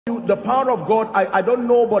The power of God, I don't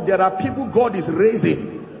know, but there are people God is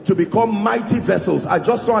raising to become mighty vessels. I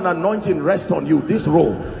just saw an anointing rest on you, this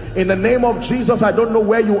role. In the name of Jesus, I don't know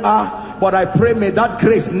where you are, but I pray may that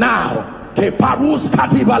grace now, let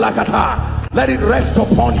it rest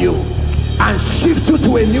upon you and shift you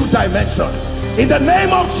to a new dimension. In the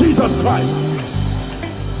name of Jesus Christ.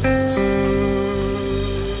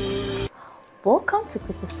 Welcome to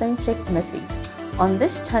Christocentric Message. On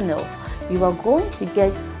this channel, you are going to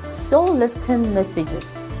get soul-lifting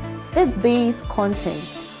messages, faith-based content,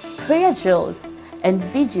 prayer drills, and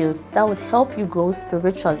videos that would help you grow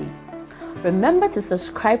spiritually. Remember to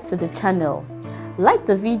subscribe to the channel, like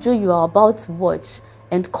the video you are about to watch,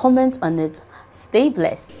 and comment on it. Stay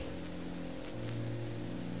blessed.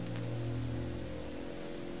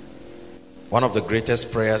 One of the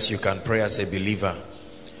greatest prayers you can pray as a believer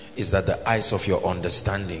is that the eyes of your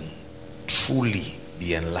understanding truly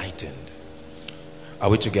be enlightened. Are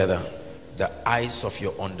we together? The eyes of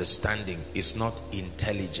your understanding is not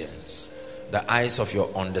intelligence. The eyes of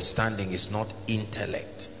your understanding is not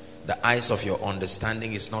intellect. The eyes of your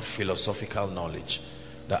understanding is not philosophical knowledge.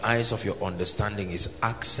 The eyes of your understanding is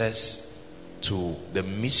access to the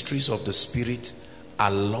mysteries of the Spirit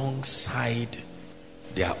alongside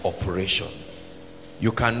their operation.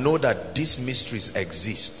 You can know that these mysteries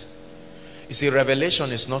exist. You see,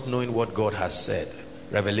 revelation is not knowing what God has said.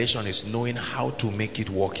 Revelation is knowing how to make it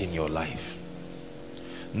work in your life.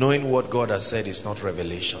 Knowing what God has said is not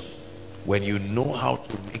revelation. When you know how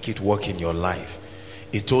to make it work in your life,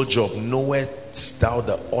 he told Job, knowest thou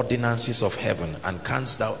the ordinances of heaven, and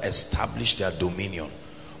canst thou establish their dominion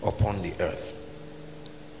upon the earth?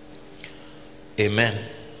 Amen.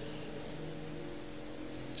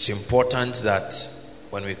 It's important that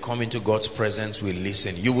when we come into God's presence, we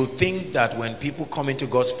listen. You will think that when people come into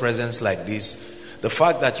God's presence like this, the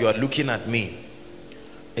fact that you are looking at me,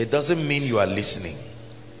 it doesn't mean you are listening.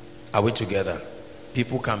 Are we together?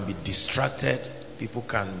 People can be distracted. People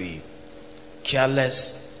can be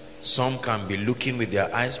careless. Some can be looking with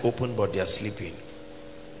their eyes open, but they are sleeping.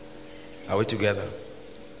 Are we together?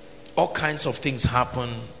 All kinds of things happen.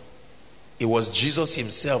 It was Jesus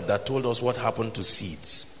himself that told us what happened to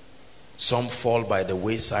seeds. Some fall by the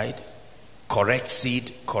wayside. Correct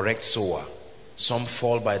seed, correct sower. Some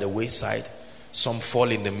fall by the wayside. Some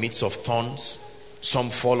fall in the midst of thorns. Some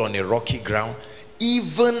fall on a rocky ground.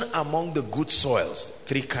 Even among the good soils,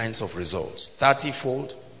 three kinds of results: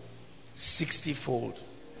 30-fold, 60-fold,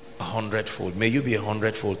 100-fold. May you be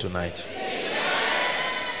 100-fold tonight.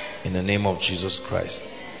 In the name of Jesus Christ.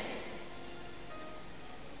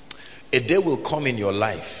 A day will come in your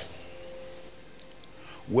life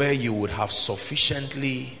where you would have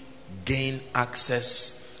sufficiently gained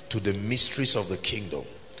access to the mysteries of the kingdom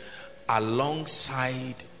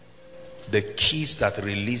alongside the keys that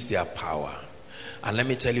release their power. And let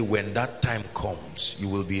me tell you, when that time comes, you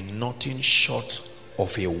will be nothing short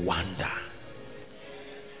of a wonder.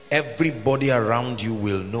 Everybody around you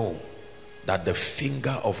will know that the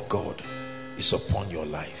finger of God is upon your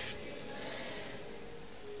life.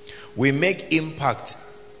 We make impact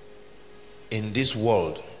in this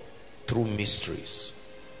world through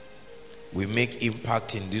mysteries. We make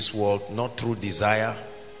impact in this world not through desire.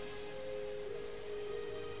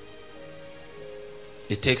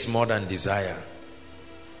 It takes more than desire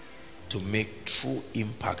to make true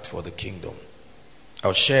impact for the kingdom.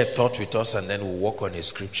 I'll share a thought with us, and then we'll walk on a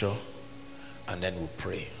scripture, and then we'll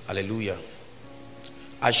pray. Hallelujah.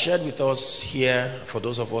 I shared with us here, for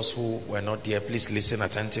those of us who were not there, please listen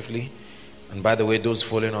attentively. And by the way, those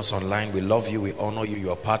following us online, we love you, we honor you, you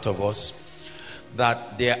are part of us.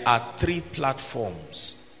 That there are three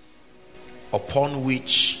platforms upon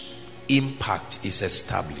which impact is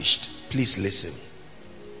established. Please listen.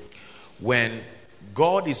 When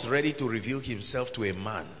God is ready to reveal himself to a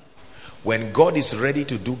man, when God is ready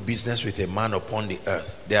to do business with a man upon the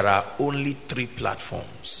earth, there are only three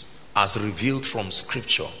platforms as revealed from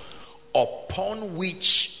scripture upon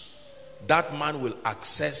which that man will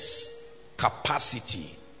access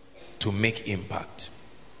capacity to make impact.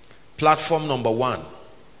 Platform number one,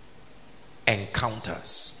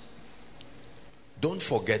 encounters. Don't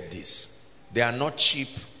forget this. They are not cheap.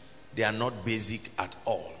 They are not basic at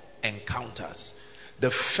all. Encounters. The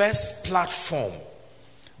first platform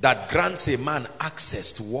that grants a man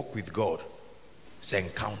access to walk with God is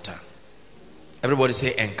encounter. Everybody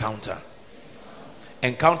say encounter.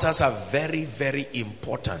 Encounters are very, very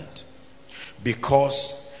important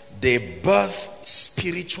because they birth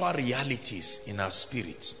spiritual realities in our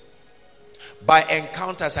spirits. By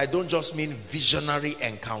encounters, I don't just mean visionary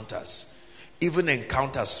encounters, even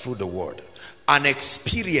encounters through the word. an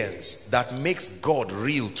experience that makes God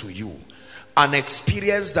real to you, an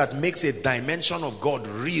experience that makes a dimension of God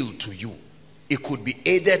real to you. It could be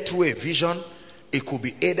aided through a vision, it could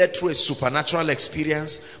be aided through a supernatural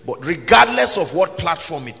experience, but regardless of what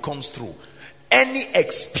platform it comes through, any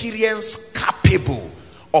experience capable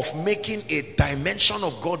of making a dimension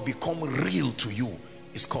of God become real to you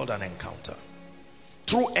is called an encounter.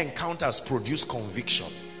 True encounters produce conviction,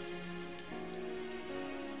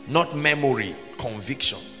 not memory,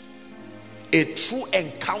 conviction. A true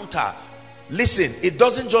encounter, listen, it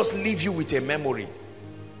doesn't just leave you with a memory,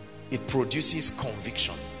 it produces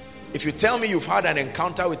conviction. If you tell me you've had an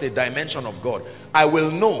encounter with a dimension of God, I will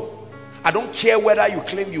know. I don't care whether you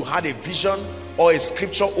claim you had a vision or a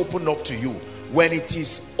scripture opened up to you. When it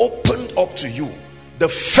is opened up to you, the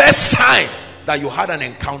first sign that you had an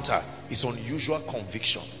encounter is unusual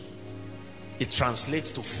conviction. It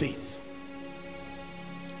translates to faith.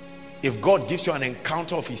 If God gives you an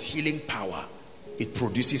encounter of his healing power, it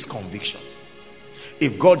produces conviction.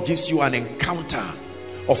 If God gives you an encounter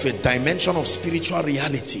of a dimension of spiritual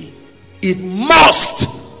reality, it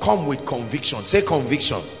must come with conviction. Say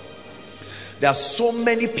conviction. There are so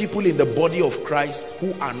many people in the body of Christ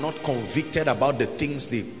who are not convicted about the things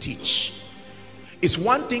they teach. It's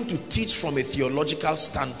one thing to teach from a theological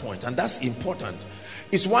standpoint, and that's important.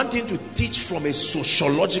 It's one thing to teach from a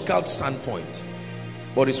sociological standpoint,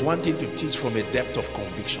 but it's one thing to teach from a depth of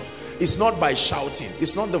conviction. It's not by shouting.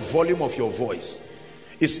 It's not the volume of your voice.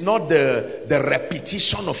 It's not the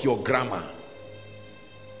repetition of your grammar.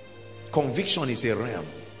 Conviction is a realm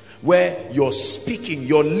where you're speaking,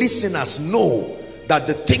 your listeners know that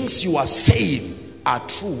the things you are saying are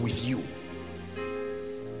true with you.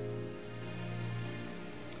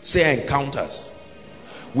 Say encounters.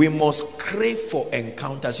 We must crave for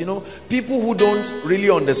encounters. You know, people who don't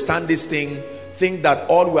really understand this thing think that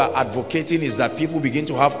all we are advocating is that people begin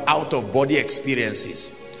to have out-of-body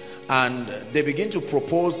experiences, and they begin to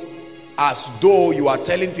propose as though you are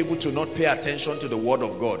telling people to not pay attention to the word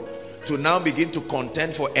of God, to now begin to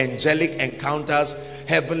contend for angelic encounters,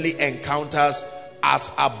 heavenly encounters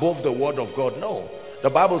as above the word of God. No, the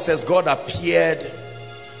Bible says God appeared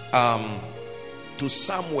to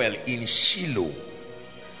Samuel in Shiloh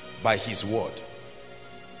by his word.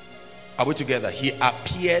 Are we together? He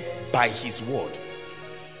appeared by his word.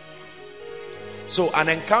 So an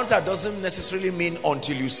encounter doesn't necessarily mean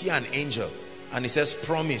until you see an angel and he says,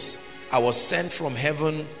 promise, I was sent from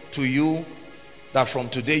heaven to you, that from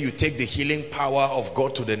today you take the healing power of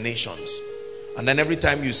God to the nations. And then every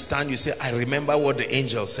time you stand, you say, I remember what the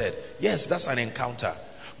angel said. Yes, that's an encounter.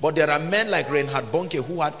 But there are men like Reinhard Bonnke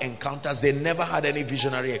who had encounters. They never had any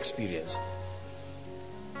visionary experience.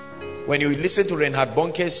 When you listen to Reinhard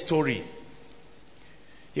Bonnke's story,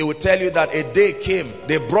 he will tell you that a day came,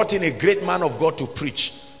 they brought in a great man of God to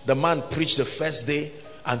preach. The man preached the first day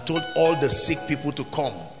and told all the sick people to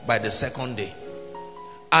come by the second day.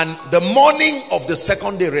 And the morning of the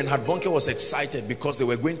second day, Reinhard Bonnke was excited because they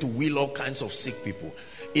were going to heal all kinds of sick people.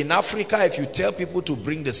 In Africa, if you tell people to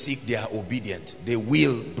bring the sick, they are obedient. They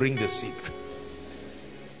will bring the sick.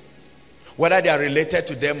 Whether they are related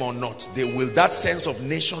to them or not, they will. That sense of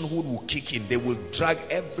nationhood will kick in. They will drag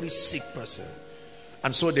every sick person.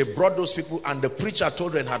 And so they brought those people, and the preacher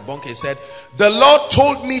told Reinhard Bonnke, he said, the Lord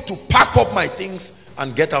told me to pack up my things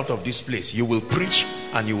and get out of this place. You will preach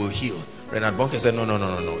and you will heal. Reinhard Bonnke said,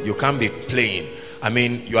 no, you can't be playing. I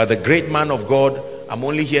mean, you are the great man of God. I'm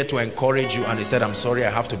only here to encourage you. And he said, I'm sorry, I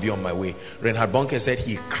have to be on my way. Reinhard Bonnke said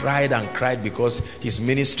he cried and cried because his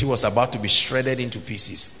ministry was about to be shredded into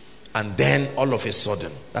pieces. And then all of a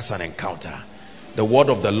sudden, that's an encounter. The word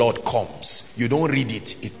of the Lord comes. You don't read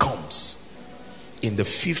it, it comes. In the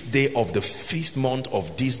 5th day of the 5th month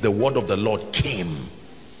of this, the word of the Lord came.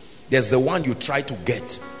 There's the one you try to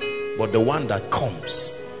get, but the one that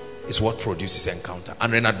comes is what produces encounter.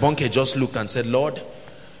 And Reinhard Bonnke just looked and said, Lord,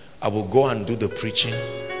 I will go and do the preaching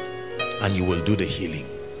and you will do the healing.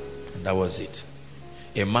 And that was it.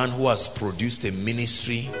 A man who has produced a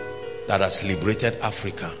ministry that has liberated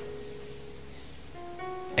Africa.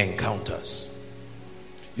 Encounters.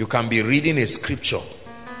 You can be reading a scripture.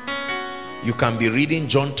 You can be reading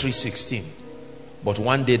John 3:16, but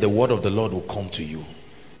one day the word of the Lord will come to you.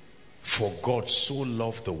 For God so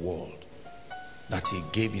loved the world that he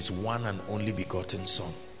gave his one and only begotten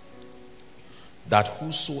son, that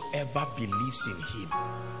whosoever believes in him.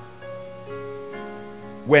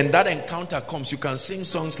 When that encounter comes, you can sing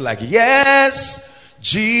songs like, yes,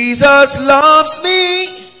 Jesus loves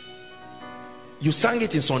me. You sang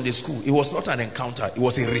it in Sunday school. It was not an encounter, it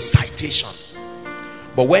was a recitation.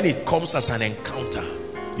 But when it comes as an encounter,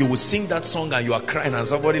 You will sing that song and you are crying, and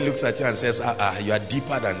somebody looks at you and says, you are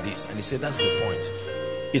deeper than this. And he said, that's the point.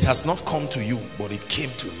 It has not come to you, but it came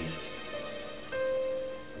to me.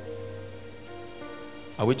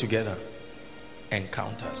 Are we together?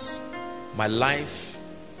 Encounters. My life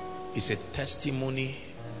is a testimony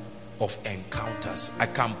of encounters. I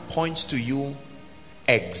can point to you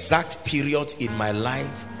exact periods in my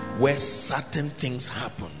life where certain things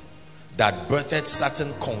happen that birthed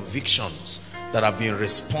certain convictions that have been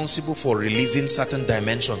responsible for releasing certain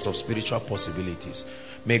dimensions of spiritual possibilities.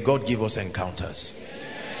 May God give us encounters.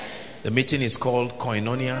 The meeting is called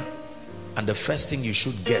Koinonia, and the first thing you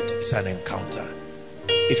should get is an encounter.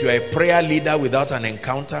 If you are a prayer leader without an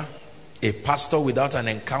encounter, a pastor without an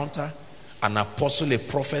encounter, an apostle, a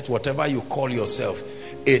prophet, whatever you call yourself,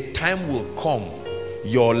 a time will come,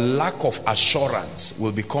 your lack of assurance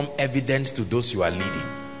will become evident to those you are leading.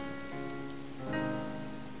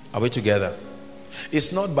 Are we together?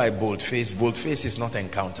 It's not by bold face. Bold face is not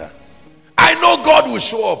encounter. I know God will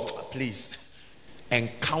show up. Please.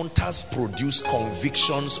 Encounters produce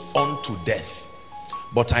convictions unto death.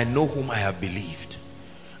 But I know whom I have believed,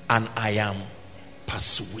 and I am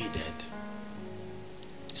persuaded.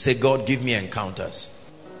 Say, God, give me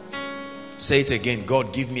encounters. Say it again.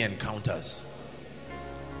 God, give me encounters.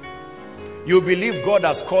 You believe God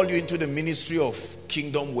has called you into the ministry of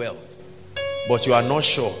kingdom wealth, but you are not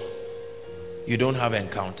sure. You don't have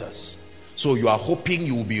encounters. So you are hoping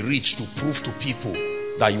you will be rich to prove to people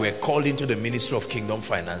that you were called into the ministry of kingdom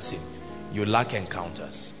financing. You lack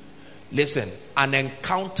encounters. Listen, an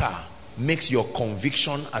encounter makes your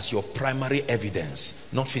conviction as your primary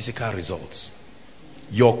evidence, not physical results.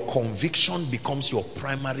 Your conviction becomes your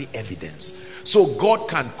primary evidence. So God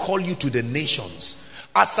can call you to the nations.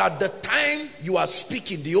 As at the time you are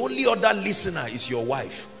speaking, the only other listener is your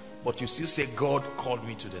wife, but you still say, God called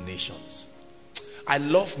me to the nations. I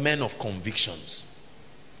love men of convictions.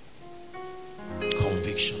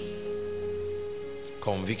 Conviction.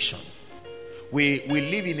 Conviction. We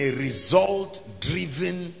live in a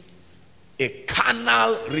result-driven, a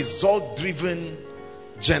carnal, result-driven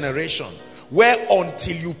generation, where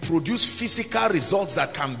until you produce physical results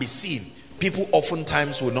that can be seen, people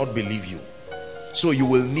oftentimes will not believe you. So you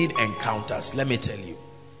will need encounters, let me tell you.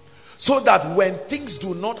 So that when things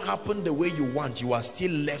do not happen the way you want, you are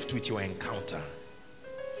still left with your encounter.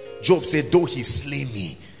 Job said, though he slay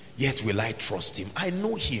me, yet will I trust him. I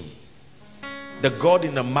know him. The God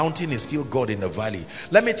in the mountain is still God in the valley.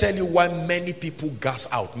 Let me tell you why many people gas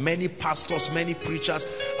out. Many pastors, many preachers.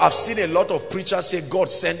 I've seen a lot of preachers say, God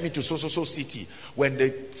sent me to so city. When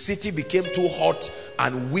the city became too hot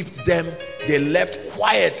and whipped them, they left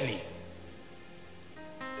quietly.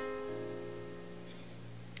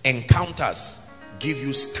 Encounters give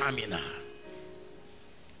you stamina.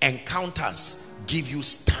 Encounters give you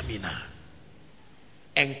stamina.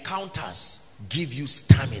 Encounters give you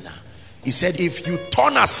stamina. He said, if you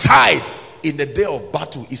turn aside in the day of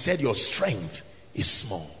battle, he said, your strength is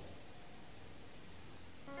small.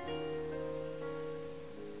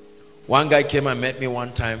 One guy came and met me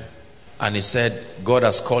one time, and he said, God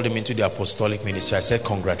has called him into the apostolic ministry. I said,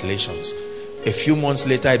 congratulations. A few months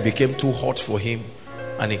later, it became too hot for him,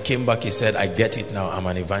 and he came back. He said, I get it now. I'm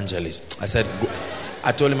an evangelist. I said, go.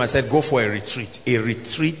 I told him, I said, go for a retreat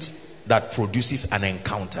that produces an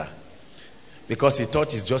encounter. Because he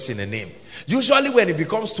thought it's just in a name. Usually when it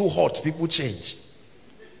becomes too hot, people change.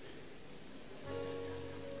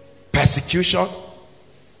 Persecution.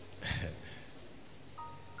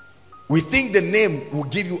 We think the name will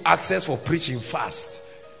give you access for preaching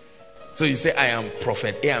fast. So you say, I am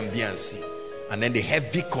prophet A and B and C. And then the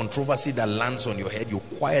heavy controversy that lands on your head, you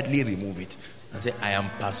quietly remove it and say, I am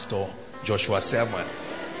Pastor Joshua Selman.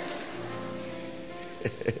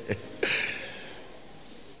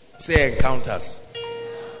 Say encounters.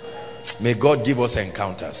 May God give us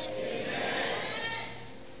encounters.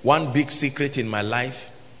 One big secret in my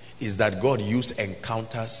life is that God used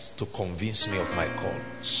encounters to convince me of my call.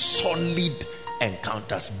 Solid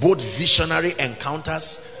encounters, both visionary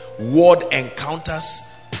encounters, word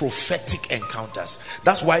encounters, prophetic encounters.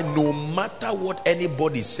 That's why no matter what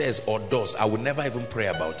anybody says or does, I will never even pray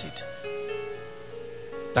about it.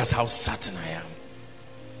 That's how certain I am.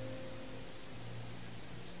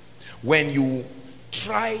 When you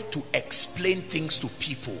try to explain things to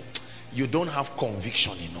people, you don't have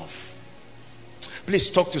conviction enough. Please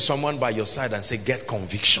talk to someone by your side and say, get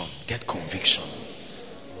conviction. Get conviction.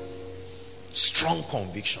 Strong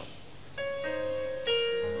conviction.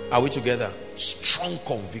 Are we together? Strong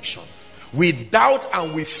conviction. We doubt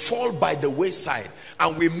and we fall by the wayside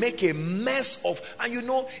and we make a mess of, and you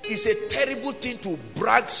know, it's a terrible thing to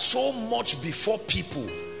brag so much before people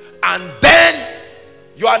And then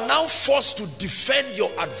you are now forced to defend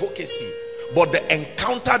your advocacy, but the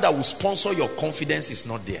encounter that will sponsor your confidence is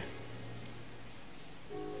not there.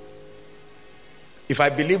 If I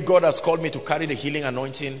believe God has called me to carry the healing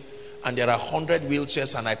anointing, and there are 100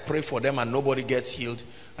 wheelchairs, and I pray for them and nobody gets healed,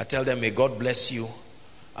 I tell them, may God bless you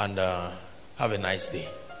and have a nice day.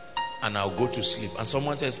 And I'll go to sleep. And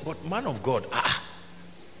someone says, but man of God,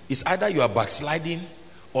 it's either you are backsliding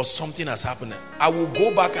or something has happened. I will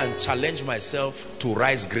go back and challenge myself to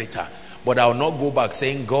rise greater. But I will not go back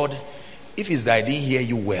saying, God, if it's that I didn't hear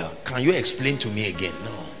you well, can you explain to me again?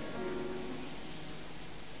 No.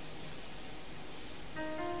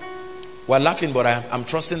 We're laughing, but I'm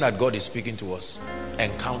trusting that God is speaking to us.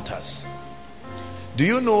 Encounters. Do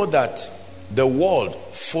you know that the world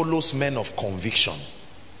follows men of conviction?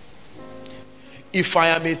 If I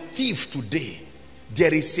am a thief today,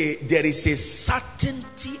 there is a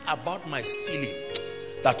certainty about my stealing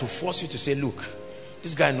that will force you to say, look,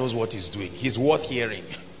 this guy knows what he's doing. He's worth hearing.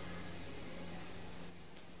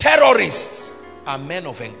 Terrorists are men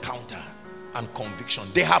of encounter and conviction.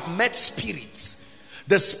 They have met spirits.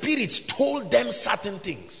 The spirits told them certain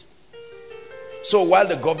things. So while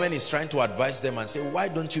the government is trying to advise them and say, why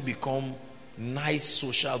don't you become nice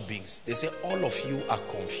social beings? They say, all of you are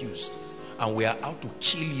confused and we are out to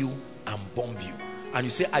kill you and bomb you. And you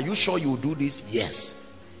say, are you sure you will do this?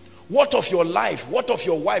 Yes. What of your life? What of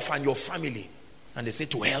your wife and your family? And they say,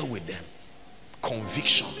 to hell with them.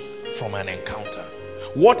 Conviction from an encounter.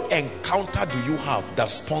 What encounter do you have that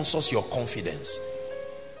sponsors your confidence?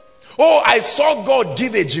 Oh, I saw God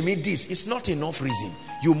give a Jimmy this. It's not enough reason.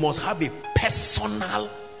 You must have a personal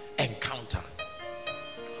encounter.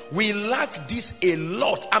 We lack this a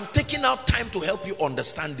lot. I'm taking out time to help you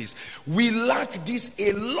understand this. We lack this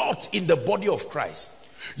a lot in the body of Christ.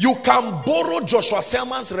 You can borrow Joshua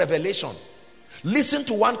Selman's revelation, listen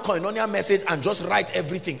to one Koinonia message and just write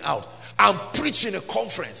everything out and preach in a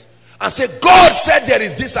conference and say, God said there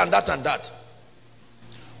is this and that and that.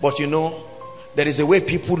 But you know, there is a way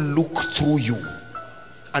people look through you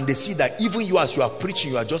and they see that even you, as you are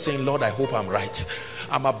preaching, you are just saying, Lord, I hope I'm right.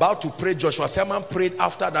 I'm about to pray. Joshua Selman prayed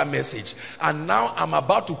after that message, and now I'm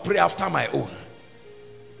about to pray after my own.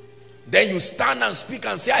 Then you stand and speak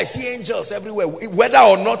and say, I see angels everywhere, whether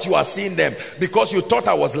or not you are seeing them, because you thought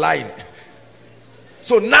I was lying.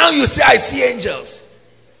 So now you say, I see angels.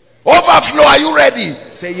 Overflow, are you ready?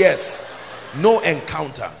 Say yes. No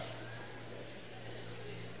encounter.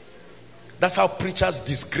 That's how preachers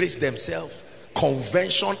disgrace themselves.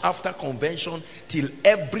 Convention after convention, till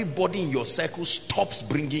everybody in your circle stops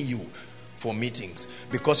bringing you for meetings,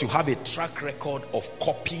 because you have a track record of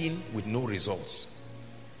copying with no results.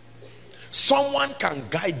 Someone can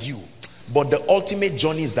guide you, but the ultimate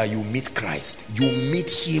journey is that you meet Christ. You meet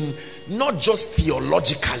him not just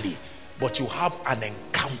theologically, but you have an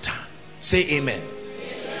encounter. Say amen.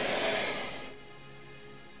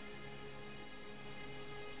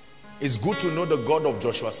 It's good to know the God of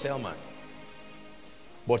Joshua Selman,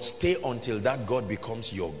 but stay until that God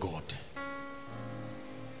becomes your God.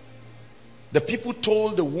 The people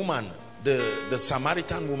told the woman, the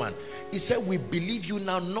Samaritan woman, he said, we believe you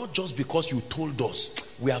now, not just because you told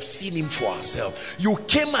us, we have seen him for ourselves. You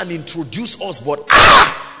came and introduced us, but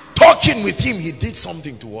talking with him, he did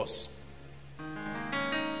something to us.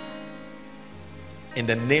 In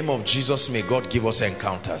the name of Jesus, may God give us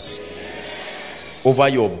encounters over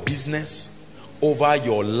your business, over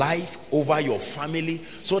your life, over your family,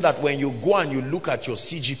 so that when you go and you look at your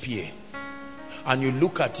CGPA and you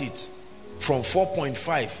look at it from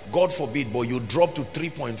 4.5, God forbid, but you drop to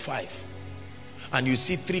 3.5 and you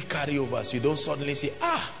see 3 carryovers, you don't suddenly say,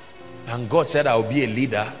 and God said I'll be a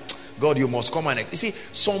leader. God, you must come and you see,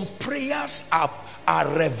 some prayers are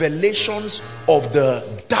revelations of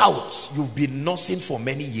the doubts you've been nursing for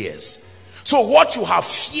many years. So what you have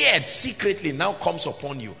feared secretly now comes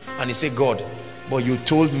upon you, and you say, God, but you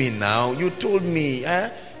told me now, you told me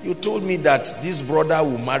that this brother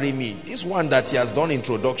will marry me, this one that he has done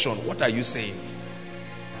introduction, what are you saying?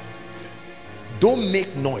 Don't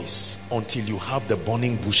make noise until you have the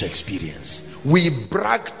burning bush experience. We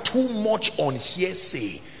brag too much on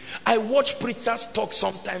hearsay. I watch preachers talk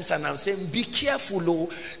sometimes and I'm saying, be careful,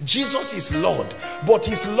 oh, Jesus is Lord, but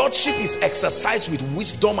his lordship is exercised with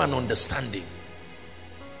wisdom and understanding.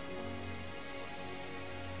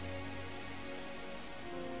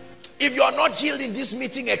 If you are not healed in this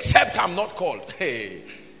meeting, except I'm not called, hey,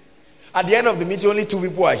 at the end of the meeting only 2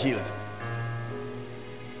 people are healed.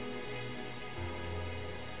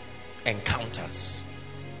 Encounters.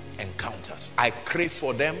 I crave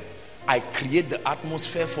for them. I create the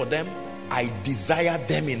atmosphere for them. I desire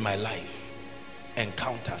them in my life.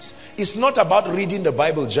 Encounters. It's not about reading the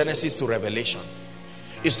Bible, Genesis to Revelation.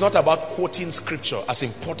 It's not about quoting scripture, as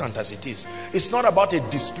important as it is. It's not about a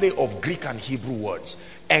display of Greek and Hebrew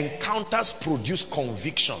words. Encounters produce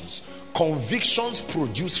convictions. Convictions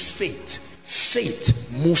produce faith.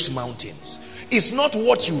 Faith moves mountains. It's not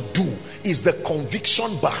what you do, it's the conviction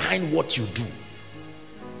behind what you do.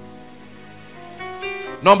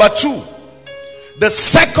 Number two, the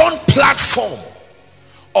second platform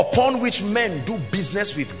upon which men do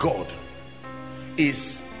business with God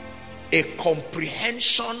is a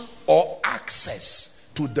comprehension or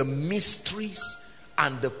access to the mysteries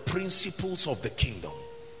and the principles of the kingdom.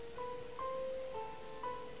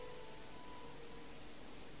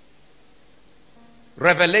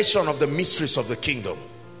 Revelation of the mysteries of the kingdom.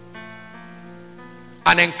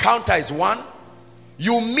 An encounter is one.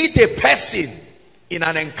 You meet a person in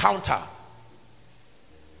an encounter,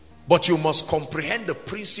 but you must comprehend the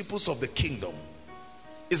principles of the kingdom.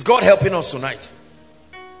 Is God helping us tonight?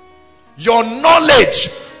 Your knowledge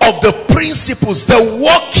of the principles, the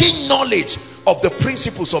working knowledge of the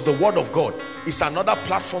principles of the word of God is another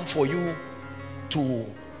platform for you to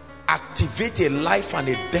activate a life and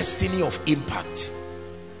a destiny of impact.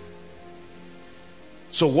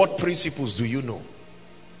 So what principles do you know?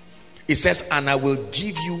 It says, and I will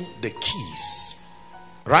give you the keys,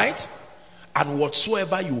 right? And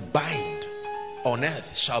whatsoever you bind on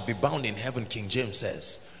earth shall be bound in heaven, King James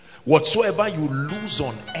says. Whatsoever you loose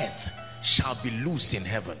on earth shall be loosed in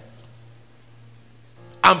heaven.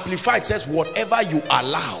 Amplified says, whatever you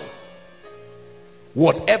allow,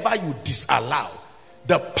 whatever you disallow,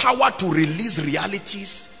 the power to release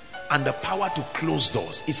realities and the power to close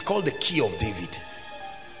doors is called the key of David.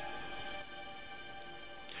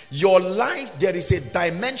 Your life, there is a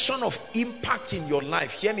dimension of impact in your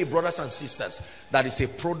life. Hear me, brothers and sisters, that is a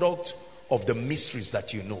product of the mysteries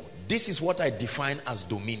that you know. This is what I define as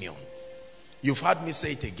dominion. You've heard me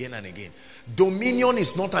say it again and again. Dominion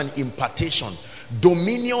is not an impartation.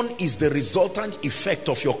 Dominion is the resultant effect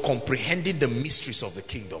of your comprehending the mysteries of the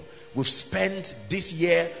kingdom. We've spent this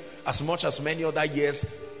year, as much as many other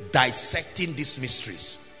years, dissecting these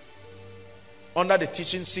mysteries. Under the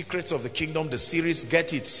teaching Secrets of the Kingdom, the series,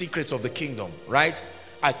 get it, Secrets of the Kingdom, right?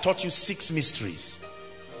 I taught you 6 mysteries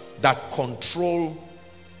that control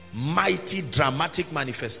mighty, dramatic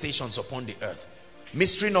manifestations upon the earth.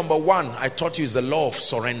 Mystery number 1, I taught you, is the law of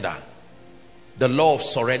surrender. The law of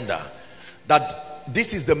surrender. That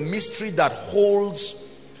this is the mystery that holds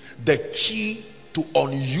the key to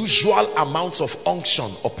unusual amounts of unction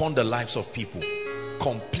upon the lives of people.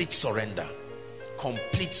 Complete surrender.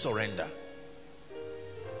 Complete surrender.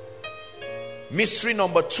 Mystery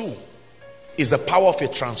number 2 is the power of a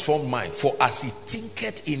transformed mind. For as he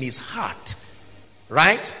thinketh in his heart,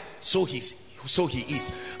 right? So he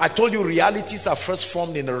is. I told you realities are first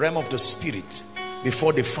formed in the realm of the spirit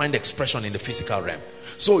before they find expression in the physical realm.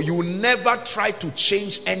 So you never try to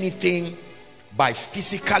change anything by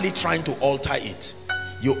physically trying to alter it.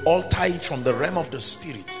 You alter it from the realm of the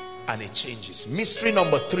spirit and it changes. Mystery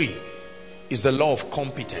number 3 is the law of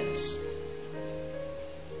competence.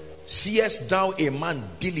 Seest thou a man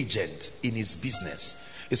diligent in his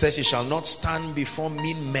business? It says he shall not stand before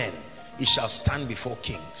mean men, he shall stand before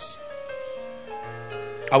kings.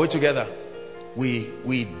 Are we together? We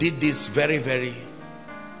did this very.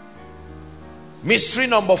 Mystery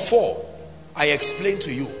number 4, I explained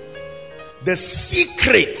to you. The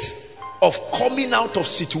secret of coming out of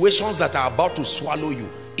situations that are about to swallow you.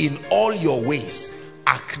 In all your ways,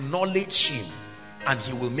 acknowledge him, and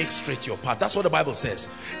he will make straight your path. That's what the Bible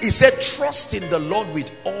says. It said, trust in the Lord with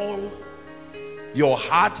all your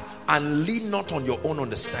heart and lean not on your own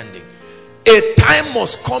understanding. A time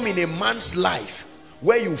must come in a man's life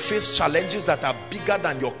where you face challenges that are bigger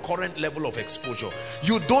than your current level of exposure.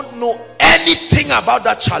 You don't know anything about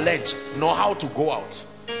that challenge, nor how to go out.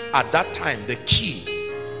 At that time, the key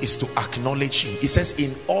is to acknowledge him. It says,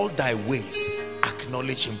 in all thy ways,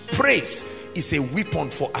 acknowledge him. Praise is a weapon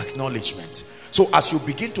for acknowledgement. So as you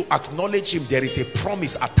begin to acknowledge him, there is a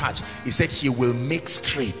promise attached. He said he will make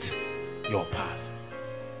straight your path.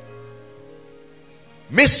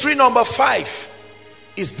 Mystery number 5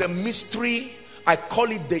 is the mystery, I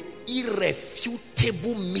call it the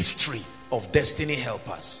irrefutable mystery of destiny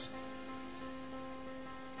helpers.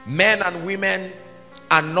 Men and women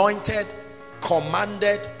anointed,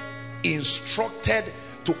 commanded, instructed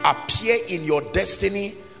to appear in your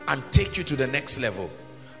destiny and take you to the next level.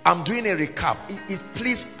 I'm doing a recap.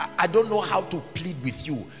 Please, I don't know how to plead with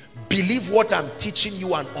you. Believe what I'm teaching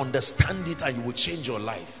you and understand it, and you will change your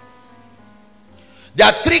life. There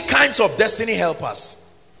are 3 kinds of destiny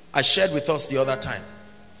helpers I shared with us the other time.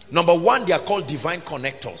 Number one, they are called divine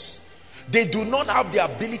connectors. They do not have the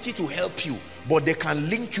ability to help you, but they can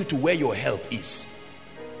link you to where your help is.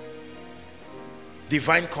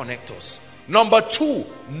 Divine connectors. Number two,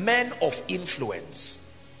 men of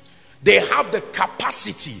influence. They have the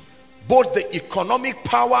capacity, both the economic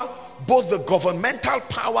power, both the governmental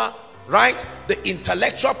power, right? The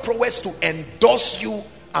intellectual prowess to endorse you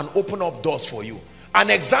and open up doors for you. An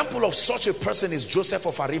example of such a person is Joseph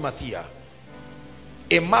of Arimathea.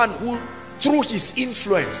 A man who, through his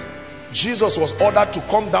influence, Jesus was ordered to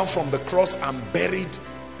come down from the cross and buried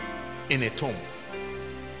in a tomb.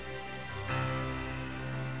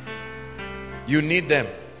 You need them.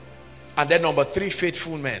 And then number three,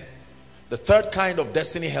 faithful men. The third kind of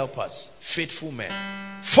destiny helpers, faithful men.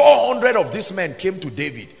 400 of these men came to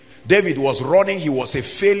David. David was running, he was a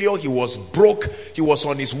failure, he was broke, he was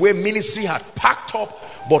on his way, ministry had packed up,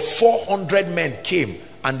 but 400 men came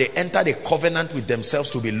and they entered a covenant with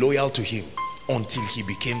themselves to be loyal to him until he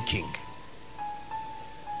became king.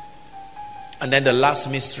 And then the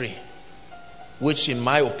last mystery, which in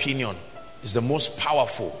my opinion is the most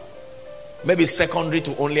powerful, maybe secondary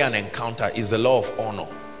to only an encounter, is the law of honor.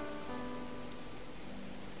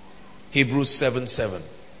 Hebrews 7:7.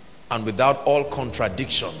 And without all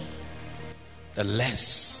contradiction, the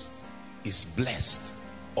less is blessed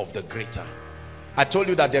of the greater. I told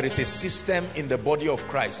you that there is a system in the body of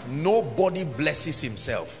Christ. Nobody blesses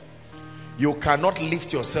himself. You cannot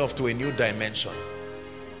lift yourself to a new dimension.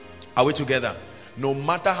 Are we together? No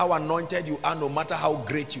matter how anointed you are, no matter how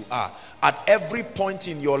great you are, at every point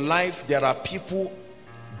in your life, there are people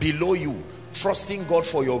below you trusting God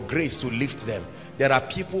for your grace to lift them. There are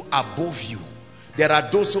people above you. There are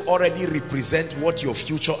those who already represent what your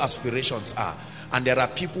future aspirations are. And there are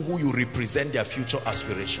people who you represent their future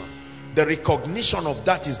aspiration. The recognition of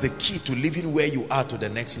that is the key to living where you are to the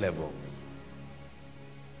next level.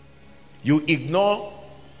 You ignore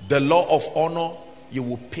the law of honor, you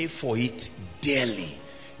will pay for it dearly.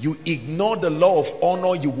 You ignore the law of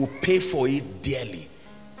honor, you will pay for it dearly.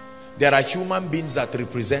 There are human beings that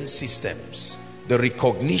represent systems. The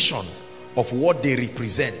recognition of what they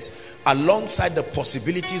represent, alongside the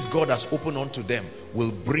possibilities God has opened unto them,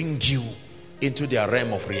 will bring you into their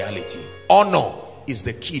realm of reality. Honor is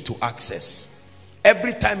the key to access.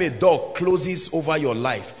 Every time a door closes over your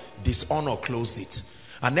life, dishonor closed it.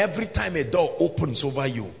 And every time a door opens over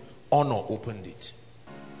you, honor opened it.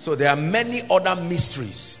 So there are many other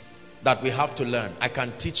mysteries that we have to learn. I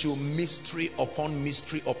can teach you mystery upon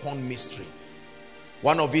mystery upon mystery.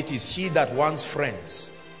 One of it is, he that wants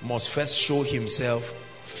friends must first show himself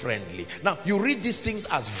friendly. Now, you read these things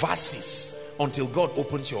as verses until God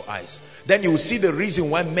opens your eyes. Then you will see the reason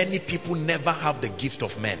why many people never have the gift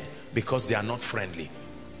of men, because they are not friendly.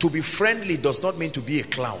 To be friendly does not mean to be a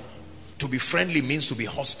clown. To be friendly means to be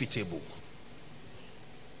hospitable.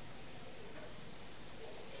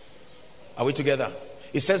 Are we together?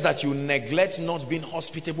 It says that you neglect not being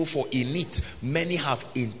hospitable, for in it many have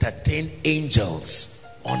entertained angels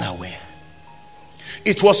unaware.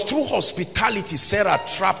 It was through hospitality Sarah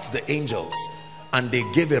trapped the angels, and they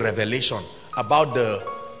gave a revelation about the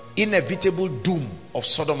inevitable doom of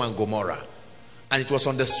Sodom and Gomorrah. And it was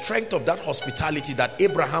on the strength of that hospitality that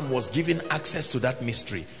Abraham was given access to that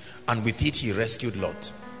mystery, and with it he rescued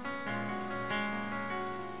Lot.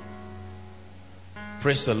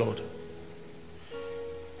 Praise the Lord.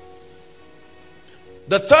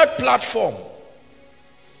 The third platform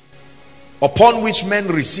upon which men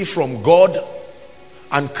receive from God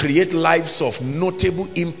and create lives of notable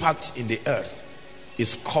impact in the earth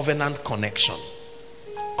is covenant connection.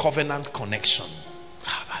 Covenant connection.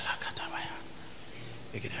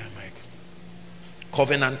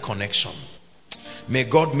 Covenant connection. May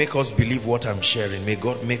God make us believe what I'm sharing. May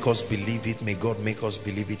God make us believe it. May God make us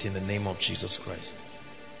believe it in the name of Jesus Christ.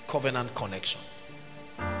 Covenant connection.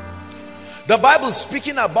 The Bible,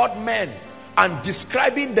 speaking about men and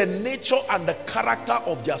describing the nature and the character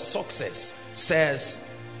of their success,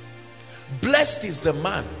 says, blessed is the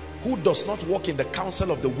man who does not walk in the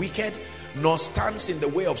counsel of the wicked, nor stands in the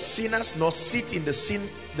way of sinners, nor sit in the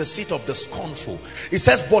seat of the scornful. It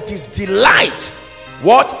says, but his delight,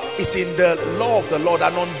 what is in the law of the Lord,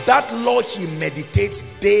 and on that law he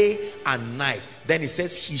meditates day and night. Then it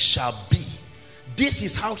says, he shall be. This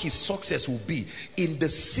is how his success will be, in the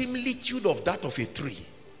similitude of that of a tree.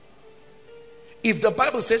 If the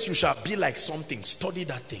Bible says you shall be like something, study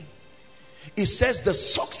that thing. It says the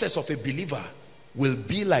success of a believer will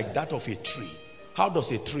be like that of a tree. How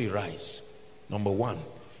does a tree rise? Number one,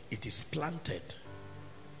 it is planted.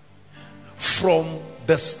 From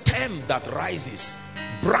the stem that rises,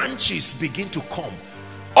 branches begin to come.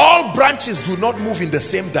 All all branches do not move in the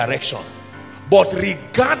same direction, but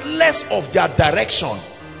regardless of their direction,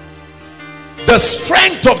 the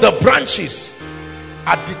strength of the branches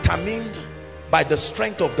are determined by the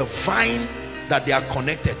strength of the vine that they are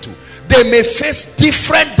connected to. They may face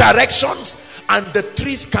different directions, and the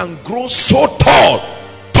trees can grow so tall,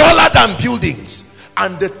 taller than buildings,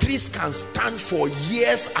 and the trees can stand for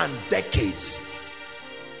years and decades.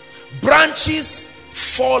 Branches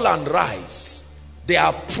fall and rise, they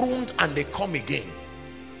are pruned and they come again,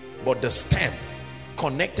 but the stem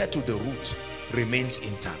connected to the root remains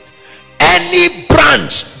intact. Any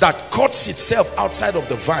branch that cuts itself outside of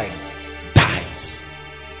the vine dies.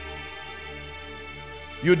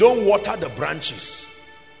 You don't water the branches,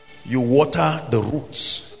 you water the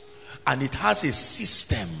roots, and it has a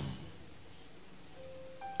system.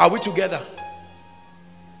 Are we together?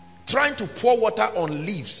 Trying to pour water on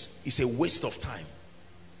leaves is a waste of time.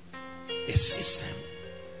 A system.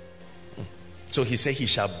 So he said he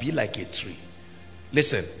shall be like a tree.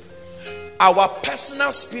 Listen, our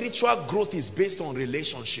personal spiritual growth is based on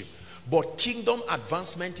relationship, but kingdom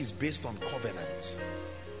advancement is based on covenant.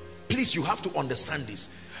 Please, you have to understand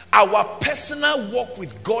this. Our personal walk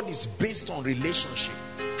with God is based on relationship.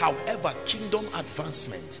 However, kingdom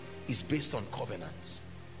advancement is based on covenants.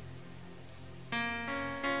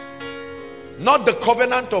 Not the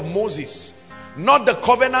covenant of Moses, not the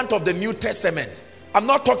covenant of the New Testament. I'm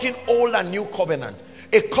not talking old and new covenant.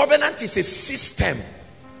 A covenant is a system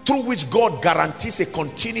through which God guarantees a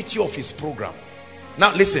continuity of his program.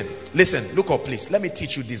 Now listen, look up please. Let me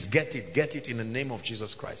teach you this. Get it in the name of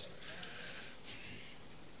Jesus Christ.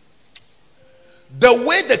 The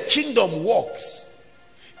way the kingdom works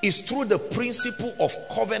is through the principle of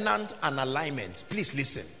covenant and alignment. Please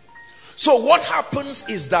listen. So what happens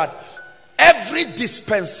is that every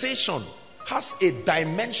dispensation has a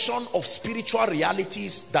dimension of spiritual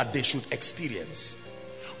realities that they should experience,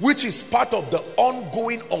 which is part of the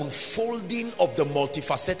ongoing unfolding of the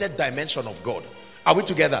multifaceted dimension of God. Are we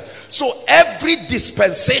together? So every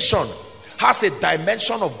dispensation has a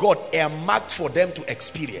dimension of God earmarked for them to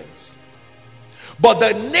experience. But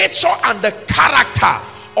the nature and the character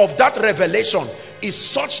of that revelation is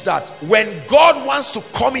such that when God wants to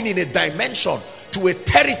come in a dimension, to a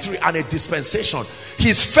territory and a dispensation,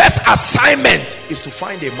 his first assignment is to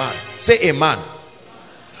find a man. Say a man.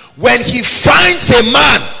 When he finds a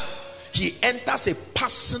man, he enters a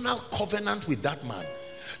personal covenant with that man.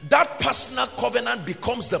 That personal covenant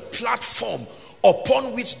becomes the platform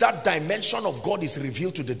upon which that dimension of God is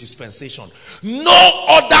revealed to the dispensation. No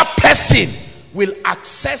other person will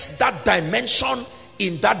access that dimension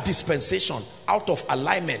in that dispensation out of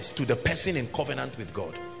alignment to the person in covenant with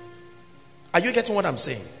God. Are you getting what I'm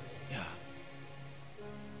saying? Yeah.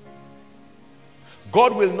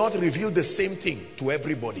 God will not reveal the same thing to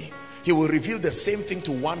everybody. He will reveal the same thing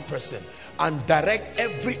to one person and direct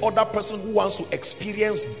every other person who wants to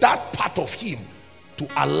experience that part of him to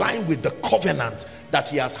align with the covenant that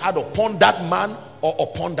he has had upon that man or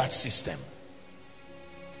upon that system.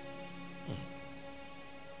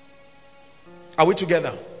 Are we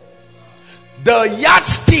together? The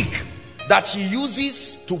yardstick that he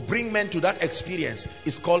uses to bring men to that experience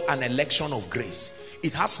is called an election of grace.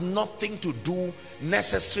 It has nothing to do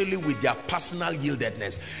necessarily with their personal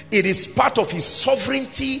yieldedness. It is part of his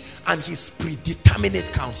sovereignty and his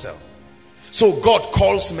predeterminate counsel. So God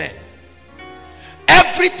calls men.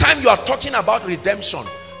 Every time you are talking about redemption,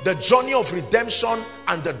 the journey of redemption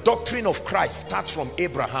and the doctrine of Christ starts from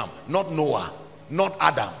Abraham, not Noah, not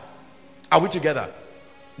Adam. Are we together?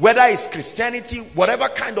 Whether it's Christianity, whatever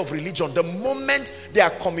kind of religion, the moment they are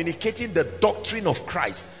communicating the doctrine of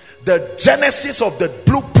Christ, the genesis of the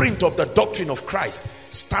blueprint of the doctrine of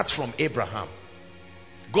Christ starts from Abraham.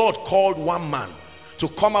 God called one man to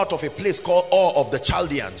come out of a place called Ur of the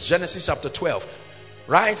Chaldeans, Genesis chapter 12,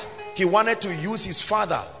 right? He wanted to use his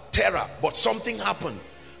father, Terah, but something happened,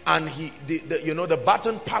 and the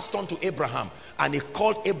baton passed on to Abraham, and he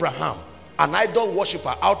called Abraham an idol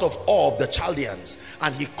worshiper out of Ur of the Chaldeans,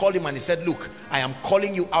 and he called him and he said, look, I am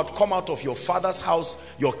calling you out, come out of your father's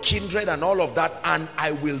house, your kindred and all of that, and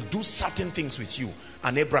I will do certain things with you.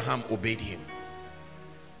 And Abraham obeyed him.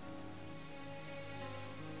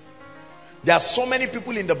 There are so many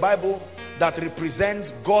people in the Bible that represents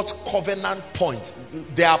God's covenant point.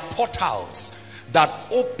 They are portals that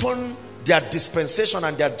open their dispensation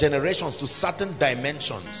and their generations to certain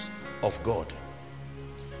dimensions of God.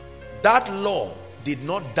 That law did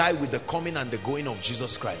not die with the coming and the going of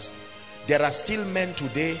Jesus Christ. There are still men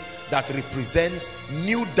today that represents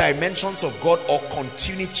new dimensions of God or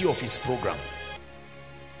continuity of his program.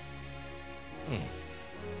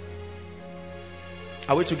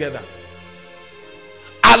 Are we together?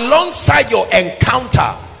 Alongside your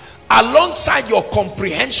encounter, alongside your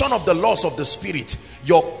comprehension of the laws of the spirit,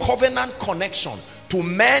 your covenant connection to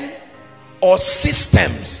men or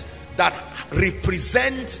systems that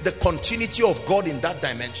represent the continuity of God in that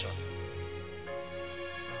dimension.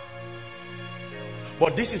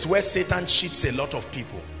 But this is where Satan cheats a lot of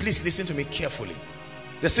people. Please listen to me carefully.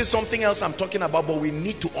 This is something else I'm talking about, but we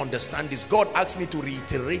need to understand this. God asked me to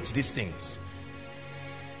reiterate these things.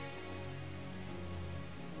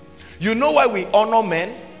 You know why we honor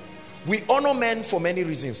men? We honor men for many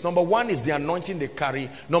reasons. Number one is the anointing they carry.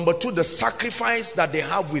 Number two, the sacrifice that they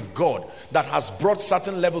have with God that has brought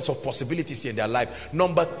certain levels of possibilities in their life.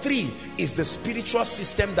 Number three is the spiritual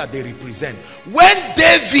system that they represent. When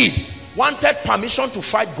David wanted permission to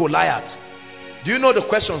fight Goliath, do you know the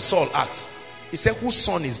question Saul asked? He said, whose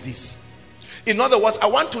son is this? In other words, I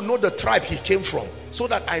want to know the tribe he came from so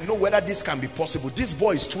that I know whether this can be possible. This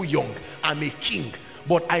boy is too young. I'm a king,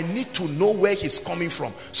 but I need to know where he's coming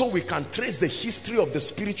from so we can trace the history of the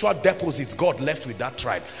spiritual deposits God left with that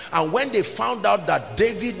tribe. And when they found out that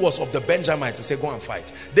David was of the Benjamites, he said, go and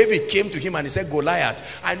fight. David came to him and he said,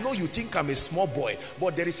 Goliath, I know you think I'm a small boy,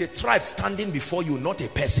 but there is a tribe standing before you, not a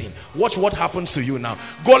person. Watch what happens to you now.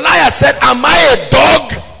 Goliath said, am I a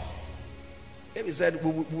dog? David said,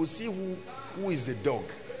 we'll see who is the dog.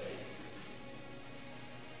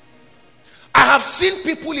 I have seen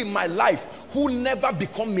people in my life who never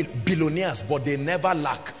become billionaires, but they never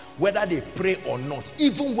lack, whether they pray or not,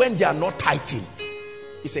 even when they are not tithing.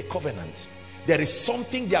 It's a covenant. There is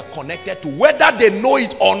something they are connected to, whether they know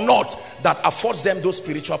it or not, that affords them those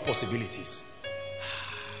spiritual possibilities.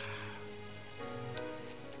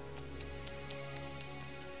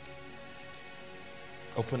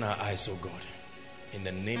 Open our eyes, oh God, in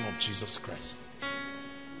the name of Jesus Christ.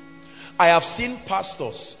 I have seen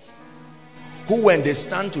pastors who, when they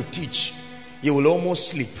stand to teach, you will almost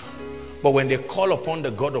sleep, but when they call upon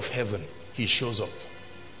the God of heaven, he shows up.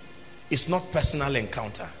 It's not personal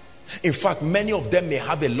encounter. In fact, many of them may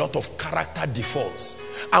have a lot of character defaults,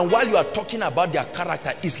 and while you are talking about their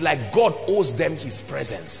character, it's like God owes them his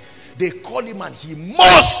presence. They call him and he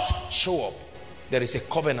must show up. There is a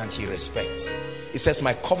covenant he respects. He says,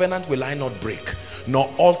 my covenant will I not break,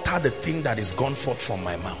 nor alter the thing that is gone forth from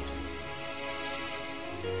my mouth.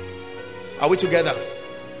 Are we together?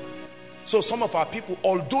 So some of our people,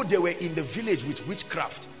 although they were in the village with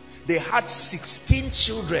witchcraft, they had 16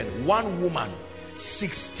 children, one woman,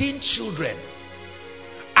 16 children.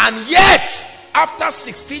 And yet, after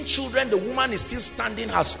 16 children, the woman is still standing,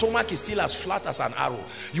 her stomach is still as flat as an arrow.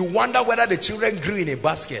 You wonder whether the children grew in a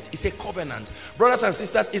basket. It's a covenant. Brothers and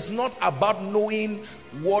sisters, it's not about knowing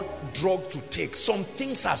what drug to take. Some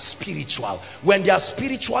things are spiritual. When they are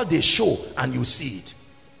spiritual, they show and you see it.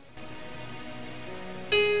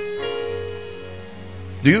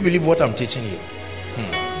 Do you believe what I'm teaching you?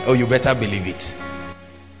 Oh, you better believe it.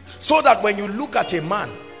 So that when you look at a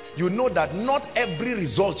man, you know that not every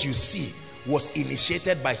result you see was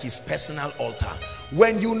initiated by his personal altar.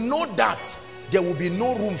 When you know that, there will be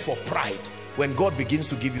no room for pride when God begins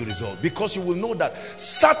to give you result, because you will know that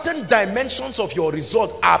certain dimensions of your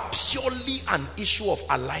result are purely an issue of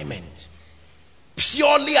alignment.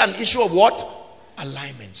 Purely an issue of what?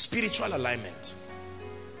 Alignment, spiritual alignment.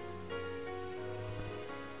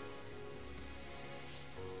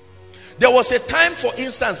 There was a time, for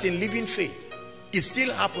instance, in Living Faith, it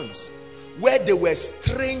still happens, where there were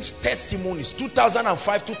strange testimonies.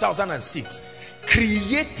 2005, 2006,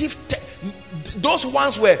 creative, those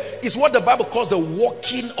ones were, is what the Bible calls the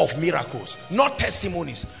working of miracles, not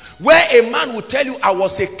testimonies, where a man would tell you, I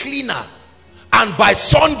was a cleaner, and by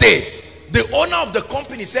Sunday, the owner of the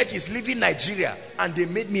company said he's leaving Nigeria, and they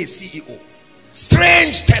made me a CEO.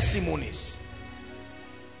 Strange testimonies.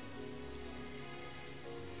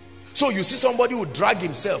 So you see somebody who drag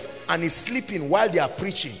himself and is sleeping while they are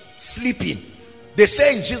preaching. Sleeping. They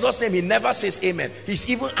say in Jesus' name, he never says amen. He's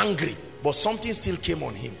even angry, but something still came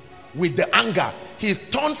on him. With the anger, he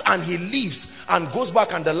turns and he leaves and goes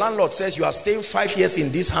back, and the landlord says, you are staying 5 years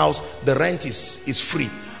in this house, the rent is free.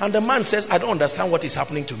 And the man says, I don't understand what is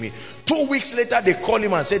happening to me. 2 weeks later, they call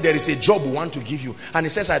him and say, there is a job we want to give you. And he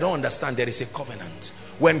says, I don't understand. There is a covenant.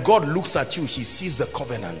 When God looks at you, he sees the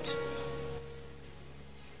covenant.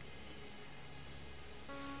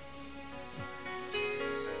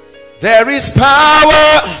 There is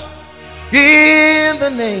power in the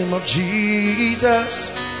name of Jesus.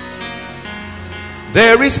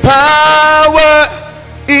 There is power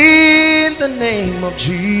in the name of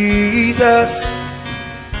Jesus.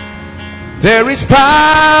 There is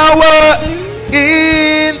power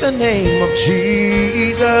in the name of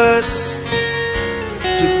Jesus.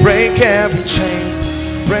 Break every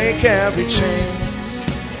chain. Break every chain.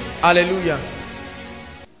 Hallelujah.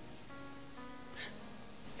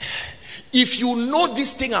 If you know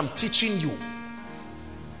this thing I'm teaching you,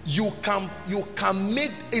 you can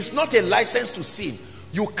make, it's not a license to sin.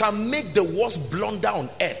 You can make the worst blunder on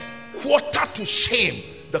earth. Quarter to shame.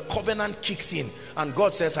 The covenant kicks in. And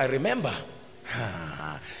God says, I remember.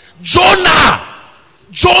 Jonah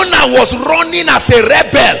was running as a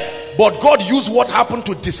rebel. But God used what happened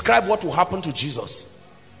to describe what will happen to Jesus.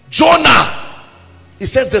 Jonah. It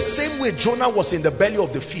says the same way Jonah was in the belly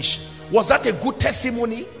of the fish. Was that a good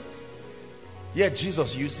testimony? Yeah,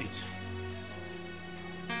 Jesus used it.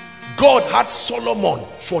 God had Solomon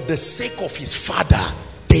for the sake of his father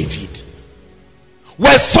David.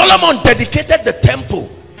 When Solomon dedicated the temple,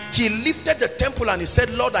 he lifted the temple and he said,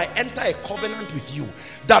 Lord, I enter a covenant with you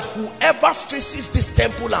that whoever faces this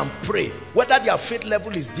temple and pray, whether their faith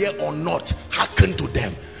level is there or not, hearken to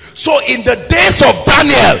them. So in the days of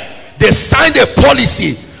Daniel, they signed a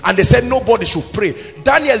policy and they said nobody should pray.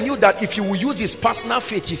 Daniel knew that if he will use his personal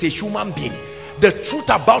faith, he's a human being. The truth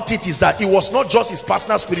about it is that it was not just his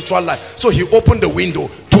personal spiritual life. So he opened the window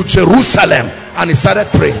to Jerusalem and he started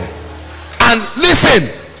praying. And listen,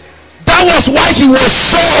 that was why he was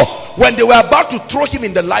sure when they were about to throw him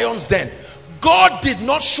in the lion's den. God did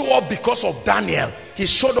not show up because of Daniel. He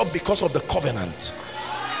showed up because of the covenant.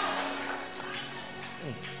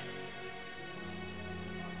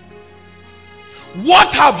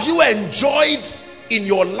 What have you enjoyed in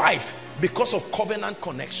your life because of covenant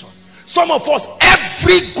connection? Some of us,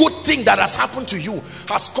 every good thing that has happened to you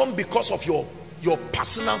has come because of your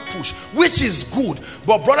personal push, which is good.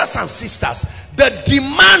 But brothers and sisters, the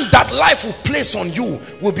demand that life will place on you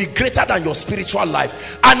will be greater than your spiritual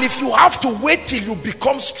life. And if you have to wait till you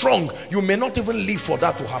become strong, you may not even live for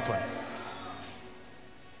that to happen.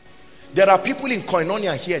 There are people in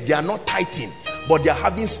Koinonia here, they are not tithing, but they are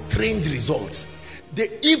having strange results.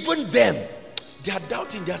 Even them, they are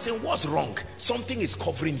doubting, they are saying, what's wrong? Something is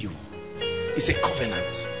covering you. It's a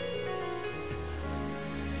covenant.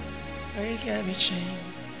 Break every chain.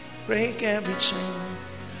 Break every chain.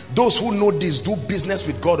 Those who know this do business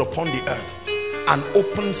with God upon the earth and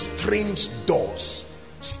open strange doors.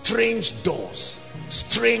 Strange doors.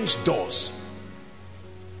 Strange doors.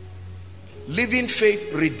 Living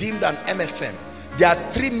Faith, Redeemed, and MFM. There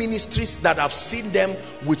are three ministries that have seen them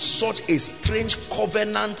with such a strange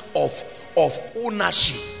covenant of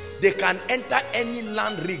ownership. They can enter any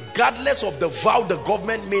land regardless of the vow the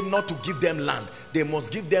government made not to give them land. They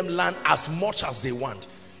must give them land as much as they want.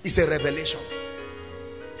 It's a revelation.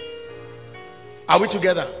 Are we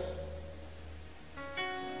together?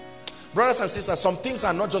 Brothers and sisters, some things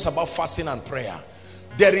are not just about fasting and prayer.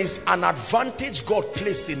 There is an advantage God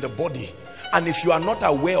placed in the body. And if you are not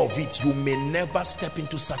aware of it, you may never step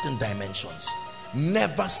into certain dimensions.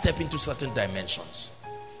 Never step into certain dimensions.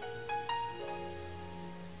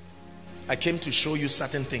 I came to show you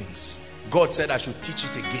certain things. God said I should teach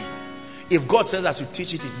it again. If God says I should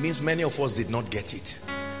teach it, it means many of us did not get it.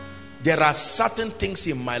 There are certain things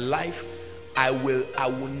in my life I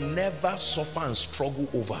will never suffer and struggle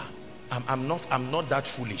over. I'm not that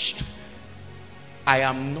foolish. I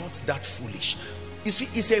am not that foolish. You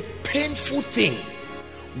see, it's a painful thing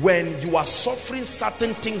when you are suffering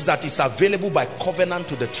certain things that is available by covenant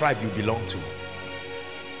to the tribe you belong to.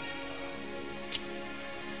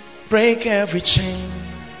 Break every chain.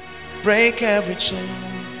 Break every chain.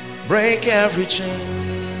 Break every chain.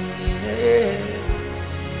 Yeah.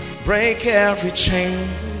 Break every chain.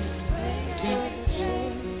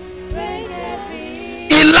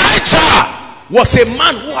 Elijah was a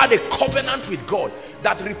man who had a covenant with God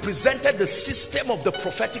that represented the system of the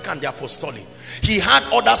prophetic and the apostolic. He had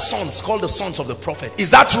other sons called the sons of the prophet.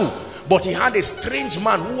 Is that true? But he had a strange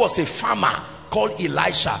man who was a farmer called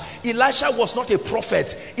Elisha. Elisha was not a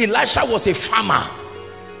prophet. Elisha was a farmer.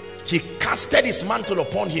 He casted his mantle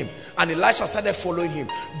upon him and Elisha started following him.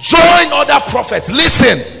 Join other prophets.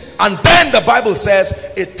 Listen. And then the Bible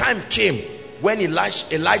says a time came when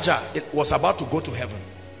Elijah was about to go to heaven.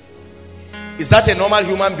 Is that a normal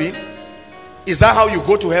human being? Is that how you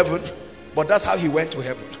go to heaven? But that's how he went to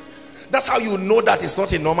heaven. That's how you know that it's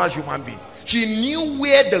not a normal human being. He knew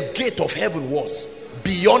where the gate of heaven was,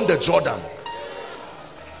 beyond the Jordan.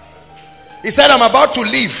 He said, I'm about to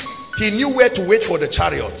leave. He knew where to wait for the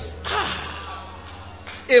chariots.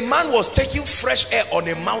 A man was taking fresh air on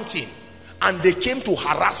a mountain and they came to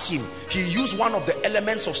harass him. He used one of the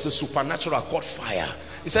elements of the supernatural called fire.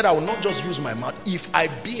 He said, I will not just use my mouth. If I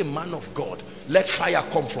be a man of God, let fire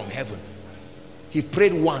come from heaven. He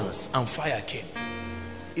prayed once and fire came.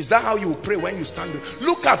 Is that how you pray when you stand?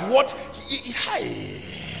 Look at what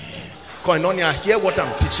Koinonia, hear what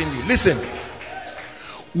I'm teaching you. Listen.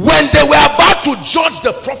 When they were about to judge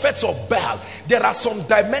the prophets of Baal, there are some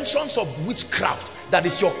dimensions of witchcraft that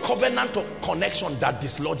is your covenant of connection that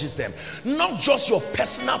dislodges them. Not just your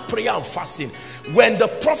personal prayer and fasting. When the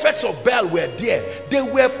prophets of Baal were there, they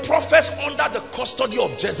were prophets under the custody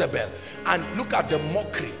of Jezebel. And look at the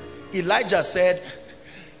mockery. Elijah said,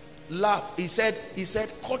 laugh. He said,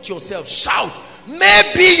 cut yourself, shout.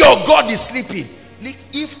 Maybe your God is sleeping.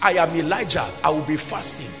 If I am Elijah, I will be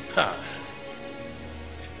fasting.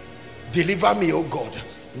 Deliver me, oh God.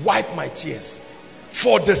 Wipe my tears.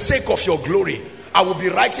 For the sake of your glory, I will be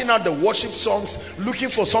writing out the worship songs, looking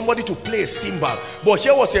for somebody to play a cymbal. But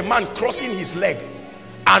here was a man crossing his leg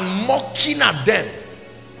and mocking at them.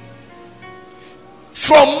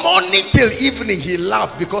 From morning till evening, he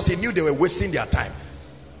laughed because he knew they were wasting their time.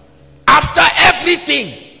 After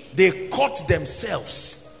everything, they cut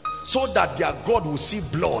themselves so that their God will see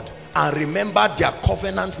blood and remember their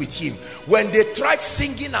covenant with him. When they tried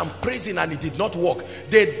singing and praising and it did not work,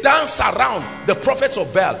 they danced around the prophets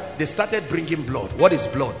of Baal. They started bringing blood. What is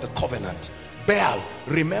blood? The covenant. Baal,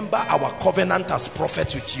 remember our covenant as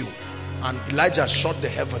prophets with you. And Elijah shut the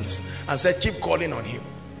heavens and said, keep calling on him.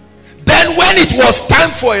 Then when it was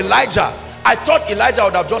time for Elijah, I thought Elijah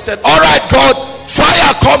would have just said, all right God,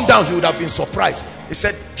 fire come down. He would have been surprised. He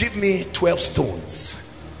said, give me 12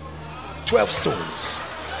 stones. 12 stones.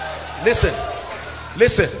 Listen,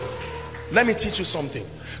 let me teach you something.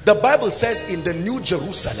 The Bible says in the New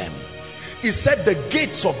Jerusalem, it said the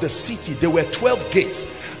gates of the city, there were 12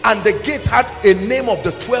 gates, and the gates had a name of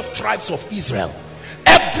the 12 tribes of Israel.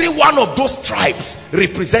 Every one of those tribes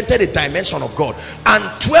represented a dimension of God, and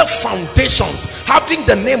 12 foundations having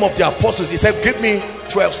the name of the apostles. He said, give me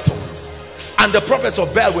 12 stones. And the prophets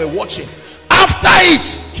of Baal were watching. After it,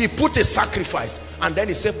 he put a sacrifice, and then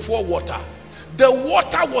he said, pour water. The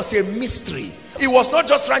water was a mystery. He was not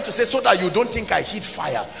just trying to say so that you don't think I hid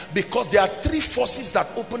fire, because there are three forces that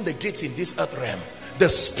open the gates in this earth realm: the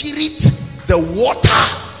spirit, the water,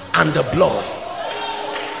 and the blood.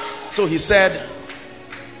 So he said,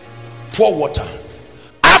 pour water.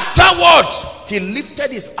 Afterwards, he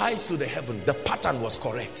lifted his eyes to the heaven. The pattern was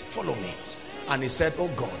correct. Follow me. And he said, oh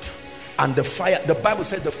God. And the fire, the Bible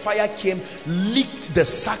said the fire came, licked the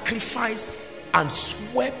sacrifice, and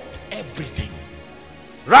swept everything.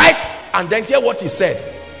 Right? And then hear what he said.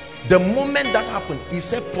 The moment that happened, he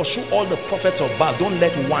said, pursue all the prophets of Baal. Don't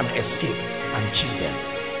let one escape, and kill them.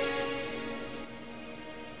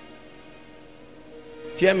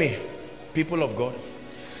 Hear me, people of God.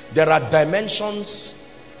 There are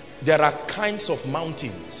dimensions, there are kinds of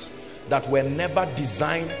mountains that were never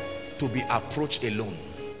designed to be approached alone.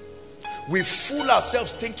 We fool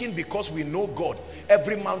ourselves thinking because we know God,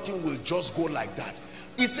 every mountain will just go like that.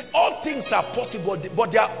 It's, all things are possible,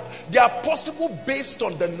 but they are possible based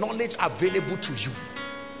on the knowledge available to you.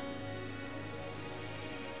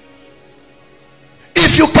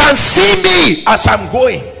 If you can see me as I'm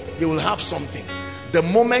going, you will have something. The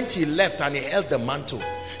moment he left and he held the mantle,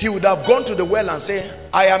 he would have gone to the well and say,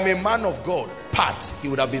 I am a man of God. Pat, he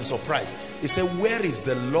would have been surprised. He said, where is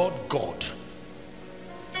the Lord God?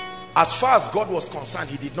 As far as God was concerned,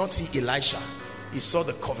 he did not see Elisha. He saw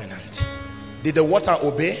the covenant. Did the water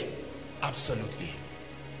obey? Absolutely.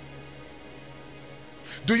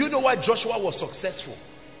 Do you know why Joshua was successful?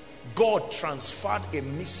 God transferred a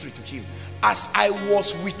mystery to him. As I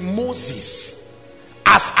was with Moses,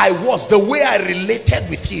 as I was, the way I related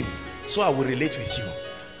with him, so I will relate with you.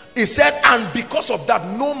 He said, and because of that,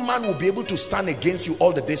 no man will be able to stand against you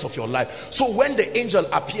all the days of your life. So when the angel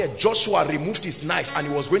appeared, Joshua removed his knife and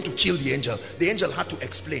he was going to kill the angel. The angel had to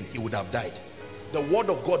explain. He would have died. The word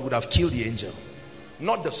of God would have killed the angel,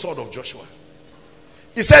 not the sword of Joshua.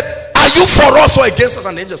 He said, are you for us or against us?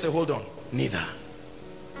 And the angel said, hold on, neither.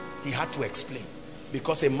 He had to explain,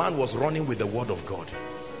 because a man was running with the word of God.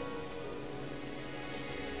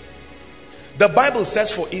 The Bible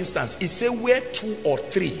says, for instance, it says, where 2 or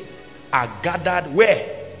 3 are gathered,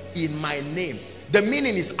 where? In my name. The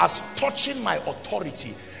meaning is, as touching my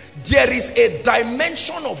authority. There is a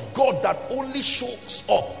dimension of God that only shows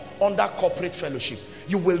up under corporate fellowship.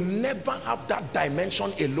 You will never have that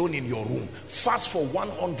dimension alone in your room. Fast for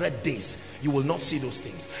 100 days, you will not see those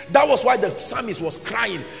things. That was why the psalmist was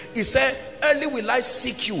crying. He said, early will I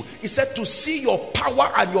seek you. He said, to see your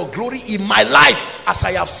power and your glory in my life, as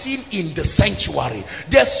I have seen in the sanctuary.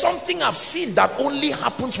 There's something I've seen that only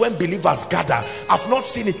happens when believers gather. I've not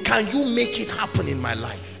seen it. Can you make it happen in my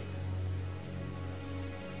life?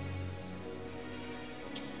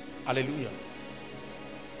 Hallelujah.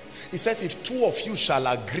 He says, if 2 of you shall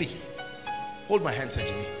agree, hold my hand, say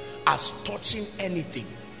to me, as touching anything.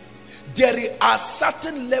 There are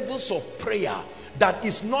certain levels of prayer that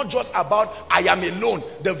is not just about, I am alone,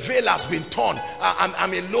 the veil has been torn,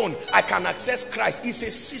 I'm alone, I can access Christ. It's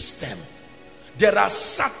a system. There are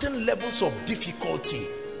certain levels of difficulty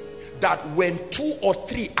that when 2 or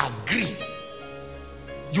 3 agree,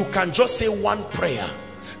 you can just say one prayer.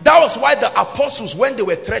 That was why the apostles, when they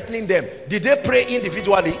were threatening them, did they pray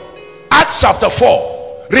individually? Acts chapter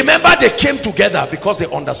 4. Remember, they came together because they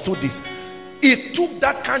understood this. It took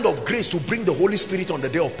that kind of grace to bring the Holy Spirit on the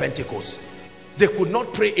day of Pentecost. They could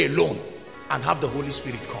not pray alone and have the Holy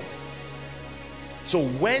Spirit come. So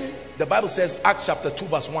when the Bible says, Acts chapter 2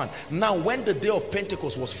 verse 1, now when the day of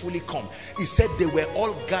Pentecost was fully come, it said they were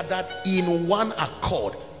all gathered in one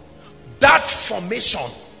accord. That formation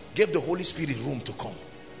gave the Holy Spirit room to come.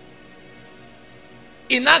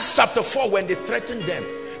 In Acts chapter 4, when they threatened them,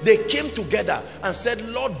 they came together and said,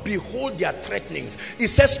 Lord, behold their threatenings. It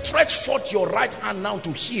says, stretch forth your right hand now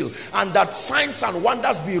to heal, and that signs and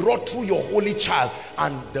wonders be wrought through your holy child.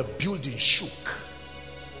 And the building shook.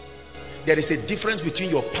 There is a difference between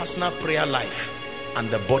your personal prayer life and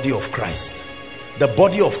the body of Christ. The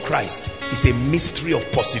body of Christ is a mystery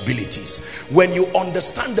of possibilities. When you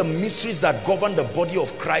understand the mysteries that govern the body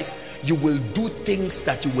of Christ, you will do things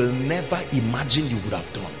that you will never imagine you would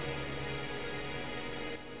have done.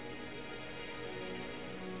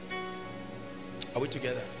 Are we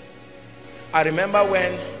together? I remember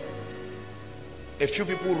when a few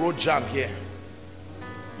people wrote jam here.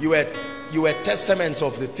 You were testaments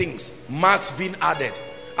of the things, marks being added.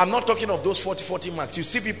 I'm not talking of those 40 marks. You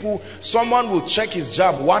see people, someone will check his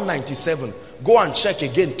jam 197, go and check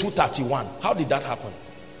again 231. How did that happen?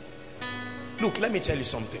 Look, let me tell you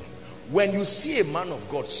something. When you see a man of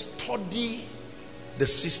God, study the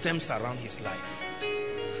systems around his life.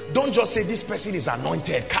 Don't just say this person is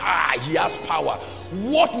anointed, he has power.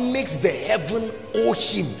 What makes the heaven owe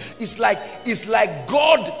him? It's like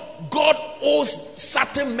God owes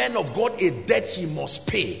certain men of God a debt he must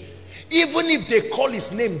pay. Even if they call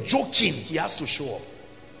his name joking, he has to show up.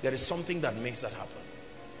 There is something that makes that happen.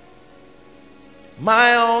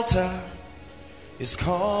 My altar is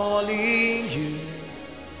calling you,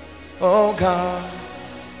 oh God.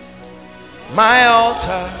 My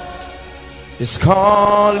altar is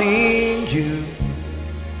calling you,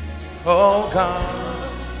 oh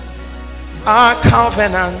God. Our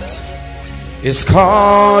covenant is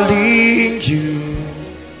calling you,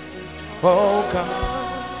 oh God.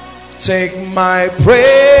 Take my praise,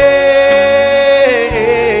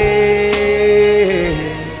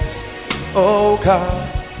 oh God.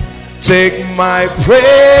 Take my praise,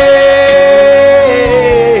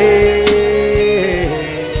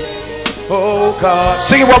 oh God.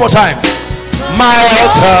 Sing it one more time. My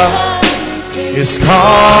altar is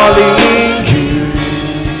calling you,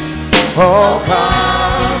 oh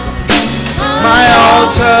God. My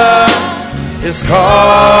altar is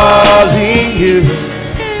calling you.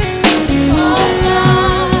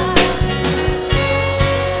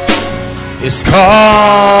 Is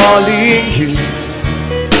calling you,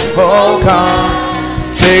 oh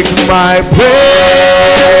God. Take my praise,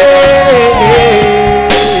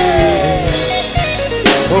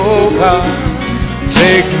 oh God.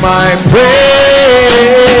 Take my praise.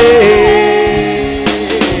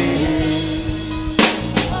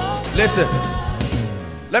 Listen,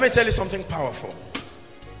 let me tell you something powerful.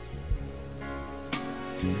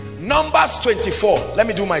 Numbers 24. Let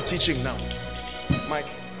me do my teaching now, Mike.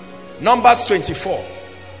 Numbers 24.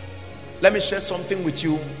 Let me share something with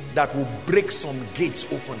you that will break some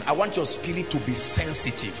gates open. I want your spirit to be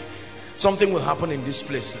sensitive. Something will happen in this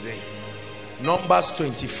place today. Numbers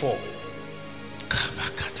 24.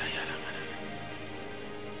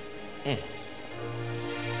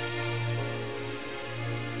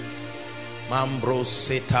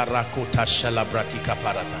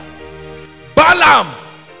 Balaam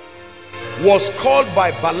was called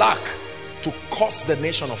by Balak to curse the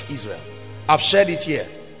nation of Israel. I've shared it here.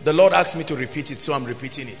 The Lord asked me to repeat it, so I'm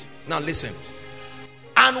repeating it. Now listen.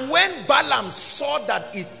 And when Balaam saw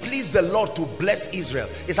that it pleased the Lord to bless Israel,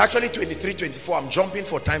 it's actually 23-24. I'm jumping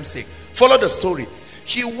for time's sake. Follow the story.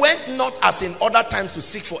 He went not as in other times to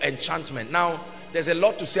seek for enchantment. Now there's a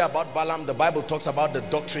lot to say about Balaam. The Bible talks about the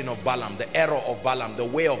doctrine of Balaam, the error of Balaam, the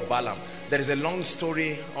way of Balaam. There is a long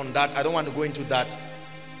story on that. I don't want to go into that.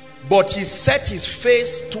 But he set his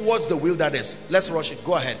face towards the wilderness. Let's rush it.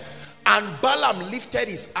 Go ahead. And Balaam lifted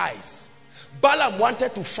his eyes. Balaam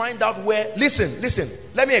wanted to find out where. Listen.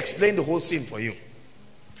 Let me explain the whole scene for you.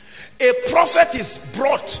 A prophet is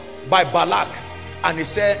brought by Balak, and he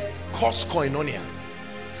said, cause Koinonia.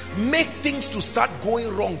 Make things to start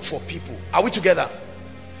going wrong for people. Are we together?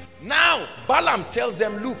 Now Balaam tells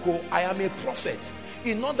them, look, oh, I am a prophet.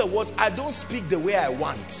 In other words, I don't speak the way I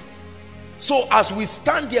want. So as we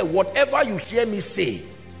stand here, whatever you hear me say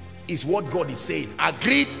is what God is saying.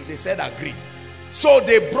 Agreed? They said agreed. So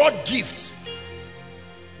they brought gifts.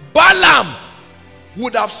 Balaam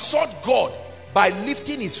would have sought God by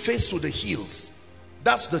lifting his face to the hills.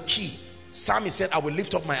 That's the key. Psalmist said, I will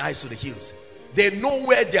lift up my eyes to the hills. They know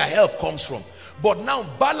where their help comes from. But now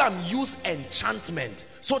Balaam used enchantment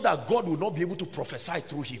so that God will not be able to prophesy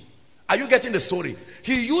through him. Are you getting the story?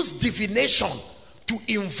 He used divination to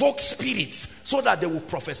invoke spirits so that they will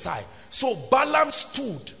prophesy. So Balaam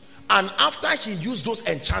stood, and after he used those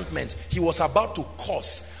enchantments, he was about to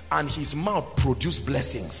curse, and his mouth produced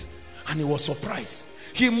blessings. And he was surprised.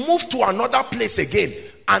 He moved to another place again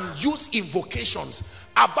and used invocations,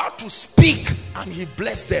 about to speak, and he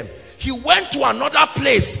blessed them. He went to another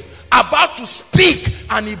place, about to speak,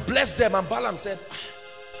 and he blessed them. And Balaam said,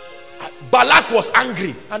 Balak was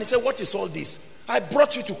angry, and he said, what is all this? I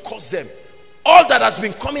brought you to curse them. All that has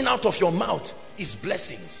been coming out of your mouth is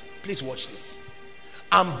blessings. Please watch this.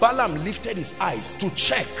 And Balaam lifted his eyes to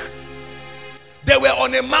check. They were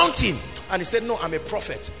on a mountain, and he said, no, I'm a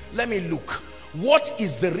prophet. Let me look. What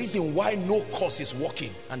is the reason why no curse is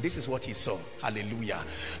working? And this is what he saw. Hallelujah.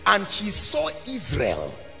 And he saw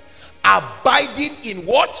Israel abiding in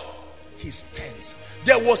what? His tents.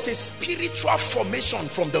 There was a spiritual formation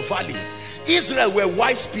from the valley. Israel were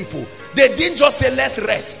wise people. They didn't just say, let's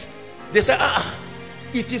rest. They said,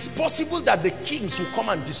 it is possible that the kings will come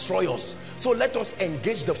and destroy us. So let us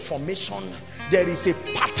engage the formation. There is a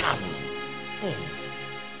pattern.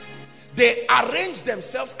 They arranged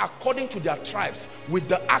themselves according to their tribes, with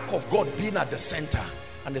the ark of God being at the center.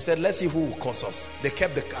 And they said, let's see who will curse us. They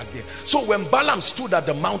kept the ark there. So when Balaam stood at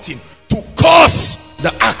the mountain to curse,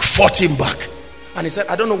 the ark fought him back. And he said,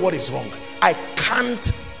 I don't know what is wrong. I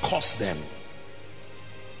can't curse them.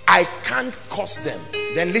 I can't curse them.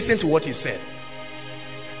 Then listen to what he said.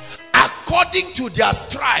 According to their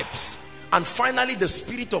tribes. And finally the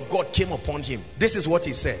Spirit of God came upon him. This is what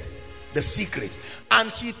he said. The secret.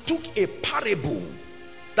 And he took a parable.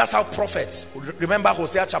 That's how prophets. Remember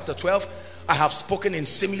Hosea chapter 12. I have spoken in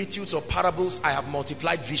similitudes or parables. I have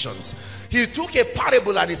multiplied visions. He took a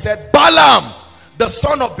parable and he said, Balaam, the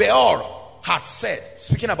son of Beor, had said,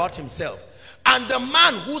 speaking about himself, and the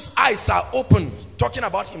man whose eyes are open, talking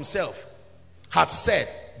about himself, had said,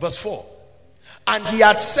 verse 4, and he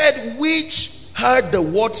had said, which heard the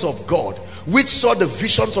words of God, which saw the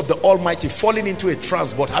visions of the Almighty, falling into a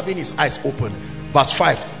trance but having his eyes open. Verse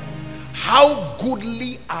 5, how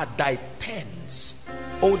goodly are thy tents,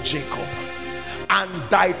 O Jacob, and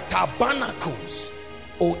thy tabernacles,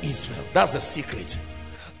 O Israel. That's the secret.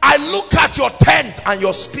 I look at your tent and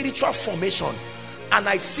your spiritual formation, and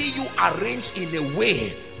I see you arranged in a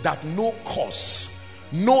way that no curse,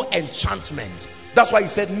 no enchantment. That's why he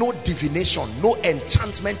said no divination, no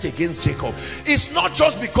enchantment against Jacob. It's not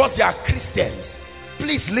just because they are Christians.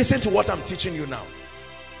 Please listen to what I'm teaching you now.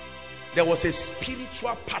 There was a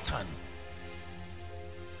spiritual pattern,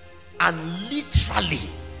 and literally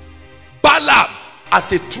Balaam,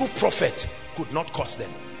 as a true prophet, could not curse them.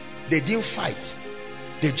 They didn't fight.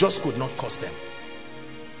 They just could not curse them.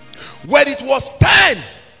 When it was time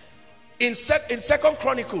in 2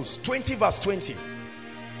 Chronicles 20 verse 20,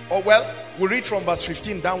 or well, we read from verse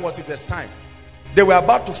 15 downwards if there's time. They were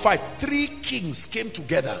about to fight. 3 kings came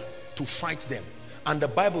together to fight them, and the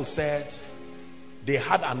Bible said they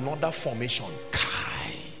had another formation.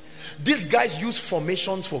 Kai. These guys use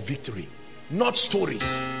formations for victory, not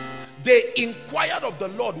stories. They inquired of the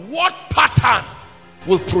Lord, what pattern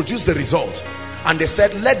will produce the result? And they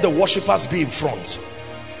said, let the worshippers be in front.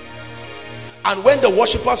 And when the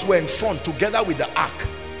worshippers were in front together with the ark,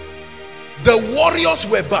 the warriors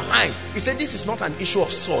were behind. He said, this is not an issue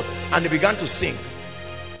of sword. And they began to sing,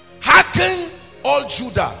 hearken all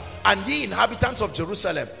Judah and ye inhabitants of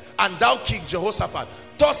Jerusalem, and thou King Jehoshaphat,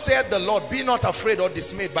 thus saith the Lord, be not afraid or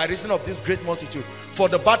dismayed by reason of this great multitude, for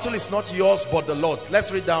the battle is not yours but the Lord's.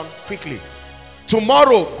 Let's read down quickly.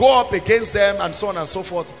 Tomorrow go up against them, and so on and so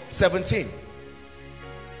forth. 17.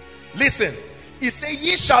 Listen, he said,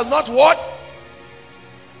 ye shall not what?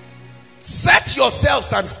 Set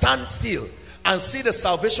yourselves and stand still and see the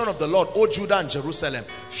salvation of the Lord, O Judah and Jerusalem.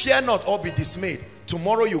 Fear not or be dismayed.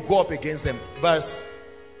 Tomorrow you go up against them. Verse,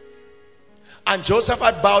 and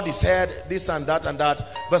Jehoshaphat bowed his head, this and that and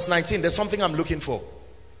that. Verse 19, there's something I'm looking for.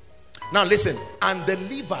 Now listen, and the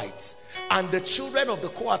Levites and the children of the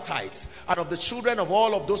Kohathites and of the children of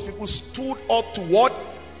all of those people stood up to what?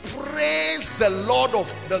 Praise the Lord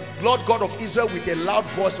God of Israel with a loud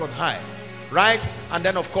voice on high. Right? And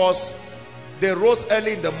then of course They rose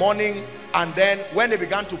early in the morning, and then when they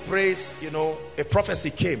began to praise, you know, a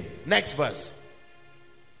prophecy came. Next verse.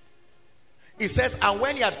 It says, and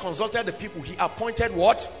when he had consulted the people, he appointed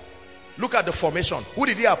what? Look at the formation. Who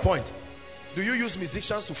did he appoint? Do you use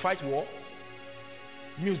musicians to fight war?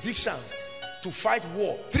 Musicians to fight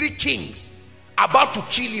war. 3 kings about to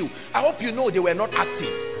kill you. I hope you know they were not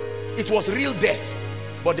acting. It was real death,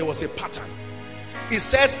 but there was a pattern. It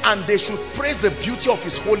says, and they should praise the beauty of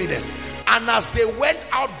his holiness. And as they went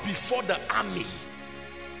out before the army,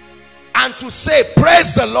 and to say,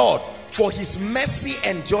 praise the Lord, for his mercy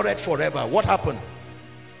endureth forever. What happened?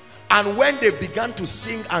 And when they began to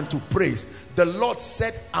sing and to praise, the Lord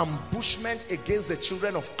set ambushment against the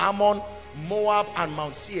children of Ammon, Moab, and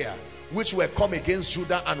Mount Seir, which were come against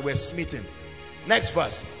Judah and were smitten. Next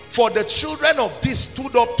verse. For the children of these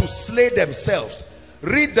stood up to slay themselves.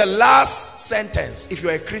 Read the last sentence. If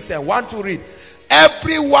you're a Christian, want to read.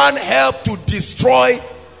 Everyone helped to destroy.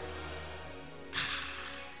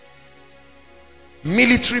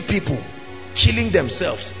 Military people killing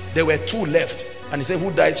themselves. There were 2 left. And he said,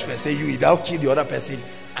 who dies first? Say, you now kill the other person,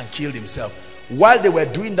 and killed himself. While they were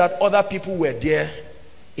doing that, other people were there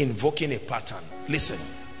invoking a pattern. Listen.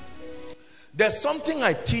 There's something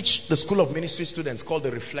I teach the School of Ministry students called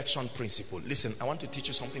the reflection principle. Listen, I want to teach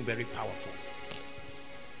you something very powerful.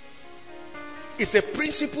 It's a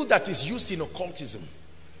principle that is used in occultism.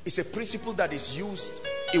 It's a principle that is used.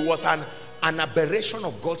 It was an aberration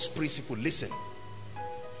of God's principle. Listen.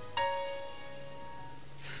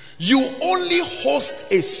 You only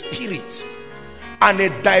host a spirit and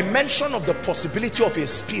a dimension of the possibility of a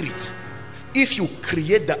spirit if you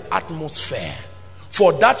create the atmosphere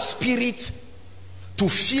for that spirit to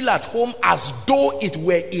feel at home as though it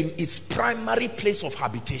were in its primary place of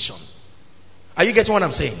habitation. Are you getting what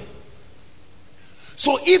I'm saying?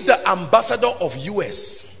 So if the ambassador of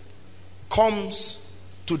US comes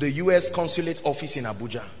to the US consulate office in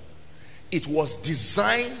Abuja, it was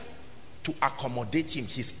designed to accommodate him,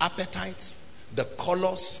 his appetites, the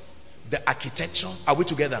colors, the architecture. Are we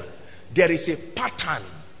together? There is a pattern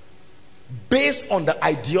based on the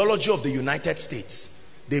ideology of the United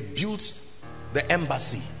States. They built the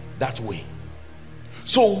embassy that way.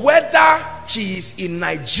 So whether he is in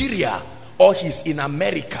Nigeria or he's in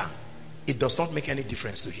America, it does not make any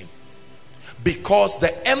difference to him, because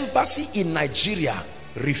the embassy in Nigeria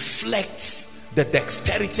reflects the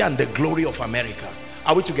dexterity and the glory of America.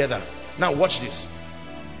 Are we together? Now watch this.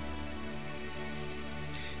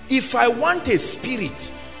 If I want a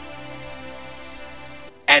spirit,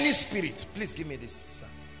 any spirit, please give me this, sir.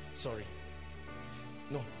 Sorry.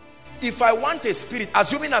 No. If I want a spirit,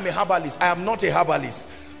 assuming I'm a herbalist, I am not a herbalist.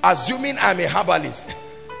 Assuming I'm a herbalist,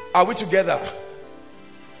 are we together?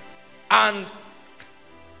 And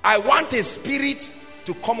I want a spirit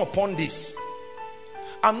to come upon this.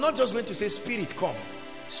 I'm not just going to say, spirit come.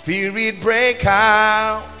 Spirit break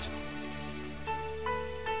out.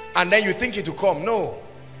 And then you think it will come. No.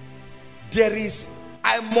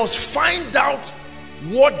 I must find out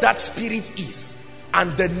what that spirit is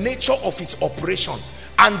and the nature of its operation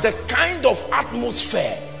and the kind of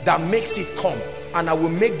atmosphere that makes it come. And I will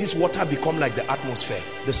make this water become like the atmosphere.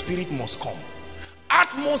 The spirit must come.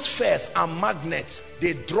 Atmospheres are magnets.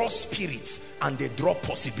 They draw spirits and they draw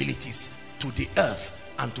possibilities to the earth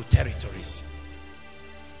and to territories.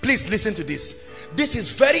 Please listen to this. This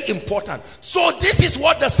is very important. So this is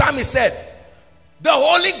what the psalmist said. The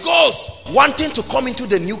Holy Ghost wanting to come into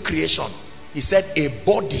the new creation. He said, a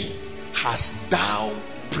body hast thou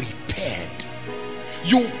prepared.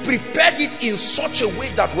 You prepared it in such a way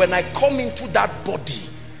that when I come into that body,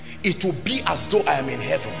 it will be as though I am in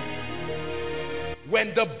heaven. When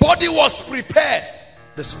the body was prepared,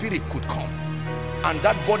 the spirit could come. And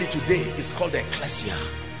that body today is called the ecclesia,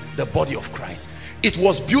 the body of Christ. It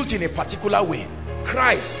was built in a particular way.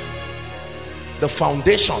 Christ, the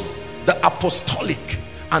foundation, the apostolic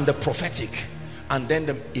and the prophetic, and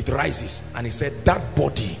then it rises, and he said, that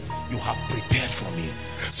body you have prepared for me.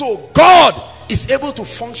 So God is able to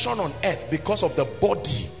function on earth because of the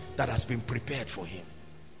body that has been prepared for him.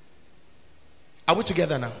 Are we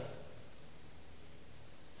together now?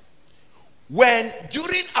 When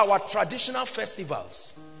during our traditional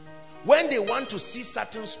festivals, when they want to see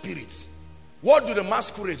certain spirits, what do the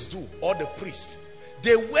masquerades do, or the priest?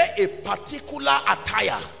 They wear a particular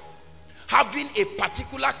attire, having a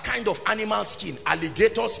particular kind of animal skin,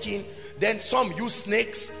 alligator skin. Then some use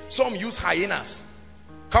snakes, some use hyenas.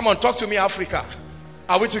 Come on, talk to me, Africa.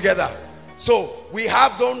 Are we together? So we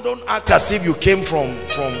have, don't act as if you came from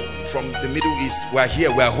the Middle East. We're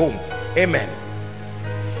here, we're home. Amen.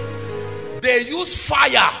 They use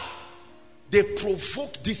fire. They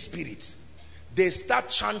provoke these spirits. they start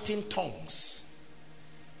chanting tongues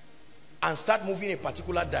and start moving in a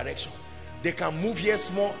particular direction. They can move here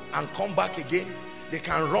small and come back again. They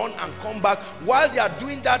can run and come back. While they are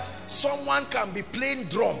doing that, someone can be playing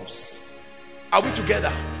drums. Are we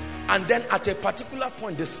together? And then at a particular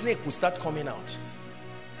point, the snake will start coming out.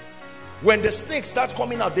 When the snake starts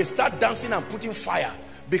coming out, they start dancing and putting fire,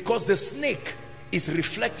 because the snake is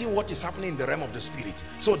reflecting what is happening in the realm of the spirit.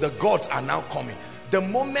 So the gods are now coming. The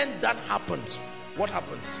moment that happens, what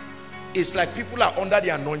happens? It's like people are under the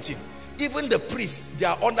anointing. Even the priests, they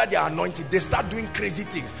are under their anointing. They start doing crazy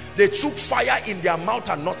things. They choke fire in their mouth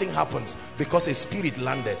and nothing happens, because a spirit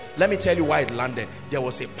landed. Let me tell you why it landed. There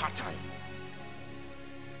was a pattern.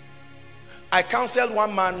 I counseled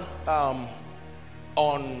one man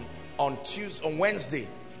on Wednesday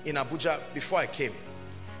in Abuja before I came.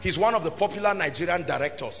 He's one of the popular Nigerian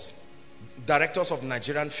directors of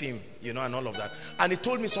Nigerian film, you know, and all of that. And he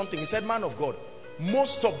told me something. He said, man of God,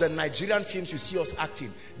 most of the Nigerian films you see us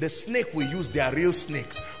acting, the snake we use, they are real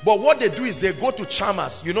snakes. But what they do is they go to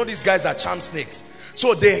charmers. You know, these guys are charm snakes.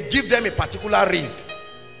 So they give them a particular ring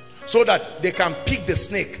so that they can pick the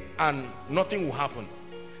snake and nothing will happen.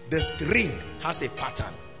 This ring has a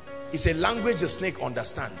pattern. It's a language the snake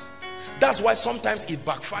understands. That's why sometimes it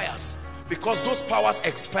backfires, because those powers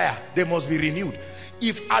expire. They must be renewed.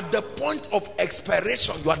 If at the point of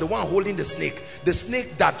expiration you are the one holding the snake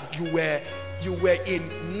that you were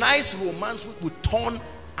in nice romance with, will turn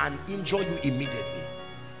and injure you immediately.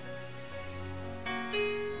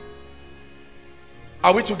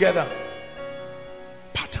 Are we together?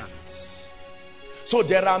 Patterns. So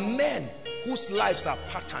there are men whose lives are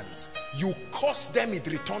patterns. You curse them, it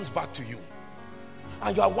returns back to you.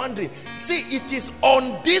 And you are wondering, see, it is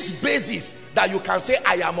on this basis that you can say,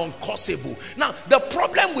 I am uncurseable. Now, the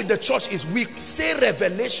problem with the church is we say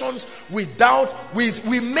revelations without,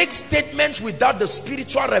 we make statements without the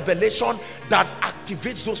spiritual revelation that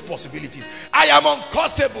activates those possibilities. I am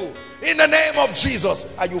uncurseable in the name of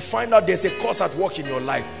Jesus. And you find out there's a curse at work in your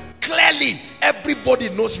life. Clearly, everybody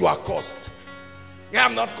knows you are cursed. Yeah,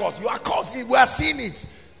 I'm not cursed. You are cursed. We are seeing it.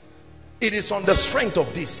 It is on the strength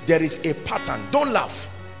of this. There is a pattern. Don't laugh.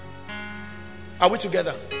 Are we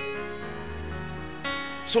together?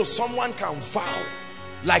 So someone can vow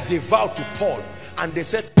like they vowed to Paul, and they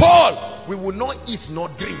said, Paul, we will not eat nor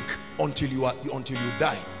drink until you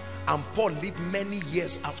die. And Paul lived many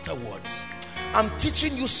years afterwards. I'm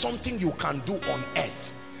teaching you something you can do on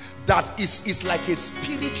earth that is like a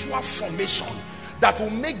spiritual formation that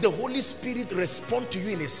will make the Holy Spirit respond to you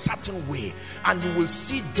in a certain way, and you will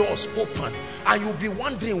see doors open, and you'll be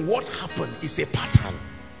wondering what happened. It's a pattern.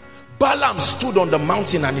 Balaam stood on the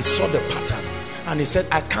mountain and he saw the pattern, and he said,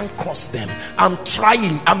 I can't curse them. I'm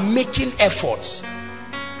trying, I'm making efforts.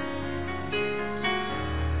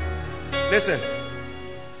 Listen,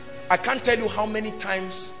 I can't tell you how many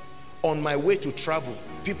times on my way to travel,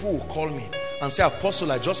 people will call me and say,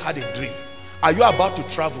 Apostle, I just had a dream. Are you about to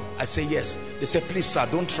travel? I say yes. They say, please sir,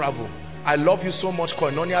 don't travel. I love you so much.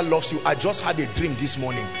 Koinonia loves you. I just had a dream this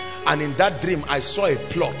morning, and in that dream I saw a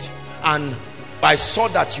plot, and I saw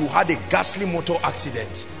that you had a ghastly motor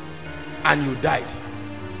accident and you died.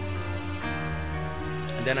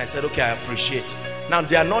 And then I said, okay, I appreciate. Now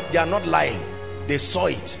they are not lying. They saw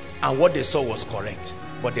it, and what they saw was correct,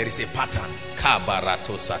 but there is a pattern.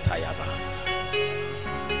 Kabarato satayaba.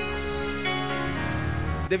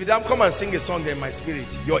 David, come and sing a song in my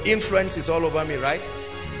spirit. Your influence is all over me, right?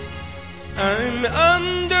 I'm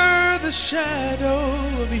under the shadow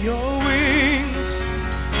of your wings.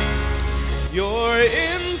 Your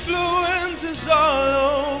influence is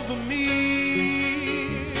all over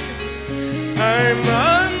me. I'm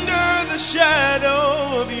under the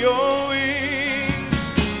shadow of your wings,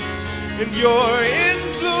 and your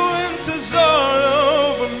influence is all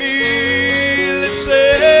over me. Let's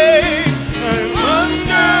say, I'm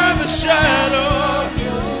under the shadow,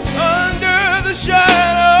 under the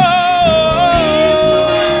shadow.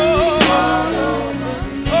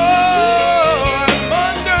 Oh, I'm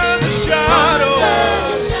under the shadow.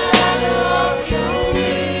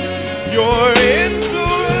 Your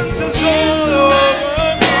influence is all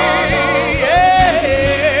over me.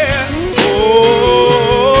 Yeah. Oh,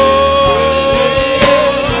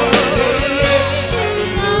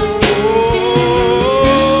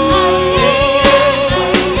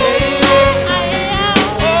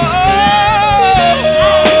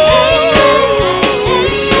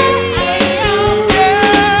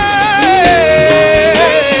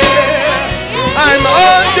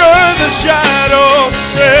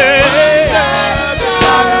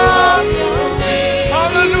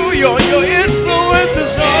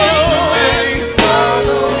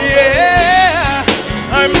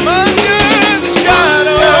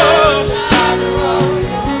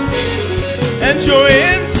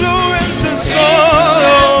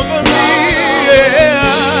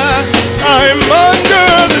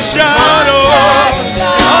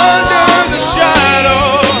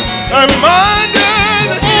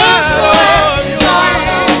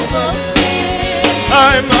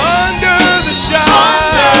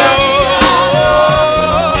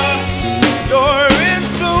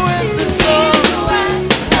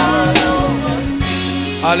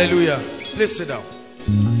 Hallelujah. Please sit down.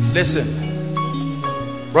 Listen,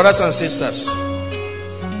 brothers and sisters,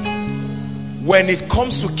 when it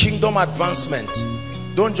comes to kingdom advancement,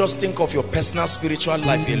 don't just think of your personal spiritual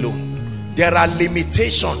life alone. There are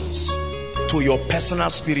limitations to your personal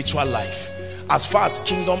spiritual life as far as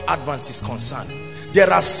kingdom advance is concerned. There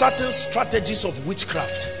are certain strategies of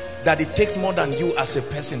witchcraft that it takes more than you as a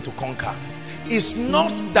person to conquer. It's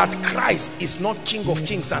not that Christ is not King of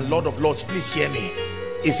Kings and Lord of Lords. Please hear me.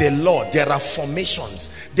 Is a Lord. There are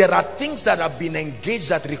formations. There are things that have been engaged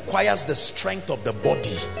that requires the strength of the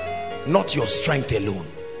body, not your strength alone.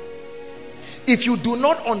 If you do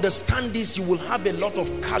not understand this, you will have a lot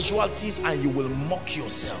of casualties and you will mock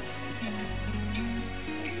yourself.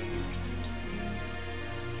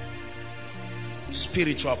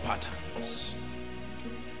 Spiritual patterns,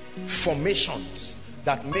 formations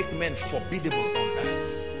that make men formidable on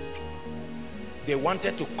earth. They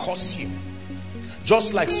wanted to curse you.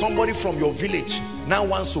 Just like somebody from your village now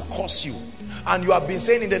wants to curse you, and you have been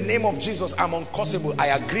saying, in the name of Jesus, I'm uncursable. I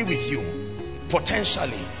agree with you,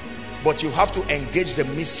 potentially, but you have to engage the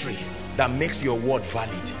mystery that makes your word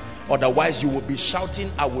valid. Otherwise, you will be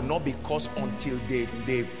shouting, I will not be cursed, until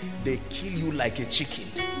they kill you like a chicken.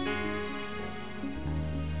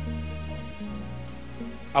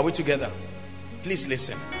 Are we together? Please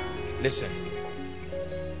listen. Listen.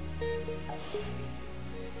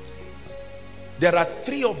 There are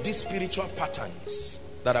 3 of these spiritual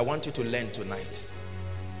patterns that I want you to learn tonight.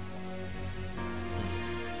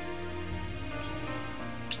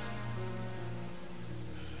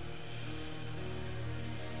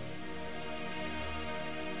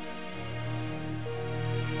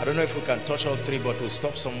 I don't know if we can touch all 3, but we'll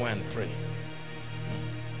stop somewhere and pray.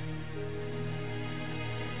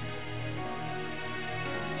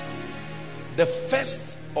 The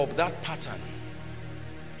first of that pattern,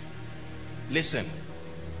 listen,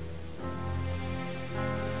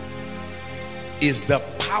 is the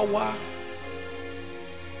power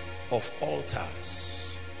of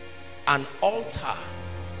altars. An altar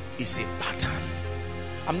is a pattern.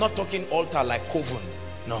 I'm not talking altar like coven,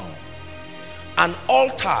 no. An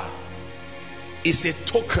altar is a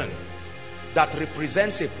token that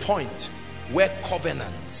represents a point where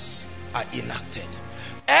covenants are enacted.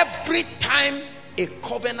 Every time a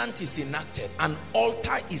covenant is enacted, an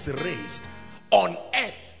altar is raised on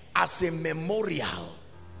earth as a memorial.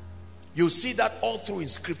 You see that all through in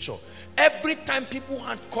scripture. Every time people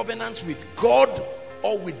had covenants with God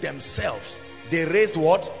or with themselves, they raised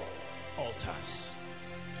what? Altars.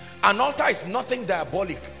 An altar is nothing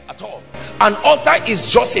diabolic at all. An altar is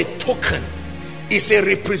just a token. It's a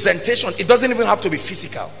representation. It doesn't even have to be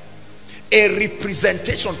physical. A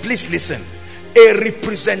representation. Please listen. A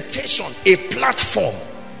representation, a platform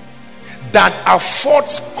that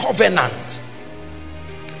affords covenant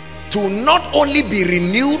to not only be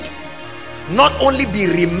renewed, not only be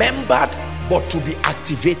remembered, but to be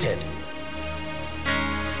activated.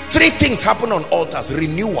 3 things happen on altars: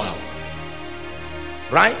 renewal,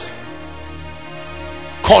 right?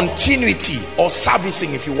 Continuity or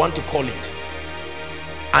servicing, if you want to call it.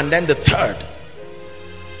 And then the third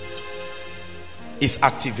is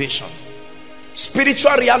activation.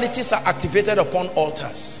 Spiritual realities are activated upon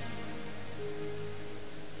altars.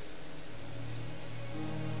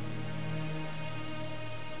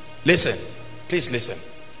 Listen, please listen.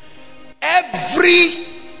 Every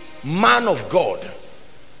man of God,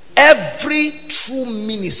 every true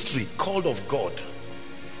ministry called of God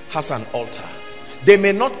has an altar. They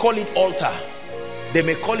may not call it altar. They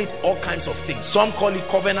may call it all kinds of things. Some call it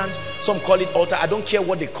covenant, some call it altar. I don't care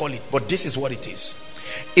what they call it, but this is what it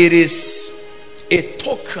is. It is a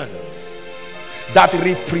token that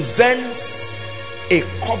represents a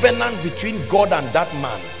covenant between God and that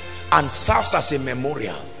man and serves as a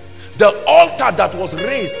memorial. The altar that was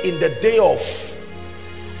raised in the day of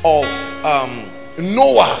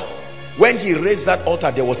Noah, when he raised that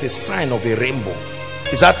altar, there was a sign of a rainbow.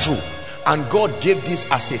 Is that true? And God gave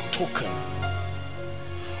this as a token.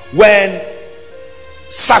 When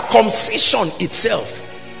circumcision itself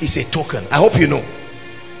is a token, I hope you know.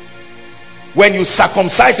 When you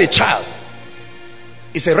circumcise a child,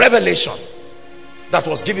 it's a revelation that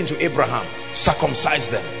was given to Abraham. Circumcise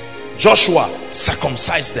them. Joshua,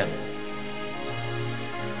 circumcise them.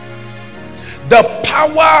 The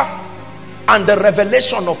power and the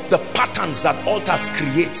revelation of the patterns that altars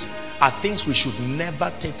create are things we should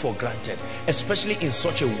never take for granted, especially in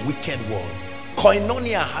such a wicked world.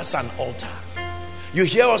 Koinonia has an altar. You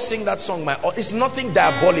hear us sing that song, my altar. It's nothing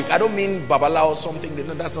diabolic. I don't mean Babala or something.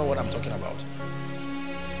 No, that's not what I'm talking about.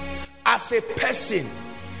 As a person,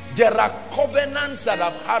 There are covenants that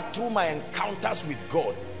I've had through my encounters with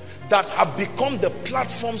God that have become the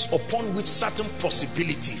platforms upon which certain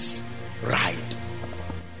possibilities ride.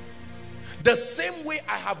 The same way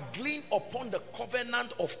I have gleaned upon the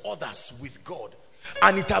covenant of others with God,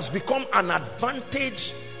 and it has become an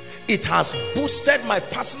advantage. It has boosted my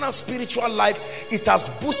personal spiritual life. It has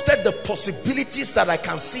boosted the possibilities that I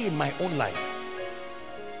can see in my own life.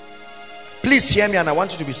 Please hear me, and I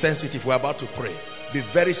want you to be sensitive. We're about to pray. Be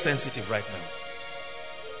very sensitive right now.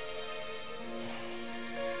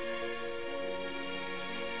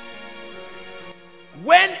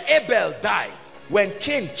 When Abel died, when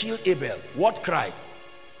Cain killed Abel, what cried?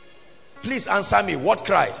 Please answer me. What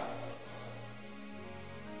cried?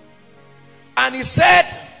 And he said,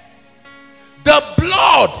 the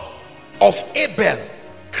blood of Abel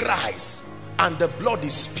cries, and the blood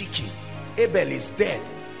is speaking. Abel is dead.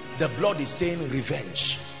 The blood is saying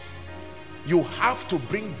revenge. You have to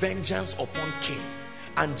bring vengeance upon Cain.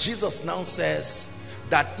 And Jesus now says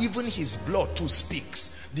that even his blood too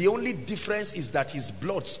speaks. The only difference is that his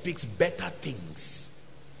blood speaks better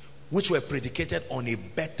things, which were predicated on a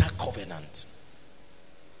better covenant.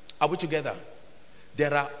 Are we together?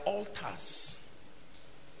 There are altars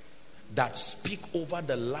that speak over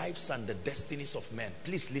the lives and the destinies of men.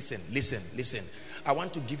 Please listen, listen, listen. I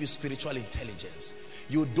want to give you spiritual intelligence.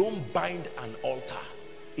 You don't bind an altar.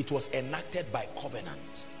 It was enacted by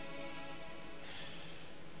covenant.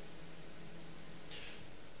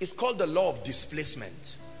 It's called the law of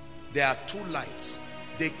displacement. There are two lights.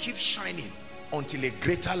 They keep shining until a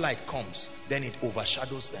greater light comes. Then it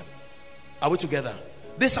overshadows them. Are we together?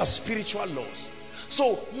 These are spiritual laws.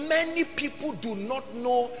 So many people do not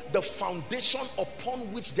know the foundation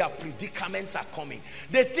upon which their predicaments are coming.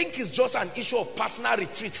 They think it's just an issue of personal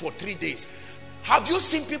retreat for 3 days. Have you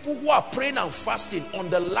seen people who are praying and fasting on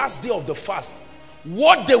the last day of the fast?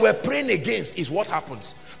 What they were praying against is what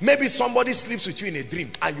happens. Maybe somebody sleeps with you in a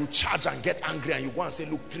dream and you charge and get angry and you go and say,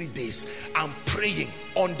 look, 3 days I'm praying.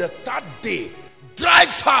 On the third day, drive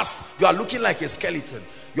fast. You are looking like a skeleton.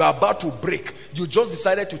 You are about to break. You just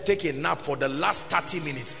decided to take a nap for the last 30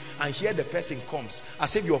 minutes, and here the person comes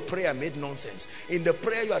as if your prayer made nonsense. In the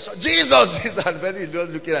prayer you are shouting, Jesus, Jesus, and the person is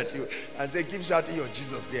just looking at you and say, keep shouting your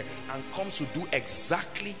Jesus there, and comes to do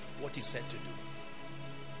exactly what he said to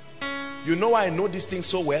do. You know why I know this thing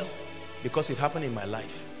so well? Because it happened in my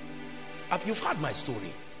life. You've heard my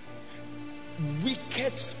story.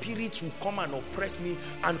 Wicked spirits will come and oppress me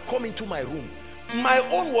and come into my room. My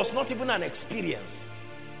own was not even an experience.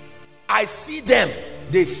 I see them,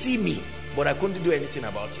 they see me, but I couldn't do anything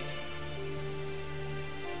about it.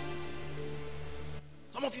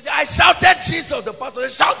 Some of you say, I shouted Jesus. The pastor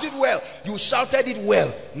said, shouted well. You shouted it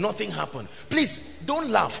well. Nothing happened. Please, don't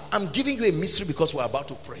laugh. I'm giving you a mystery because we're about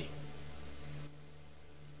to pray.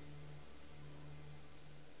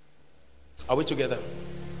 Are we together?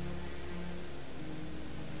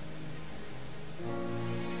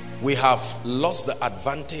 We have lost the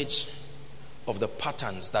advantage of the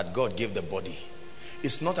patterns that God gave the body.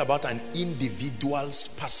 It's not about an individual's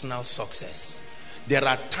personal success. There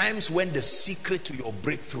are times when the secret to your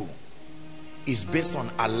breakthrough is based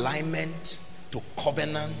on alignment to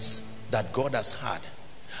covenants that God has had,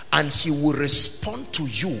 and he will respond to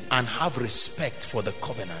you and have respect for the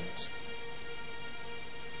covenant.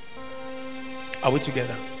 Are we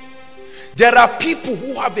together? There are people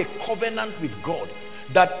who have a covenant with God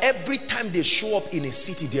that every time they show up in a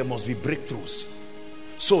city, there must be breakthroughs.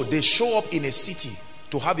 So they show up in a city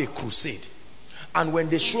to have a crusade. And when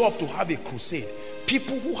they show up to have a crusade,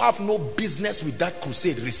 people who have no business with that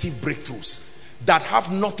crusade receive breakthroughs that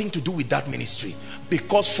have nothing to do with that ministry.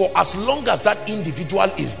 Because for as long as that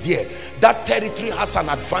individual is there, that territory has an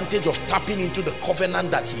advantage of tapping into the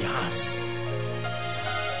covenant that he has.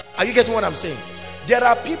 Are you getting what I'm saying? There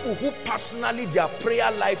are people who personally their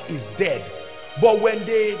prayer life is dead. But when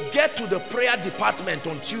they get to the prayer department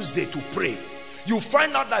on Tuesday to pray, you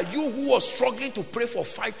find out that you who was struggling to pray for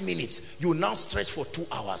 5 minutes, you now stretch for 2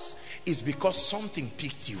 hours. It's because something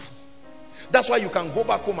picked you. That's why you can go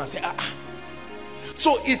back home and say,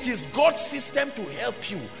 So it is God's system to help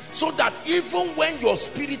you, so that even when your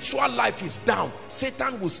spiritual life is down,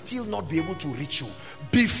 Satan will still not be able to reach you.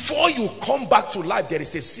 Before you come back to life, there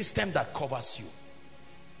is a system that covers you.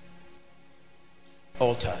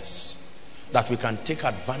 Altars that we can take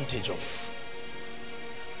advantage of.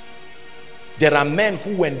 There are men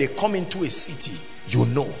who, when they come into a city, you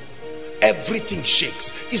know, everything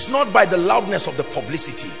shakes. It's not by the loudness of the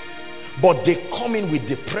publicity, but they come in with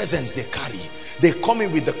the presence they carry. They come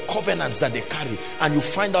in with the covenants that they carry, and you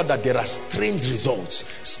find out that there are strange results,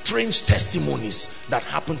 strange testimonies that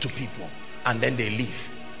happen to people, and then they leave.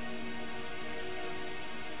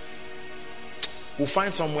 We'll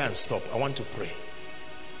find somewhere and stop. I want to pray.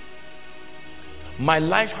 My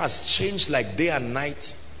life has changed like day and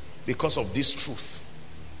night because of this truth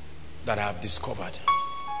that I have discovered.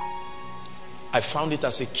 I found it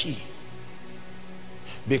as a key,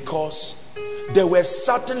 because there were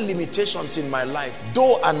certain limitations in my life,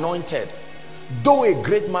 though anointed, though a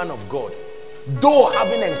great man of God, though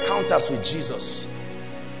having encounters with Jesus.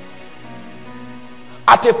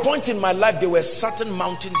 At a point in my life, there were certain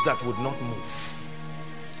mountains that would not move.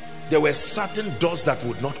 There were certain doors that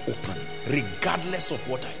would not open, regardless of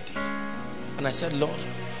what I did. And I said, Lord,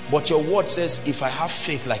 but your word says, if I have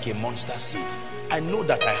faith like a mustard seed, I know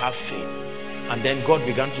that I have faith. And then God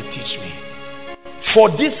began to teach me. For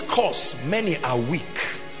this cause, many are weak.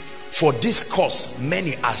 For this cause,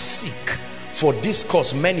 many are sick. For this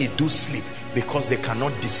cause, many do sleep, because they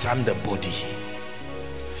cannot discern the body.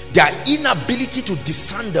 Their inability to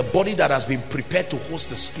discern the body that has been prepared to host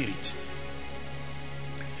the spirit.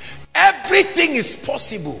 Everything is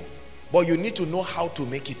possible, but you need to know how to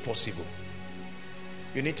make it possible.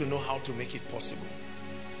 You need to know how to make it possible.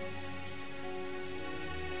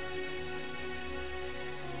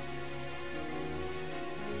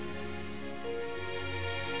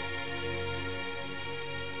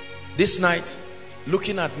 This night,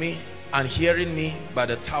 looking at me and hearing me by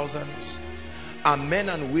the thousands, are men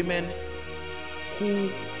and women who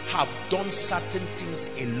have done certain things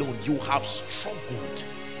alone. You have struggled.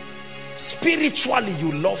 Spiritually,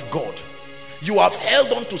 you love God. You have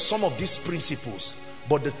held on to some of these principles,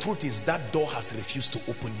 but the truth is that door has refused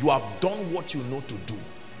to open. You have done what you know to do.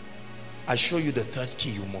 I show you the third key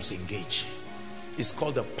you must engage. It's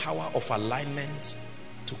called the power of alignment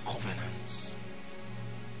to covenants.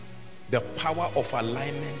 The power of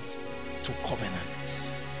alignment to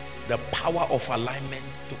covenants. The power of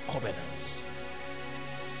alignment to covenants.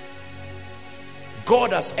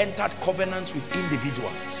 God has entered covenants with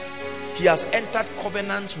individuals. He has entered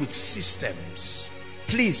covenants with systems.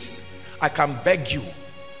 Please, I can beg you.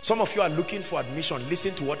 Some of you are looking for admission.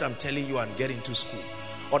 Listen to what I'm telling you and get into school.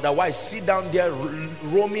 Otherwise, sit down there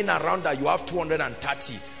roaming around that you have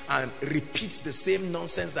 230 and repeat the same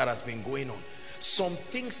nonsense that has been going on. Some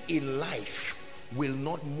things in life will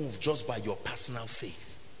not move just by your personal faith.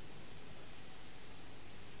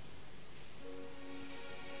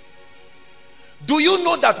 Do you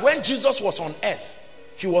know that when Jesus was on earth,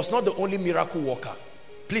 he was not the only miracle worker?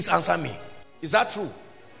 Please answer me. Is that true?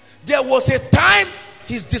 There was a time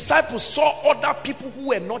his disciples saw other people who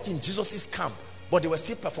were not in Jesus's camp, but they were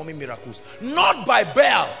still performing miracles. Not by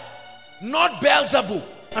Baal, not Beelzebub.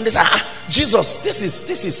 And they said, Jesus, this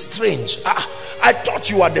is strange. I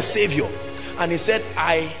thought you were the savior. And he said,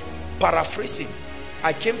 paraphrasing,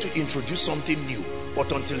 I came to introduce something new,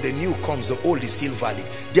 but until the new comes, the old is still valid.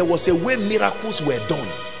 There was a way miracles were done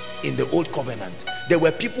in the old covenant. There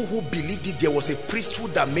were people who believed it. There was a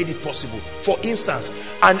priesthood that made it possible. For instance,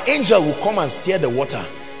 an angel will come and stir the water.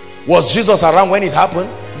 Was Jesus around when it happened?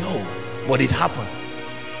 No, but it happened.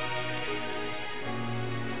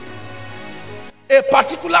 A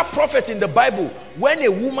particular prophet in the Bible, when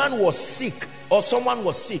a woman was sick or someone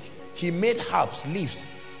was sick, he made herbs, leaves,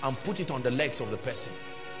 and put it on the legs of the person.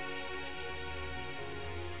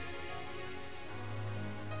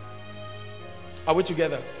 Are we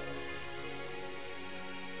together?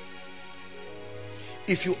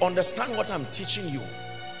 If you understand what I'm teaching you,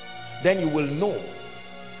 then you will know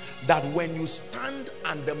that when you stand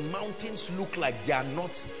and the mountains look like they are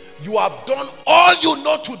not, you have done all you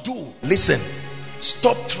know to do. Listen,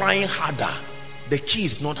 stop trying harder. The key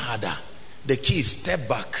is not harder. The key is step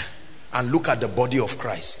back and look at the body of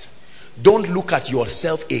Christ. Don't look at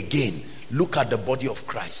yourself again. Look at the body of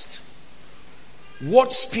Christ.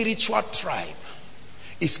 What spiritual tribe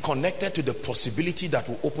is connected to the possibility that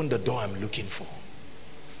will open the door I'm looking for?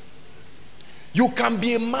 You can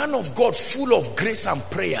be a man of God full of grace and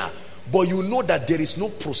prayer, but you know that there is no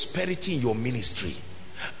prosperity in your ministry.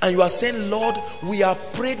 And you are saying, Lord, we have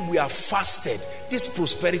prayed, we have fasted. This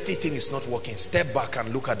prosperity thing is not working. Step back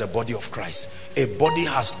and look at the body of Christ. A body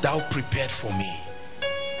hast thou prepared for me.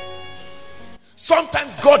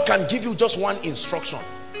 Sometimes God can give you just one instruction.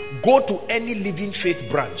 Go to any living faith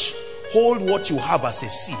branch. Hold what you have as a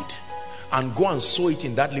seed and go and sow it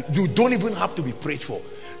in that. You don't even have to be prayed for.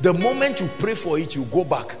 The moment you pray for it, you go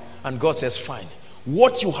back and God says, fine.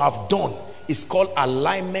 What you have done is called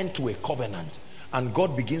alignment to a covenant. And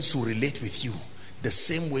God begins to relate with you the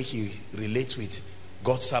same way he relates with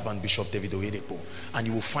God's servant Bishop David Oyedepo. And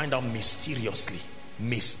you will find out mysteriously.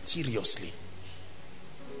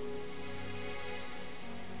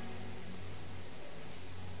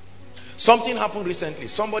 Something happened recently.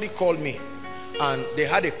 Somebody called me and they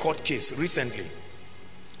had a court case recently.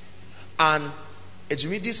 And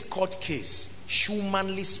this court case,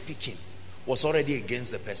 humanly speaking, was already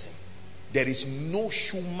against the person. There is no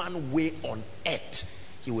human way on earth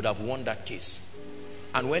he would have won that case.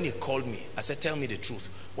 And when he called me, I said, tell me the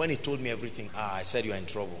truth. When he told me everything, I said, you're in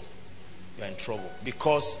trouble. You're in trouble.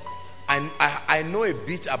 Because I know a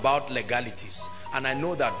bit about legalities. And I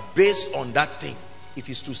know that based on that thing, if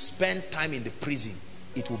he's to spend time in the prison,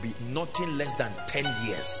 it will be nothing less than 10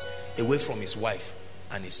 years away from his wife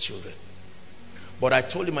and his children. But I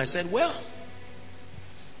told him, I said, well,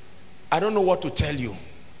 I don't know what to tell you.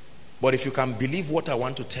 But if you can believe what I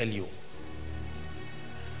want to tell you,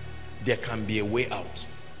 there can be a way out.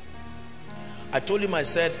 I told him, I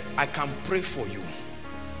said, I can pray for you.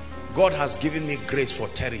 God has given me grace for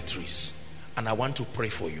territories, and I want to pray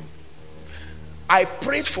for you. I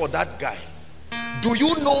prayed for that guy. Do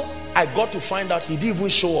you know, I got to find out he didn't even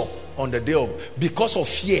show up on the day of, because of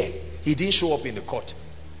fear, he didn't show up in the court.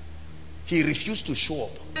 He refused to show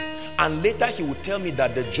up. And later he would tell me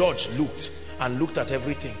that the judge looked at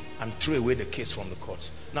everything and threw away the case from the court.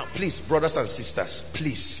 Now please, brothers and sisters,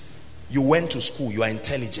 please, you went to school, you are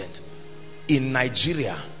intelligent. In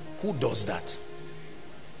Nigeria, who does that?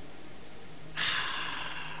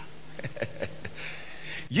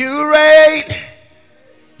 You reign,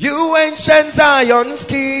 you ancient Zion's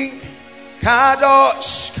king,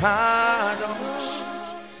 Kadosh,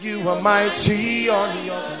 Kadosh, you are mighty on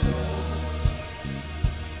your throne.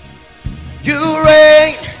 You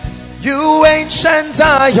reign, you ancient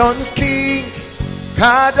Zion's king,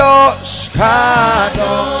 Kadosh,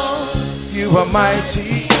 Kadosh, you are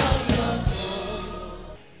mighty.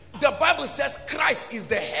 The Bible says Christ is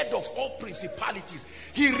the head of all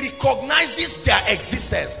principalities. He recognizes their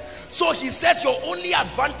existence. So he says your only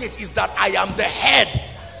advantage is that I am the head.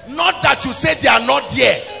 Not that you say they are not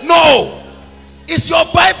there. No. It's your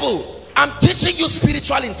Bible. I'm teaching you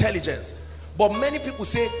spiritual intelligence. But many people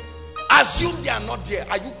say, assume they are not there.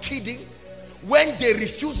 Are you kidding? When they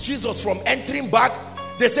refused Jesus from entering back,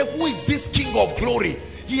 they say, who is this King of glory?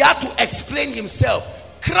 He had to explain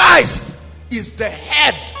himself. Christ is the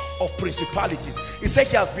head of principalities. He said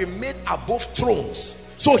he has been made above thrones,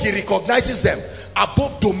 so he recognizes them,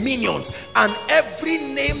 above dominions, and every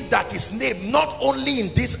name that is named, not only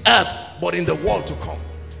in this earth but in the world to come.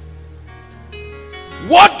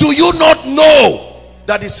 What do you not know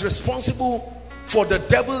that is responsible for the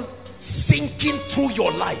devil sinking through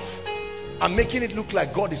your life and making it look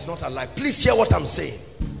like God is not alive? Please hear what I'm saying.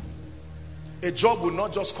 A job will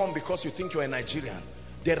not just come because you think you're a Nigerian.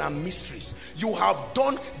 There are mysteries you have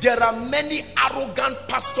done. There are many arrogant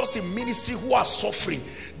pastors in ministry who are suffering.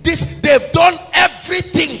 They've done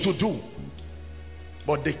everything to do,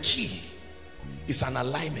 but the key is an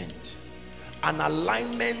alignment. An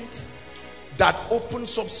alignment that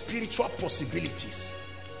opens up spiritual possibilities.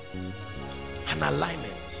 An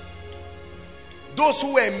alignment. Those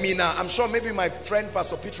who were in Mina, I'm sure maybe my friend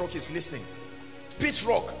Pastor Pete Rock is listening. Pete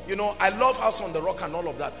Rock, you know, I love House on the Rock and all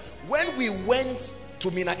of that. When we went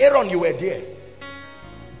to Mina, Aaron, you were there.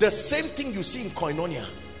 The same thing you see in Koinonia.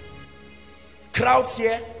 Crowds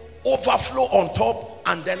here, overflow on top,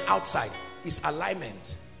 and then outside is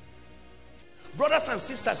alignment. Brothers and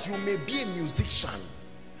sisters, you may be a musician,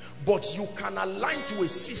 but you can align to a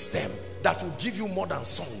system that will give you more than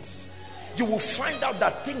songs. You will find out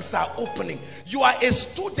that things are opening. You are a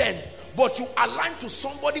student, but you align to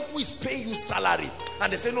somebody who is paying you salary,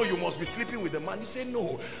 and they say, no, you must be sleeping with the man. You say,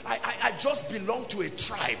 no, I just belong to a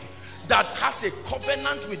tribe that has a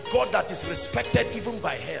covenant with God that is respected even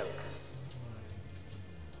by hell.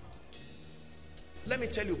 Let me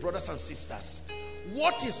tell you, brothers and sisters,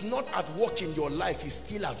 what is not at work in your life is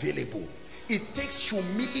still available. It takes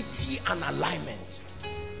humility and alignment.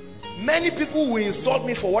 Many people will insult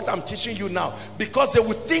me for what I'm teaching you now, because they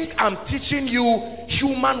would think I'm teaching you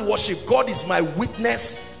human worship. God is my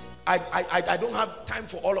witness. I don't have time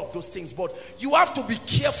for all of those things, but you have to be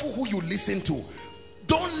careful who you listen to.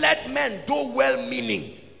 Don't let men, though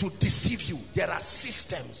well-meaning, to deceive you. There are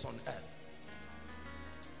systems on earth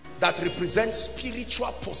that represent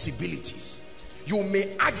spiritual possibilities. You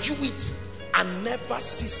may argue it and never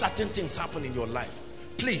see certain things happen in your life.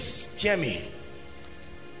 Please hear me.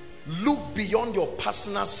 Look beyond your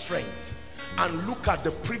personal strength and look at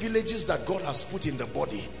the privileges that God has put in the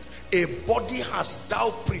body. A body hast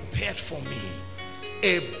thou prepared for me.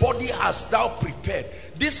 A body hast thou prepared.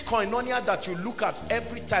 This koinonia that you look at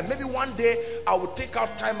every time, maybe one day I will take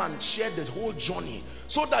out time and share the whole journey,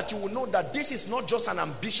 so that you will know that this is not just an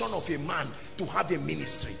ambition of a man to have a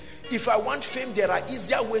ministry. If I want fame, there are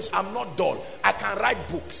easier ways. I'm not dull. I can write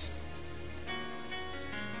books.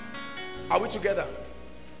 Are we together?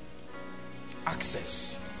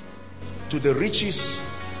 Access. to the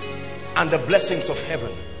riches and the blessings of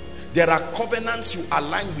heaven. There are covenants you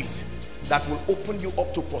align with that will open you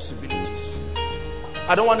up to possibilities.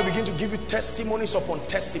 I don't want to begin to give you testimonies upon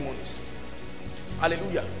testimonies.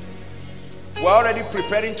 Hallelujah. We're already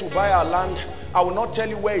preparing to buy our land. I will not tell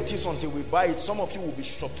you where it is until we buy it. Some of you will be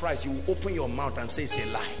surprised. You will open your mouth and say it's a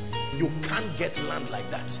lie. You can't get land like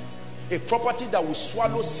that. A property that will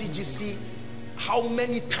swallow CGC how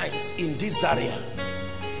many times in this area?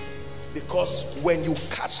 Because when you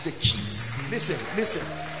catch the keys,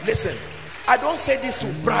 listen. I don't say this to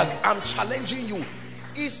brag. I'm challenging you.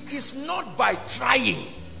 It's not by trying.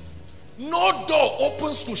 No door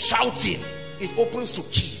opens to shouting. It opens to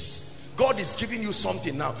keys. God is giving you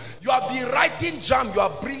something now. You have been writing jam. You are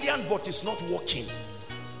brilliant, but it's not working.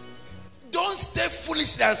 Don't stay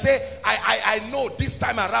foolishly and say, I know this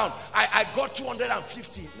time around, I got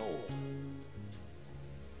 250. No.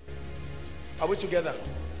 Are we together?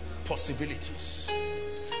 Possibilities.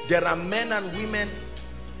 There are men and women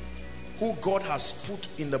who God has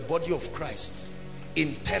put in the body of Christ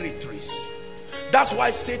in territories. That's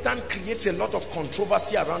why Satan creates a lot of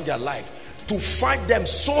controversy around their life, to fight them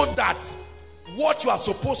so that what you are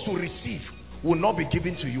supposed to receive will not be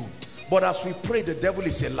given to you. But as we pray, the devil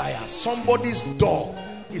is a liar. Somebody's door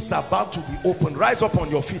is about to be opened. Rise up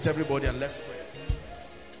on your feet, everybody, and let's pray.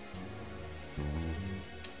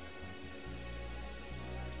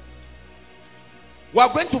 We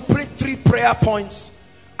are going to pray 3 prayer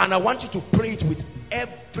points, and I want you to pray it with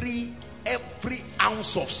every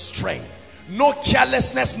ounce of strength. No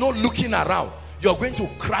carelessness, no looking around. You're going to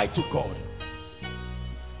cry to God.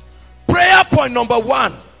 Prayer point number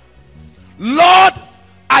 1. Lord,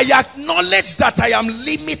 I acknowledge that I am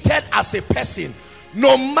limited as a person.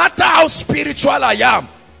 No matter how spiritual I am,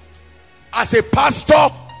 as a pastor,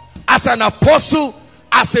 as an apostle,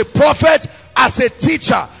 as a prophet, as a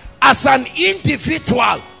teacher, as an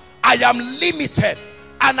individual, I am limited.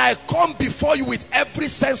 And I come before you with every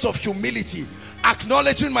sense of humility,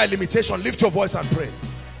 acknowledging my limitation. Lift your voice and pray.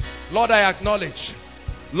 Lord, I acknowledge.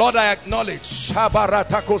 Lord, I acknowledge. I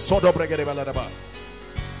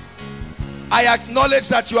acknowledge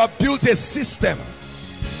that you have built a system.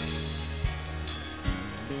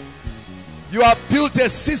 You have built a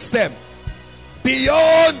system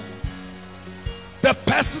beyond the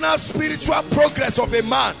personal spiritual progress of a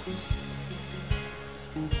man.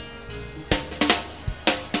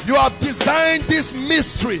 You have designed this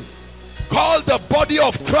mystery called the body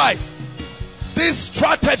of Christ. This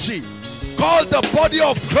strategy called the body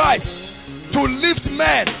of Christ to lift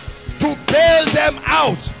men, to bail them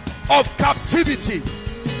out of captivity.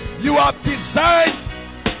 You have designed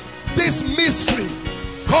this mystery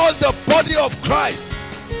called the body of Christ.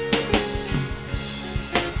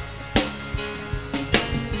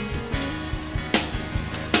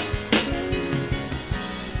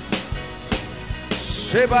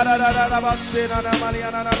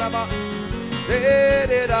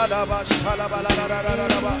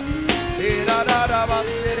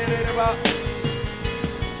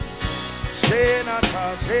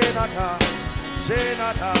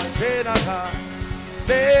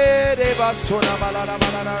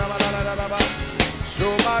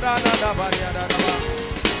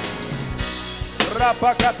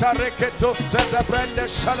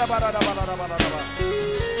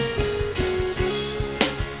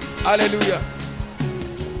 Hallelujah.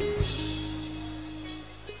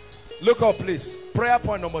 Look up, please. Prayer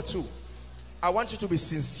point number 2. I want you to be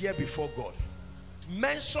sincere before God.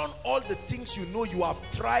 Mention all the things you know you have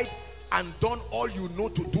tried and done all you know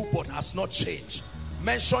to do but has not changed.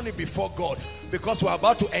 Mention it before God, because we're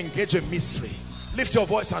about to engage a mystery. Lift your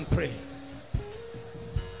voice and pray.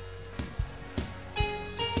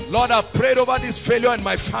 Lord, I've prayed over this failure in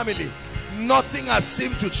my family. Nothing has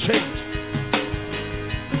seemed to change.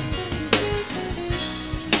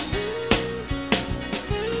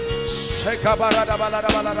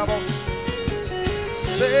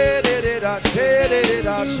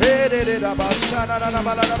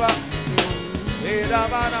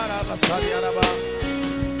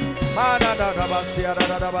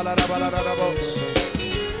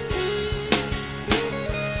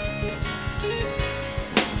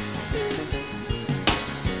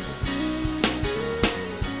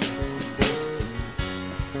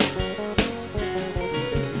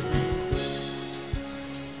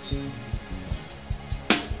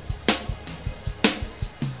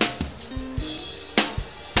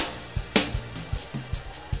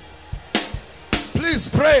 Please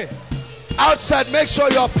pray. Outside, make sure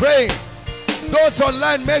you're praying. Those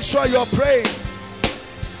online, make sure you're praying.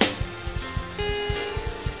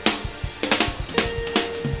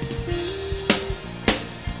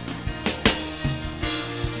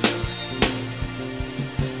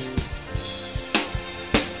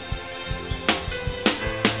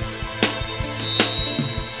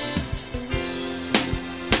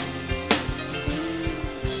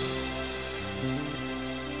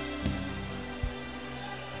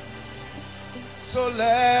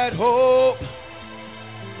 let hope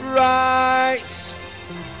rise.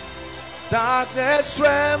 Darkness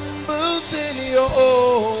trembles in your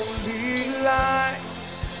only light.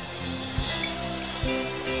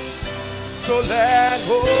 So let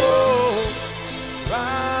hope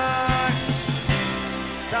rise.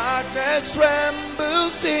 Darkness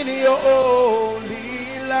trembles in your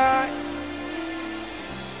only light.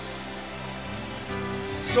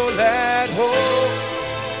 So let hope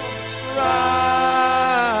rise.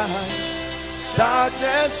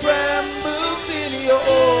 Darkness trembles in your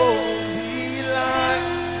only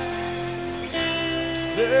light.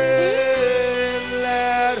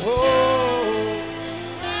 Let hope,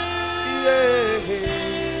 yeah.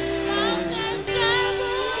 Darkness trembles in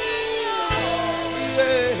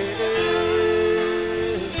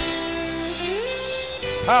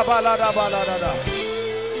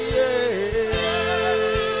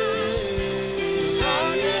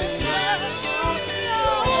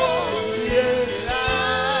your only light.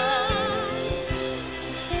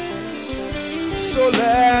 So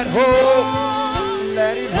let hope,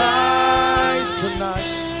 let it rise tonight.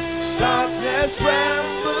 Darkness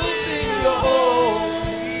trembles in your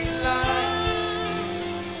holy light.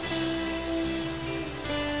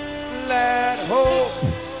 Let hope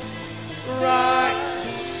rise.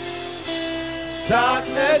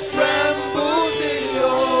 Darkness trembles in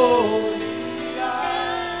your holy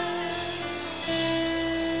light.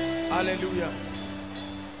 Hallelujah.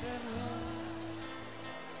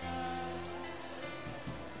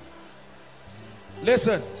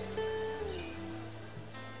 Listen,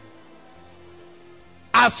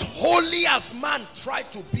 as holy as man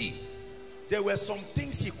tried to be, there were some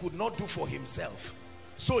things he could not do for himself.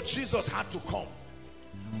 So Jesus had to come.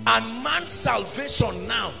 And man's salvation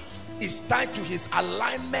now is tied to his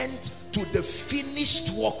alignment to the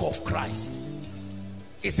finished work of Christ.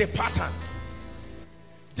 It's a pattern.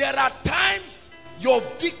 There are times your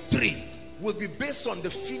victory will be based on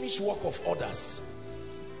the finished work of others.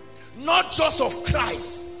 Not just of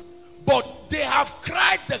Christ, but they have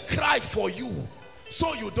cried the cry for you,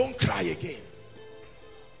 so you don't cry again.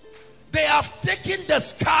 They have taken the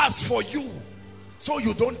scars for you, so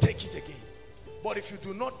you don't take it again. But if you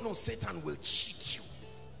do not know, Satan will cheat you.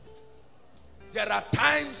 There are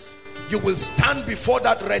times you will stand before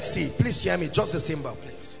that Red Sea. Please hear me, just the symbol,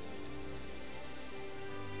 please.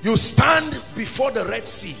 You stand before the Red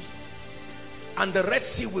Sea, and the Red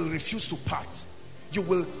Sea will refuse to part. You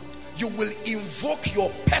will invoke your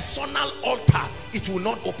personal altar, it will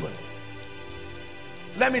not open.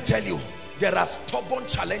 Let me tell you, there are stubborn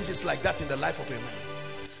challenges like that in the life of a man.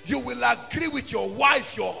 You will agree with your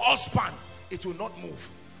wife, your husband, it will not move.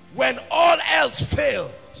 When all else fail,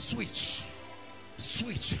 switch.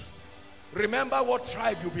 Remember what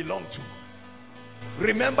tribe you belong to.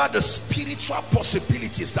 Remember the spiritual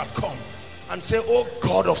possibilities that come, and say, oh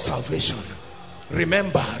God of salvation,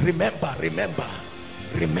 remember.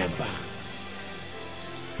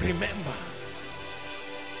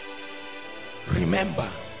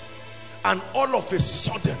 And all of a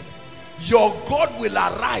sudden your God will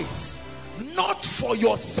arise, not for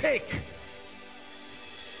your sake.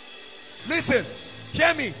 Listen,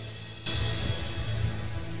 hear me.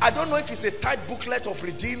 I don't know if it's a tight booklet of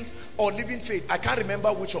Redeemed or Living Faith. I can't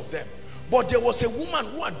remember which of them. But there was a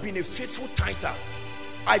woman who had been a faithful tither.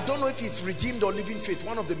 I don't know if it's Redeemed or Living Faith,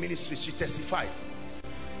 one of the ministries. She testified.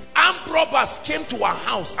 Armed robbers came to her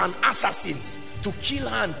house and assassins to kill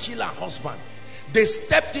her and kill her husband. They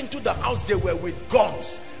stepped into the house. They were with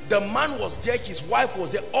guns. The man was there, his wife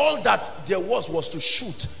was there. All that there was to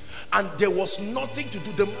shoot, and there was nothing to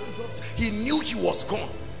do. The man just, he knew he was gone.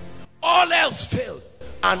 All else failed,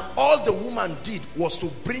 and all the woman did was to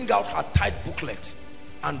bring out her tithe booklet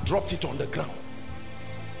and dropped it on the ground.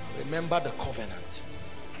 Remember the covenant.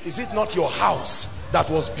 Is it not your house that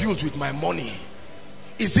was built with my money?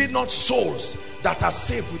 Is it not souls that are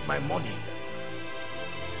saved with my money?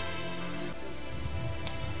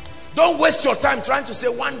 Don't waste your time trying to say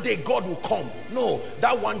one day God will come. No,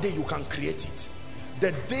 that one day you can create it.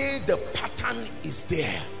 The day the pattern is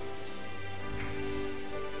there.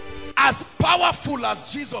 As powerful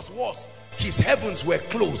as Jesus was, his heavens were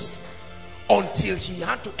closed until he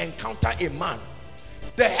had to encounter a man.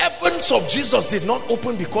 The heavens of Jesus did not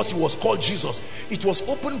open because he was called Jesus. It was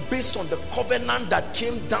opened based on the covenant that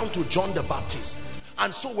came down to John the Baptist.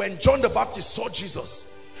 And so when John the Baptist saw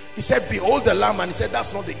Jesus, he said, behold the Lamb. And he said,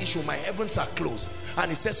 that's not the issue, my heavens are closed. And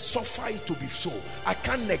he said, suffer it to be so. I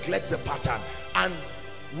can't neglect the pattern. And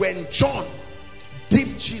when John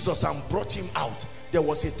dipped Jesus and brought him out, there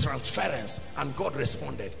was a transference, and God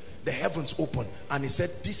responded. The heavens opened and he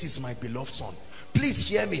said, this is my beloved son. Please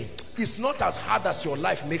hear me. It's not as hard as your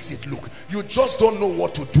life makes it look. You just don't know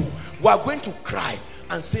what to do. We are going to cry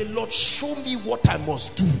and say, Lord, show me what I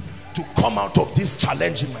must do to come out of this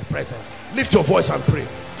challenge in my presence. Lift your voice and pray.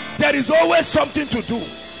 There is always something to do.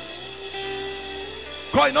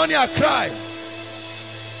 Koinonia, cry.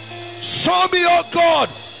 Show me, oh God,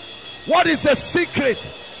 what is the secret,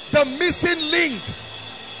 the missing link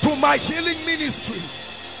to my healing ministry,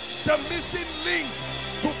 the missing link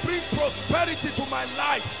to bring prosperity to my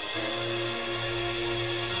life.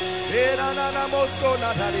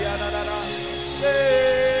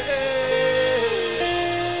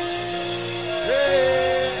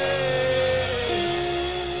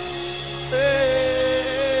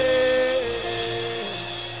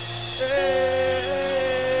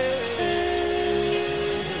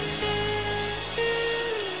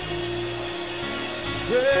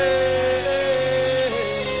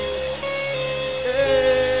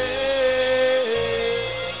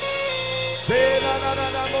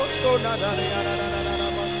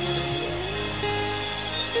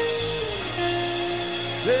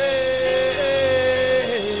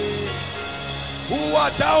 Who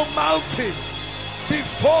are thou mountain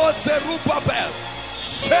before Zerubbabel?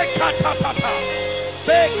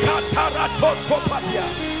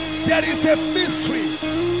 There is a mystery,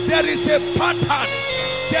 there is a pattern,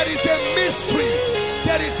 there is a mystery,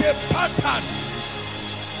 there is a pattern.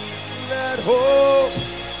 Let hope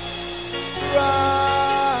rise.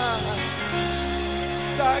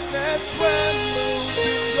 Darkness trembles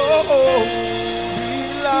in your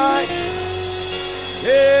holy light.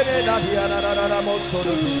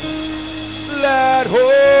 Let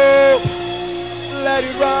hope, let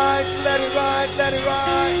it rise, let it rise, let it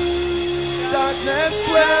rise. Darkness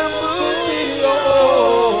trembles in your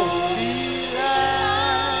holy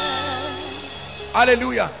light.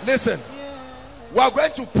 Hallelujah. Listen, we are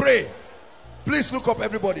going to pray. Please look up,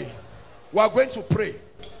 everybody. We are going to pray.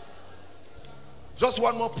 Just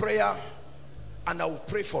one more prayer and I will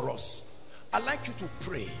pray for us. I'd like you to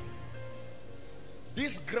pray.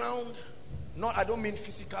 This ground, not, I don't mean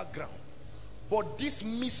physical ground, but this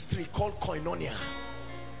mystery called Koinonia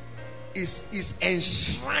is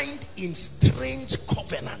enshrined in strange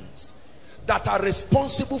covenants that are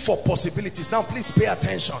responsible for possibilities. Now please pay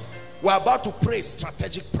attention. We're about to pray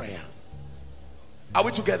strategic prayer. Are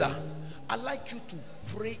we together? I'd like you to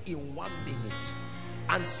pray in 1 minute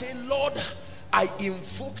and say, Lord, I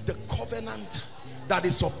invoke the covenant that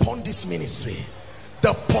is upon this ministry,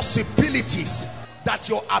 the possibilities that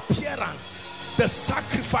your appearance, the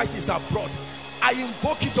sacrifices are brought. I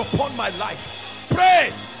invoke it upon my life.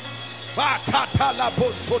 Pray.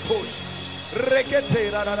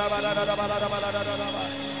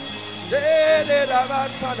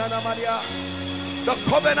 The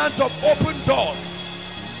covenant of open doors,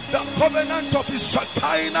 the covenant of his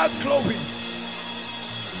Shekinah glory,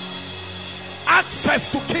 access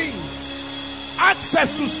to kings,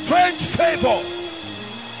 access to strange favor.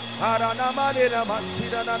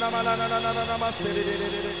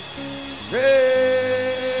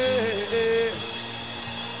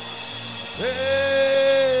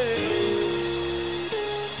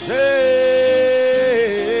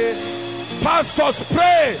 Pastors,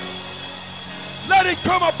 pray. Let it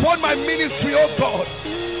come upon my ministry, oh God.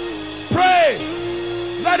 Pray.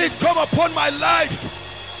 Let it come upon my life.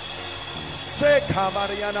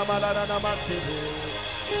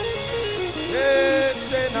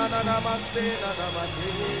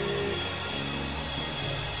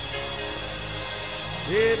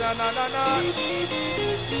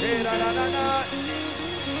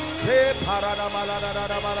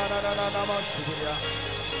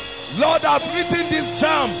 Lord, I've written this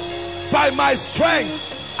jam by my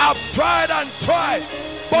strength. I've tried and tried,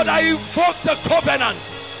 but I invoke the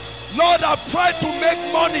covenant. Lord, I've tried to make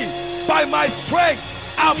money by my strength.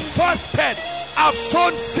 I've fasted, I've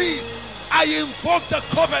sown seed. I invoke the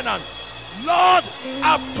covenant. Lord,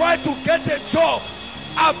 I've tried to get a job.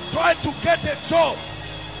 I've tried to get a job.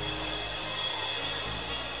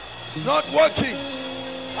 It's not working.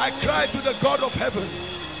 I cry to the God of heaven.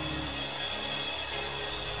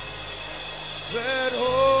 Let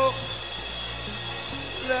hope,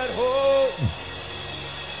 let hope,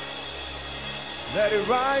 let it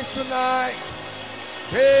rise tonight.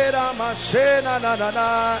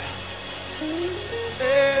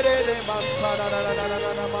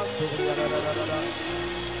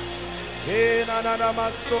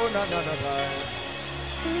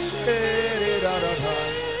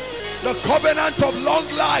 The covenant of long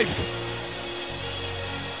life.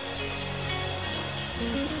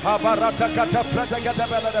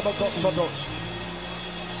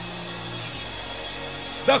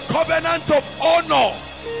 The covenant of honor,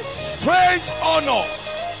 strange honor,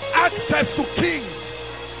 access to kings,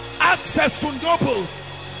 access to nobles,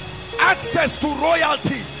 access to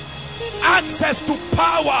royalties, access to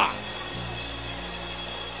power.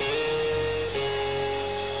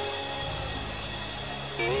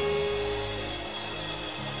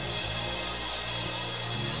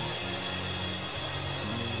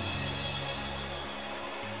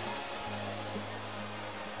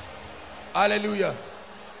 Hallelujah.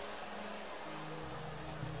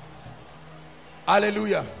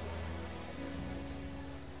 Hallelujah.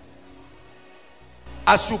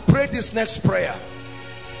 As you pray this next prayer,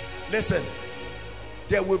 listen,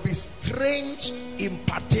 there will be strange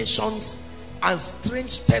impartations and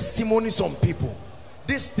strange testimonies on people.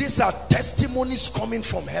 These are testimonies coming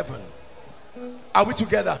from heaven. Are we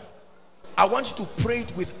together? I want you to pray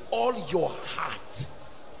it with all your heart.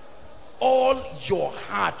 All your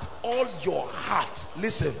heart. All your heart.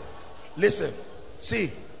 Listen. Listen.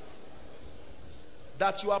 See,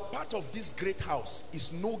 that you are part of this great house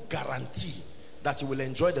is no guarantee that you will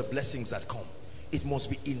enjoy the blessings that come. It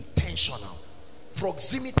must be intentional.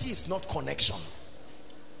 Proximity is not connection.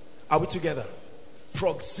 Are we together?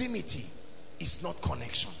 Proximity is not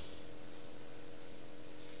connection.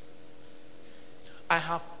 I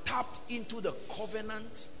have tapped into the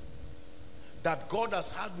covenant that God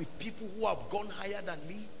has had with people who have gone higher than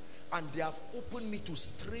me, and they have opened me to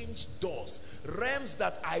strange doors, realms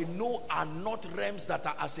that I know are not realms that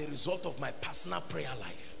are as a result of my personal prayer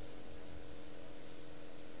life.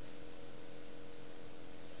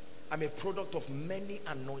 I'm a product of many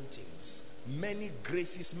anointings, many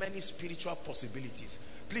graces, many spiritual possibilities.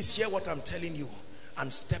 Please hear what I'm telling you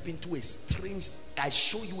and step into a strange, I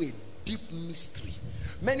show you a deep mystery.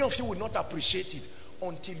 Many of you will not appreciate it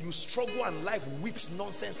until you struggle and life whips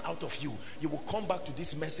nonsense out of you. You will come back to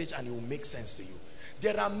this message and it will make sense to you.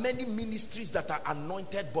 There are many ministries that are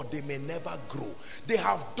anointed, but they may never grow. They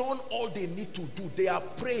have done all they need to do. They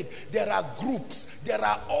have prayed. There are groups. There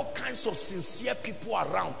are all kinds of sincere people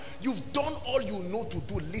around. You've done all you know to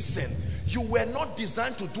do. Listen, you were not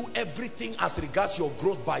designed to do everything as regards your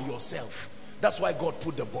growth by yourself. That's why God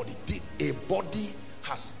put the body. A body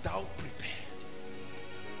hast thou prepared.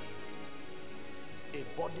 A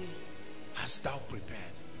body hast thou prepared.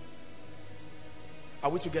 Are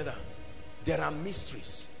we together? There are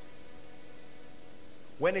mysteries.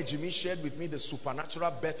 When a Jimmy shared with me the supernatural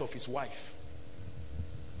birth of his wife,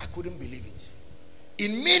 I couldn't believe it.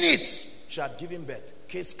 In minutes, she had given birth.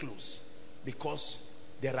 Case closed. Because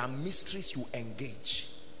there are mysteries you engage.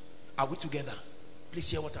 Are we together? Please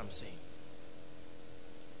hear what I'm saying.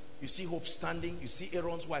 You see Hope standing. You see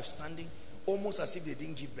Aaron's wife standing. Almost as if they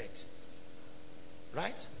didn't give birth.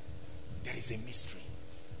 Right? There is a mystery.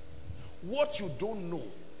 What you don't know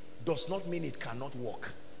does not mean it cannot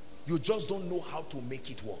work. You just don't know how to make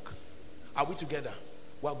it work. Are we together?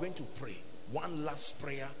 We are going to pray one last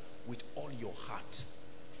prayer with all your heart.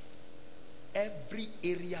 Every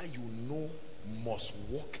area you know must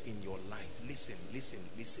work in your life. Listen, listen,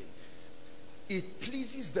 listen. It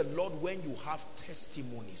pleases the Lord when you have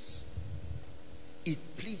testimonies. It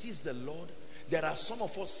pleases the Lord. There are some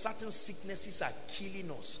of us, certain sicknesses are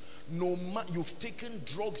killing us. No matter, you've taken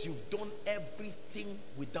drugs, you've done everything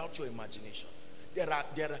without your imagination. There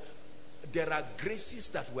are graces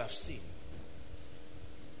that we have seen.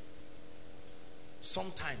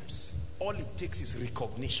 Sometimes all it takes is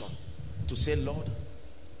recognition to say, Lord,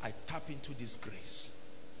 I tap into this grace.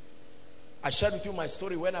 I shared with you my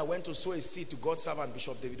story when I went to sow a seed to God's servant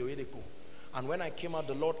Bishop David Oyedepo, and when I came out,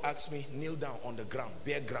 the Lord asked me, kneel down on the ground,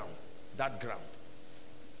 bare ground. That ground.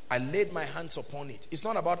 I laid my hands upon it. It's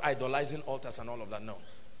not about idolizing altars and all of that, no.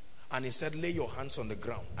 And he said, lay your hands on the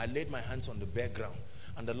ground. I laid my hands on the bare ground.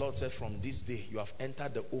 And the Lord said, from this day, you have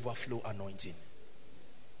entered the overflow anointing.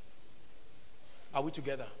 Are we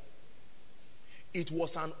together? It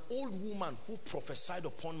was an old woman who prophesied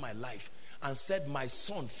upon my life and said, my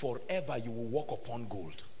son, forever you will walk upon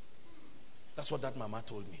gold. That's what that mama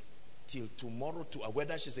told me. Till tomorrow,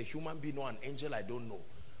 whether she's a human being or an angel, I don't know.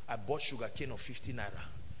 I bought sugar cane of 50 naira.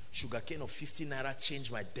 Sugar cane of 50 naira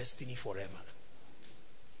changed my destiny forever.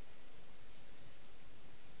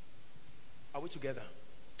 Are we together?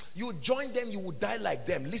 You join them, you will die like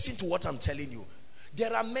them. Listen to what I'm telling you.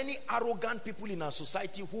 There are many arrogant people in our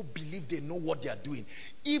society who believe they know what they are doing.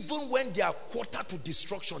 Even when they are quarter to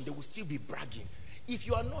destruction, they will still be bragging. If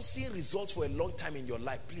you are not seeing results for a long time in your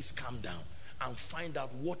life, please calm down and find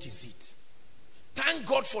out what is it. Thank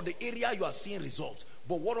God for the area you are seeing results.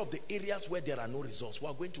 But what of the areas where there are no results? We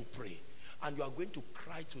are going to pray. And you are going to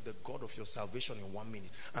cry to the God of your salvation in 1 minute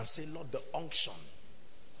and say, Lord, the unction,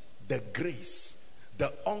 the grace,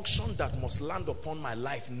 the unction that must land upon my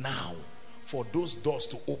life now for those doors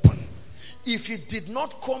to open. If it did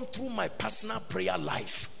not come through my personal prayer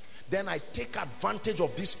life, then I take advantage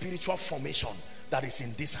of this spiritual formation that is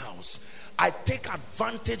in this house. I take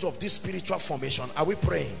advantage of this spiritual formation. Are we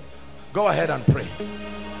praying? Go ahead and pray.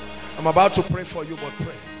 I'm about to pray for you, but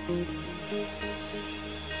pray.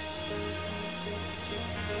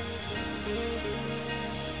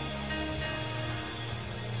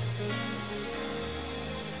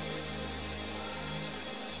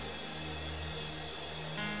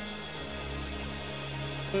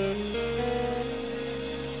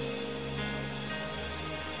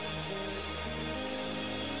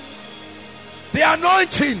 The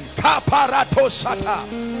anointing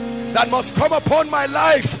that must come upon my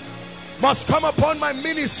life, must come upon my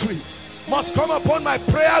ministry, must come upon my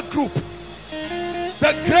prayer group.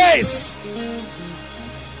 The grace,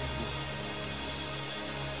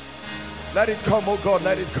 let it come, oh God,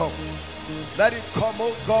 let it come. Let it come,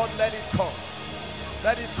 oh God, let it come.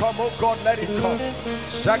 Let it come, oh God, let it come.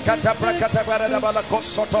 Shakata brakata baradabala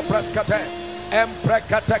kosoto praskate.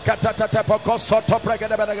 Emprekata katata pokosoto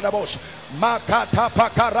pregada badagabosh. Makata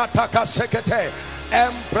pakarata kasekete.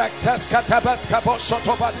 Emprektas katabaska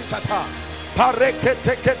bosoto badikata.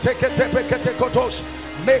 Parekete kete kete pekete kotosh.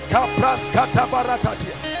 Meka praskata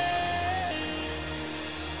baratatia.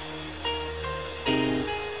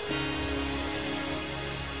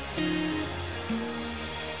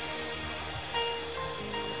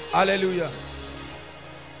 Hallelujah.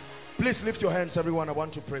 Please lift your hands, everyone. I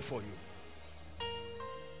want to pray for you.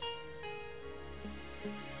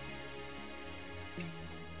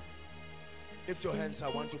 Lift your hands. I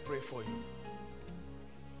want to pray for you.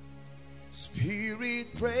 Spirit,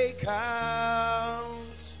 break out.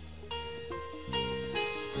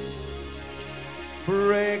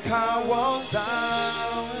 Break our walls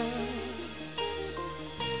down.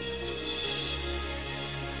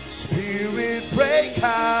 Spirit, break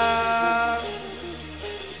out.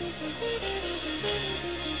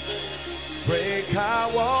 Break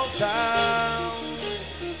our walls down.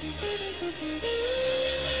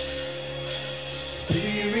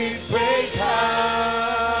 Spirit, break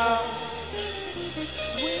out.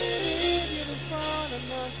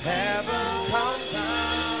 Heaven come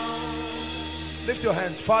down. Lift your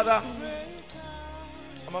hands. Father,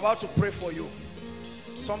 I'm about to pray for you.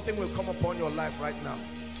 Something will come upon your life right now,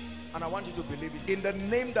 and I want you to believe it. In the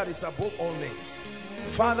name that is above all names.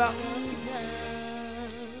 Father,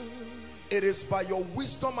 it is by your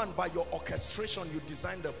wisdom and by your orchestration you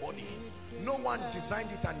designed the body. No one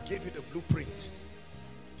designed it and gave it a blueprint.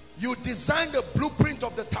 You designed the blueprint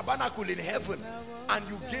of the tabernacle in heaven, and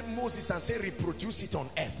you gave Moses and said, reproduce it on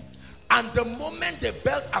earth. And the moment they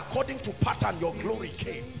built according to pattern, your glory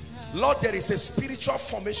came. Lord, there is a spiritual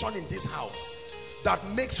formation in this house that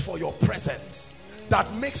makes for your presence,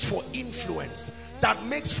 that makes for influence, that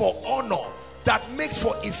makes for honor, that makes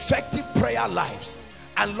for effective prayer lives.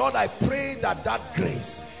 And Lord, I pray that that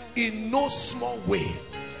grace, in no small way,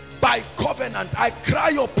 by covenant, I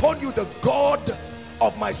cry upon you, the God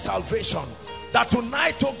of my salvation, that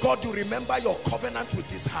tonight, oh God, you remember your covenant with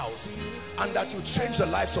this house, and that you change the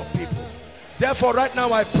lives of people. Therefore, right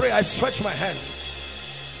now I pray, I stretch my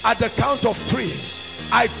hands. At the count of 3,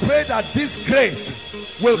 I pray that this grace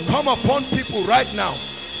will come upon people right now.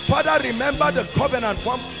 Father, remember the covenant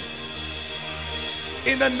one.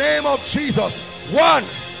 In the name of Jesus. 1,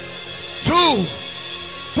 2,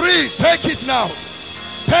 3. Take it now.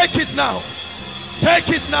 Take it now. Take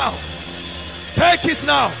it now. Take it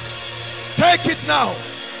now. Take it now.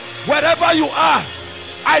 Wherever you are,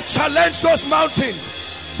 I challenge those mountains.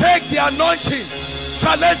 Take the anointing.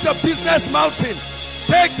 Challenge the business mountain.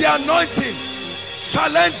 Take the anointing.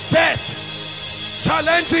 Challenge death.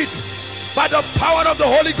 Challenge it by the power of the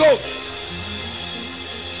Holy Ghost.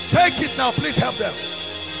 Take it now. Please help them.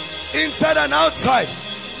 Inside and outside,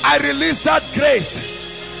 I release that grace.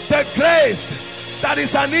 The grace that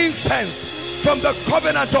is an incense from the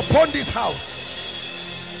covenant upon this house.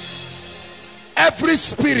 Every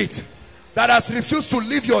spirit that has refused to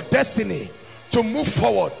live your destiny, to move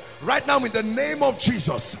forward, right now in the name of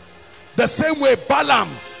Jesus, the same way Balaam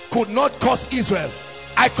could not curse Israel,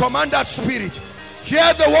 I command that spirit,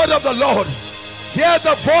 hear the word of the Lord, hear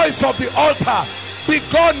the voice of the altar, be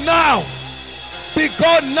gone now, be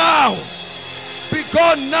gone now, be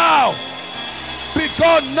gone now, be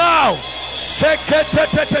gone now,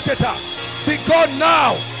 be gone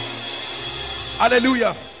now.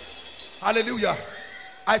 Hallelujah. Hallelujah.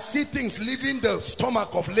 I see things leaving the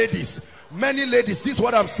stomach of ladies. Many ladies, this is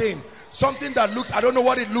what I'm saying. Something that looks, I don't know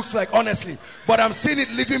what it looks like honestly, but I'm seeing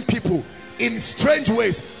it leaving people in strange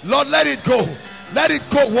ways. Lord, let it go. Let it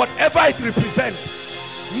go, whatever it represents.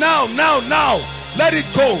 Now, let it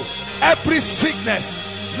go. Every sickness,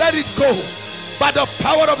 let it go by the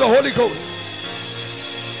power of the Holy Ghost.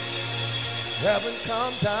 Heaven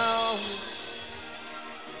come down.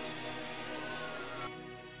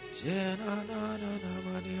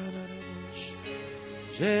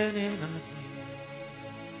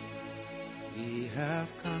 We have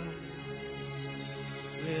come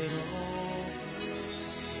with all.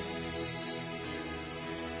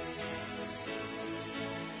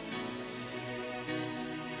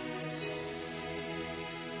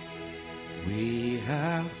 We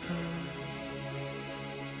have come.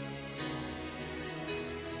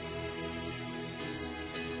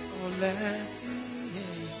 Oh, let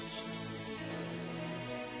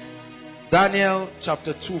Daniel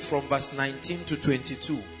chapter 2 from verse 19 to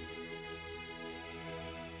 22.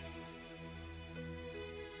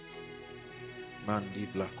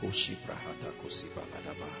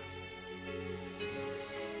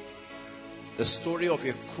 The story of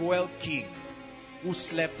a cruel king who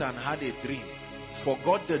slept and had a dream,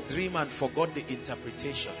 forgot the dream and forgot the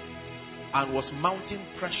interpretation, and was mounting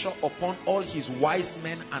pressure upon all his wise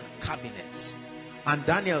men and cabinets. And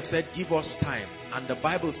Daniel said, give us time. And the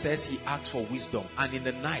Bible says he asked for wisdom. And in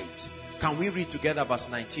the night, can we read together verse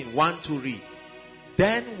 19? 1 to read.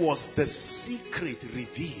 Then was the secret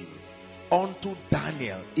revealed unto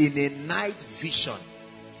Daniel in a night vision.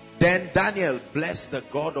 Then Daniel blessed the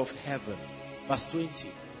God of heaven. Verse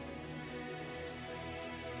 20.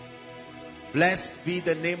 Blessed be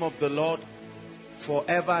the name of the Lord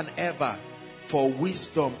forever and ever, for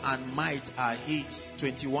wisdom and might are his.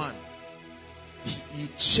 21. He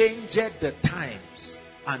changed the times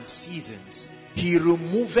and seasons. He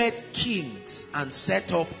removed kings and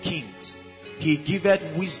set up kings. He giveth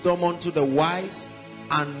wisdom unto the wise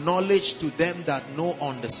and knowledge to them that know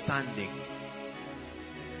understanding.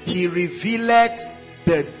 He revealed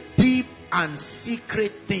the deep and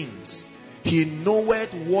secret things. He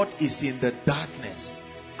knoweth what is in the darkness,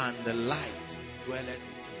 and the light dwelleth with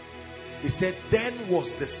him. He said, then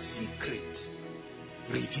was the secret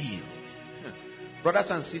revealed.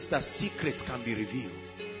 Brothers and sisters, secrets can be revealed.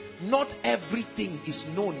 Not everything is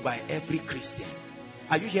known by every Christian.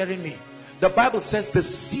 Are you hearing me? The Bible says the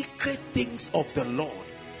secret things of the Lord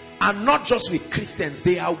are not just with Christians,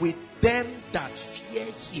 they are with them that fear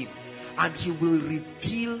him. And he will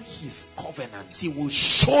reveal his covenants. He will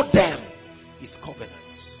show them his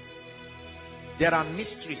covenants. There are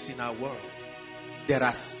mysteries in our world. There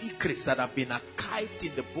are secrets that have been archived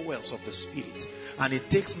in the bowels of the Spirit. And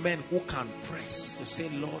it takes men who can press to say,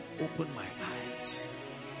 Lord, open my eyes.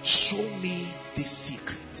 Show me these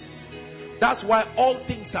secrets. That's why all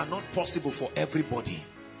things are not possible for everybody.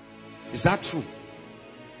 Is that true?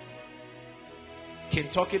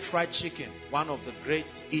 Kentucky Fried Chicken, one of the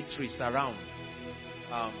great eateries around.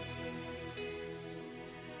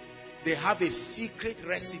 They have a secret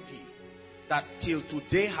recipe that till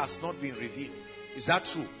today has not been revealed. Is that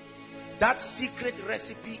true? That secret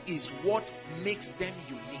recipe is what makes them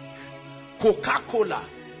unique. Coca-Cola,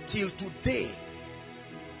 till today,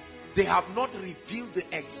 they have not revealed the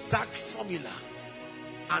exact formula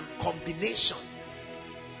and combination.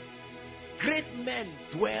 Great men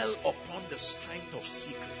dwell upon the strength of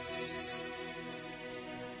secrets.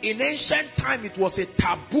 In ancient time, it was a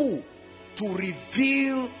taboo to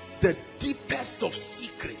reveal the deepest of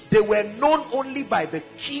secrets. They were known only by the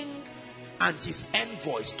king and his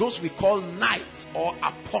envoys, those we call knights or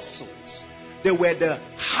apostles. They were the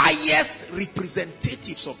highest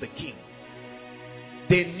representatives of the king.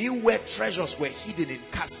 They knew where treasures were hidden in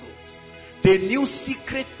castles. They knew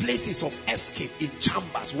secret places of escape in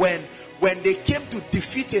chambers. When they came to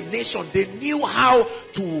defeat a nation, they knew how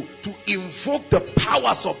to invoke the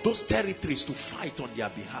powers of those territories to fight on their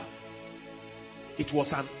behalf. It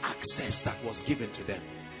was an access that was given to them.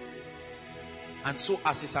 And so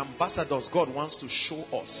as his ambassadors, God wants to show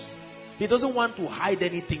us. He doesn't want to hide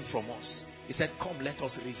anything from us. He said, come, let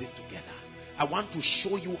us reason together. I want to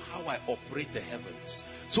show you how I operate the heavens,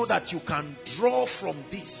 so that you can draw from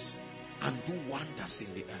this and do wonders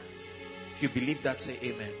in the earth. If you believe that, say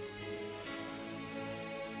amen.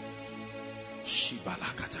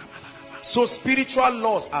 So spiritual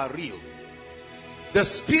laws are real. The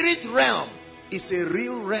spirit realm is a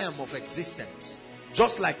real realm of existence,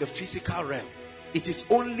 just like the physical realm. It is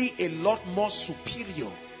only a lot more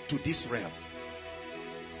superior to this realm.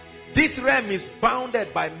 This realm is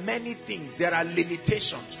bounded by many things. There are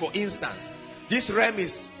limitations. For instance, this realm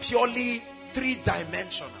is purely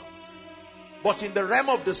three-dimensional. But in the realm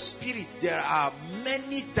of the spirit, there are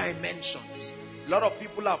many dimensions. A lot of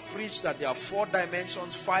people have preached that there are 4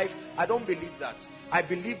 dimensions, 5. I don't believe that. I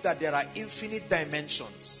believe that there are infinite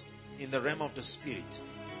dimensions in the realm of the spirit.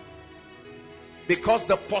 Because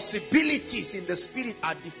the possibilities in the spirit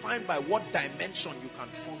are defined by what dimension you can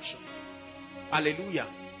function. Hallelujah.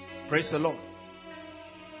 Praise the Lord.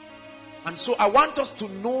 And so I want us to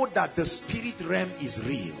know that the spirit realm is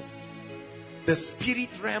real. The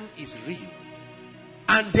spirit realm is real.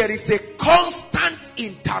 And there is a constant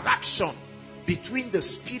interaction between the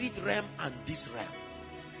spirit realm and this realm.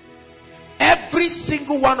 Every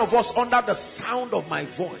single one of us under the sound of my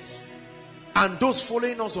voice, and those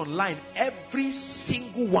following us online, every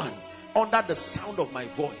single one under the sound of my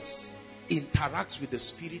voice interacts with the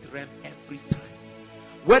spirit realm every time.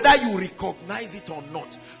 Whether you recognize it or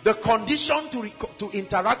not, the condition to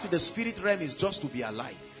interact with the spirit realm is just to be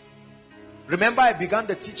alive. Remember, I began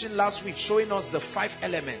the teaching last week showing us the 5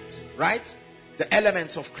 elements, right? The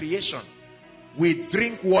elements of creation. We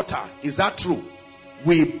drink water. Is that true?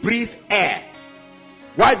 We breathe air.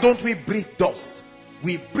 Why don't we breathe dust?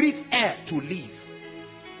 We breathe air to live.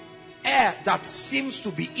 Air that seems to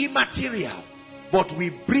be immaterial, but we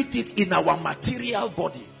breathe it in our material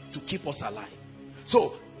body to keep us alive.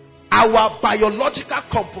 So our biological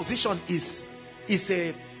composition is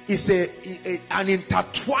an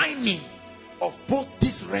intertwining of both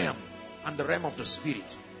this realm and the realm of the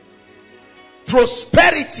spirit.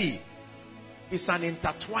 Prosperity is an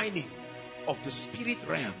intertwining of the spirit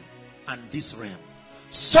realm and this realm.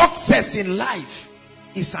 Success in life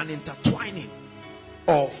is an intertwining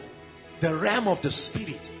of the realm of the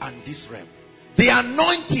spirit and this realm. The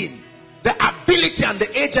anointing, the ability and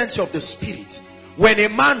the agency of the spirit. When a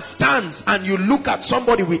man stands and you look at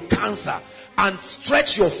somebody with cancer and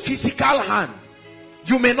stretch your physical hand,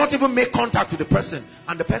 you may not even make contact with the person,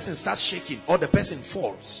 and the person starts shaking or the person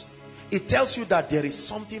falls. It tells you that there is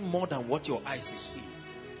something more than what your eyes see.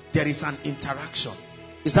 There is an interaction.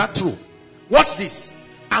 Is that true? Watch this.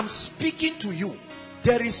 I'm speaking to you.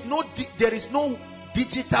 There is no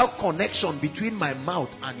digital connection between my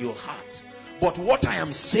mouth and your heart. But what I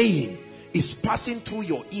am saying is passing through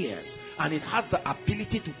your ears, and it has the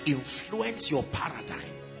ability to influence your paradigm,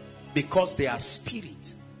 because they are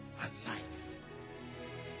spirit and life.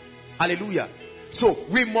 Hallelujah. So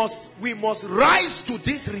we must rise to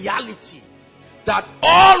this reality that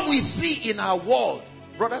all we see in our world,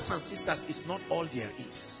 brothers and sisters, is not all there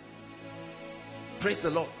is. Praise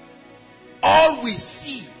the Lord. All we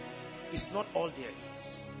see is not all there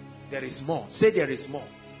is. There is more. Say there is more.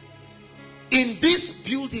 In this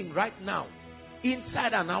building right now,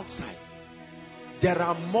 inside and outside, there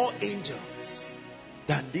are more angels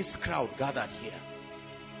than this crowd gathered here.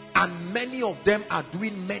 And many of them are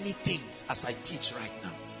doing many things as I teach right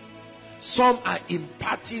now. Some are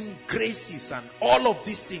imparting graces and all of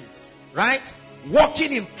these things, right?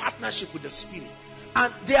 Working in partnership with the Spirit.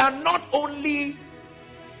 And they are not only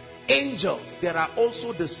angels, there are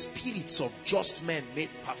also the spirits of just men made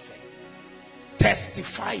perfect,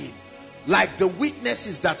 testifying, like the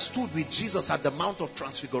witnesses that stood with Jesus at the Mount of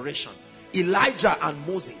Transfiguration, Elijah and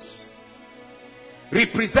Moses,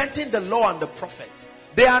 representing the law and the prophet.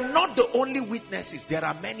 They are not the only witnesses. There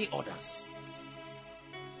are many others.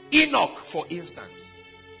 Enoch, for instance,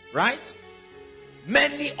 right?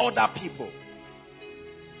 Many other people.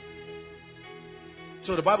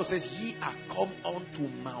 So the Bible says, ye are come unto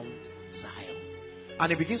Mount Zion.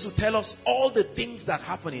 And it begins to tell us all the things that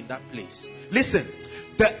happen in that place. Listen,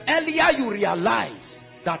 the earlier you realize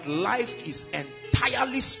that life is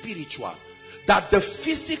entirely spiritual, that the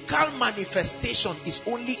physical manifestation is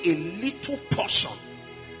only a little portion.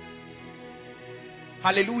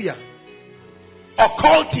 Hallelujah.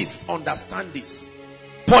 Occultists understand this.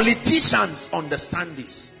 Politicians understand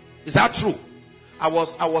this. Is that true? I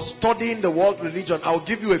was studying the world religion. I'll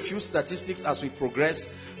give you a few statistics as we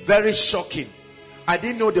progress. Very shocking. I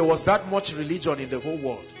didn't know there was that much religion in the whole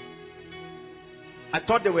world. I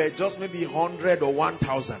thought there were just maybe 100 or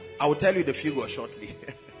 1,000. I will tell you the figure shortly.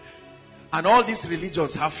 And all these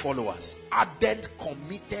religions have followers. Ardent,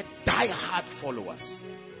 committed, die-hard followers.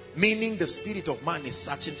 Meaning the spirit of man is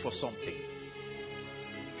searching for something.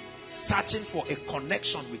 Searching for a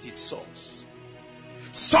connection with its source.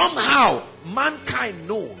 Somehow, mankind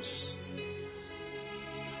knows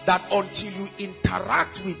that until you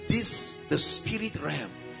interact with this, the spirit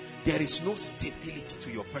realm, there is no stability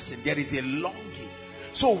to your person. There is a longing.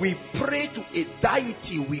 So we pray to a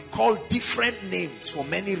deity we call different names for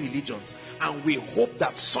many religions, and we hope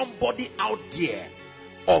that somebody out there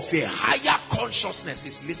of a higher consciousness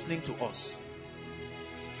is listening to us.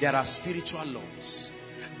 There are spiritual laws.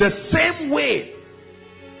 The same way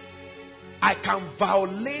I can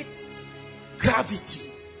violate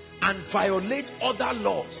gravity and violate other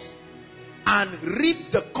laws and reap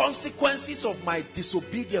the consequences of my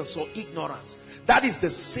disobedience or ignorance, that is the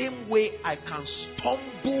same way I can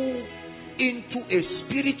stumble into a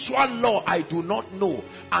spiritual law I do not know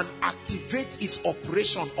and activate its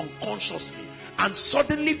operation unconsciously and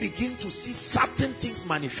suddenly begin to see certain things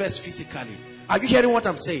manifest physically. Are you hearing what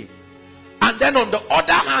I'm saying? And then on the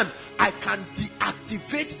other hand, I can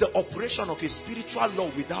deactivate the operation of a spiritual law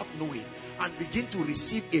without knowing and begin to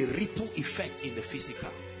receive a ripple effect in the physical.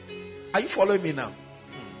 Are you following me now?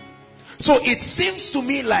 So it seems to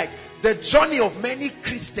me like the journey of many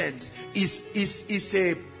Christians is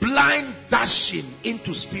a blind dashing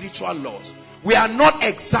into spiritual laws. We are not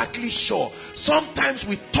exactly sure. Sometimes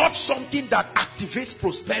we touch something that activates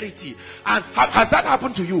prosperity. And has that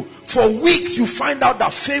happened to you? For weeks you find out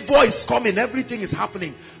that favor is coming, everything is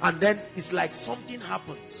happening, and then it's like something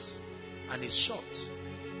happens and it's short.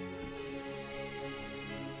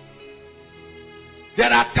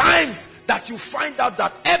 There are times that you find out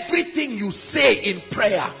that everything you say in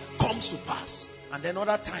prayer comes to pass. And then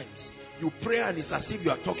other times you pray and it's as if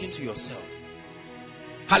you are talking to yourself.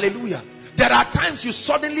 Hallelujah. There are times you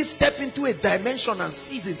suddenly step into a dimension and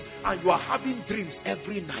seasons and you are having dreams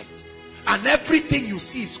every night. And everything you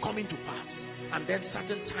see is coming to pass. And then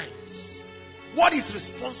certain times, what is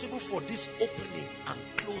responsible for this opening and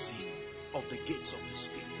closing of the gates of the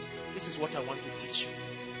Spirit? This is what I want to teach you.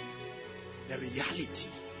 The reality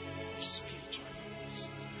of spiritual lives.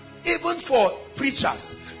 Even for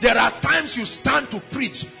preachers, there are times you stand to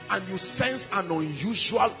preach and you sense an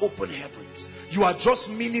unusual open heavens. You are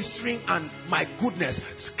just ministering and my goodness,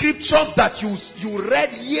 scriptures that you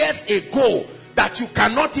read years ago that you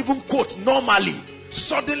cannot even quote normally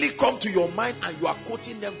suddenly come to your mind and you are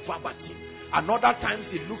quoting them verbatim. And other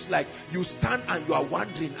times it looks like you stand and you are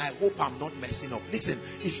wondering, I hope I'm not messing up. Listen,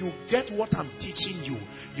 if you get what I'm teaching you,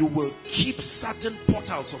 you will keep certain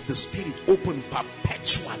portals of the Spirit open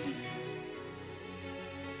perpetually.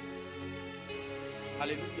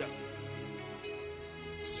 Hallelujah.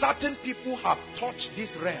 Certain people have touched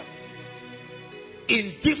this realm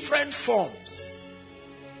in different forms.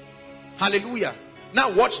 Hallelujah.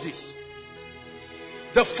 Now watch this.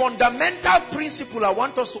 The fundamental principle I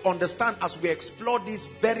want us to understand as we explore this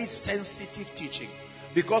very sensitive teaching,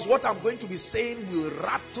 because what I'm going to be saying will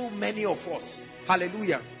rattle many of us.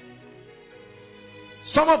 Hallelujah.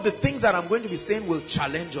 Some of the things that I'm going to be saying will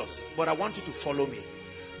challenge us, but I want you to follow me.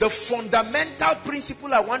 The fundamental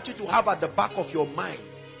principle I want you to have at the back of your mind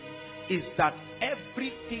is that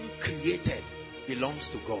everything created belongs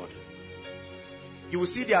to God. You will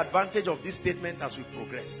see the advantage of this statement as we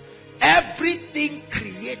progress. Everything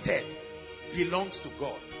created belongs to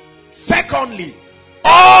God. Secondly,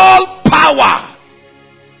 all power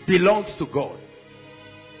belongs to God.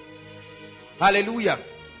 Hallelujah.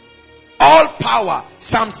 All power.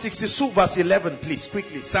 Psalm 62 verse 11, please,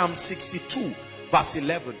 quickly. Psalm 62 verse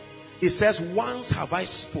 11. It says, once have I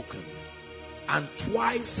spoken and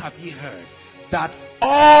twice have ye heard that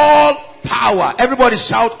all power. Everybody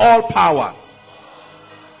shout, all power.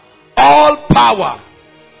 All power.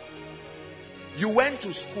 You went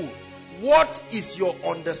to school. What is your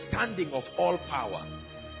understanding of all power?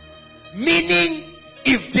 Meaning,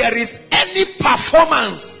 if there is any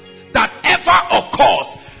performance that ever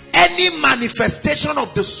occurs, any manifestation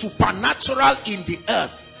of the supernatural in the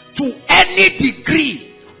earth to any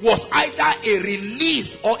degree was either a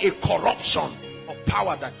release or a corruption of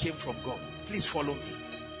power that came from God. Please follow me.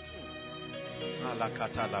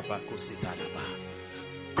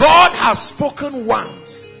 God has spoken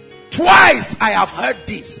once. Twice I have heard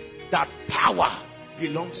this, that power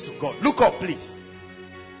belongs to God. Look up, please.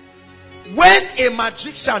 When a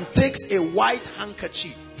magician takes a white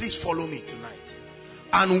handkerchief, please follow me tonight,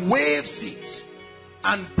 and waves it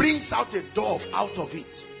and brings out a dove out of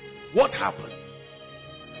it, what happened?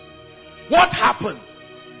 What happened?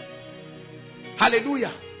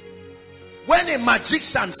 Hallelujah. When a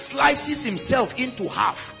magician slices himself into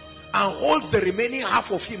half and holds the remaining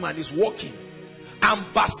half of him and is walking, and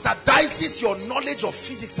bastardizes your knowledge of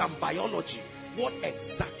physics and biology, what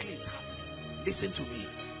exactly is happening? Listen to me.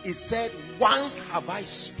 He said, once have I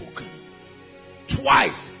spoken,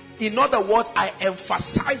 twice. In other words, I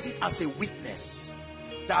emphasize it as a witness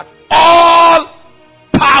that all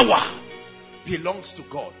power belongs to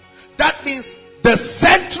God. That means the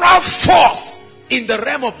central force in the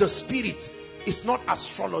realm of the Spirit is not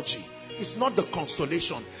astrology, it's not the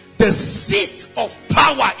constellation. The seat of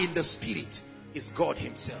power in the Spirit is God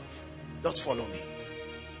himself. Just follow me.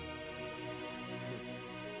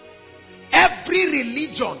 Every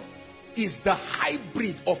religion is the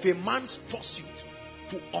hybrid of a man's pursuit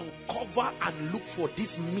to uncover and look for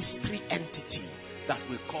this mystery entity that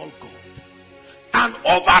we call God. And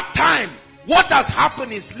over time, what has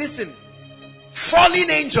happened is, listen, fallen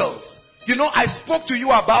angels. You know, I spoke to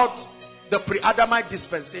you about the pre-Adamite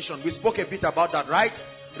dispensation. We spoke a bit about that, right?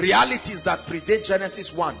 Realities that predate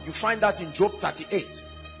Genesis 1. You find that in Job 38,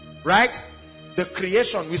 right? The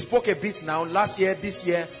creation, we spoke a bit now, last year, this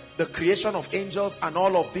year, the creation of angels and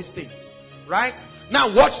all of these things, right?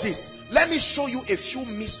 Now watch this. Let me show you a few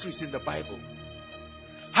mysteries in the Bible.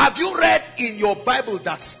 Have you read in your Bible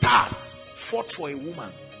that stars fought for a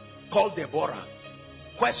woman called Deborah?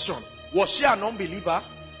 Question, was she an unbeliever?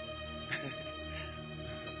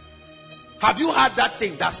 Have you heard that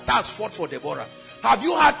thing, that stars fought for Deborah? Have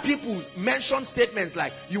you heard people mention statements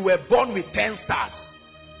like, you were born with 10 stars?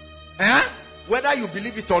 Whether you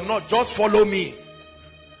believe it or not, just follow me.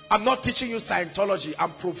 I'm not teaching you Scientology.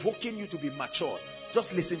 I'm provoking you to be mature.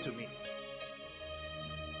 Just listen to me.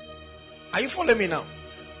 Are you following me now?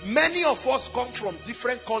 Many of us come from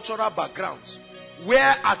different cultural backgrounds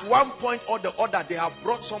where at one point or the other they have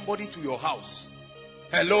brought somebody to your house.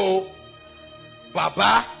 Hello,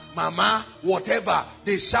 Baba, Mama, whatever.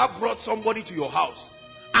 They shall brought somebody to your house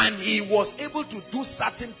and he was able to do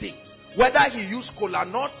certain things. Whether he used kola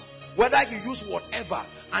nut, whether he used whatever,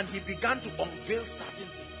 and he began to unveil certain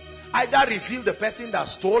things. Either reveal the person that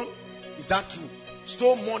stole, is that true?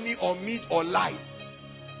 Stole money or meat or lied,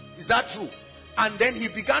 is that true? And then he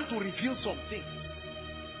began to reveal some things.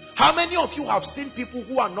 How many of you have seen people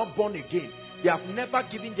who are not born again? They have never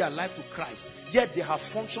given their life to Christ, yet they have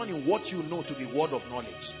functioned in what you know to be word of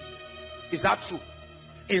knowledge. Is that true?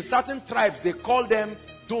 In certain tribes, they call them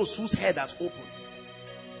those whose head has opened.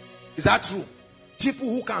 Is that true? People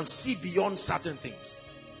who can see beyond certain things.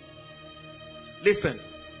 Listen,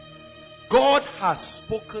 God has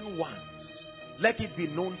spoken once. Let it be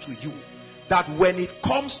known to you that when it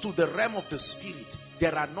comes to the realm of the spirit,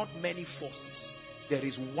 there are not many forces. There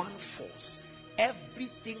is one force.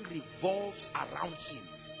 Everything revolves around him.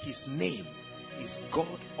 His name is God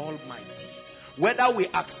Almighty. Whether we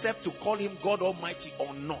accept to call him God Almighty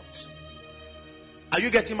or not. Are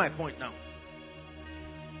you getting my point now?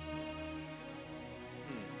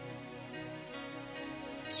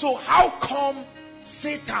 So how come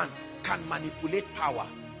Satan can manipulate power?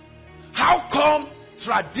 How come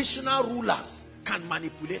traditional rulers can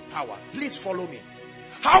manipulate power? Please follow me.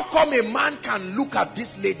 How come a man can look at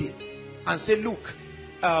this lady and say, look,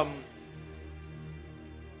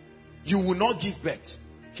 you will not give birth.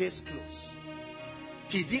 Case closed.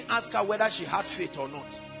 He didn't ask her whether she had faith or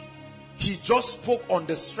not. He just spoke on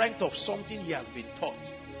the strength of something he has been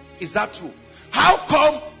taught. Is that true? How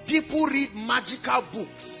come people read magical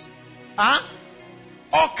books?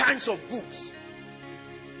 All kinds of books.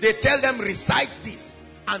 They tell them recite this,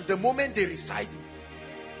 and the moment they recite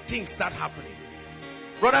it, things start happening.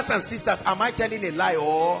 Brothers and sisters, am I telling a lie?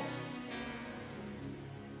 Or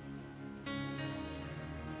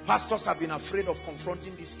pastors have been afraid of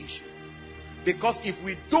confronting this issue, because if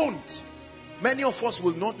we don't, many of us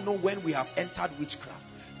will not know when we have entered witchcraft.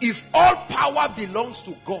 If all power belongs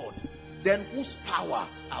to God, then whose power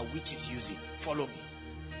are witches using? Follow me.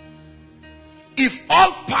 If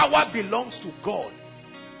all power belongs to God,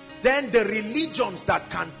 then the religions that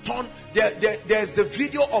can turn, there's the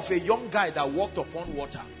video of a young guy that walked upon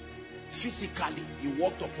water. Physically, he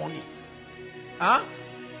walked upon it.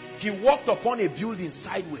 He walked upon a building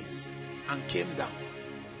sideways and came down.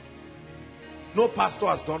 No pastor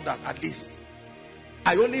has done that, at least.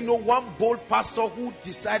 I only know one bold pastor who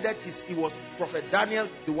decided it was Prophet Daniel,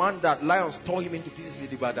 the one that lions tore him into pieces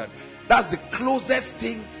in Ibadan. That's the closest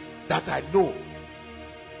thing that I know.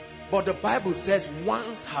 But the Bible says,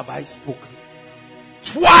 once have I spoken,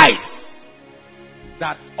 twice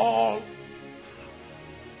that all.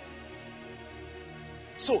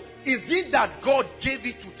 So is it that God gave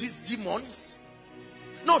it to these demons?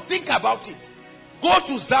 No, think about it. Go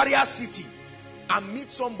to Zaria City and meet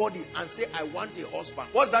somebody and say, I want a husband.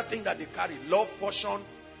 What's that thing that they carry? Love portion,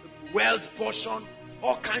 wealth portion,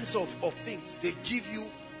 all kinds of things they give you.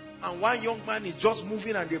 And one young man is just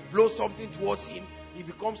moving and they blow something towards him. He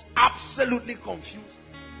becomes absolutely confused,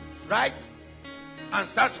 right? And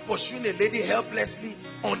starts pursuing a lady helplessly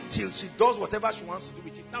until she does whatever she wants to do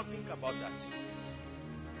with it. Now think about that.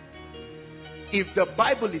 If the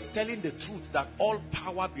Bible is telling the truth that all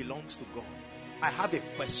power belongs to God, I have a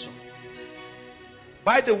question.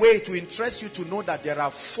 By the way, it will interest you to know that there are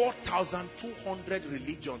 4,200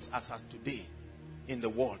 religions as of today in the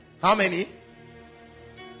world. How many?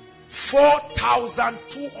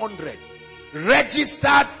 4,200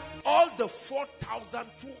 registered all the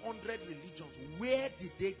 4,200 religions, where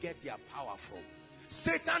did they get their power from?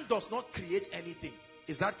 Satan does not create anything.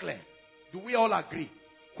 Is that clear? Do we all agree?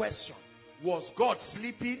 Question: was God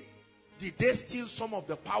sleeping? Did they steal some of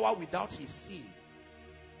the power without his seeing?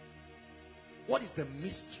 What is the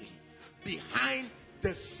mystery behind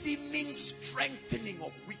the seeming strengthening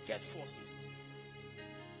of wicked forces?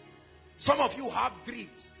 Some of you have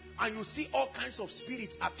dreams and you see all kinds of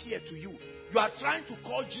spirits appear to you. You are trying to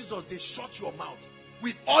call Jesus, they shut your mouth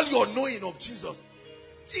with all your knowing of Jesus.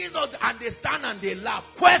 Jesus, and they stand and they laugh.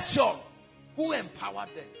 Question: who empowered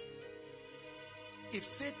them? If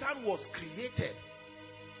Satan was created,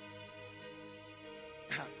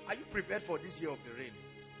 are you prepared for this year of the rain?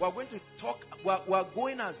 We are going to talk, we are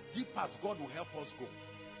going as deep as God will help us go,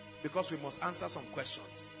 because we must answer some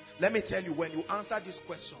questions. Let me tell you, when you answer these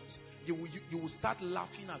questions, you will start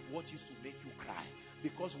laughing at what used to make you cry.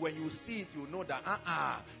 Because when you see it, you know that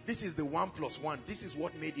this is the 1 + 1. This is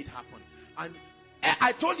what made it happen. And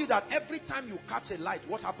I told you that every time you catch a light,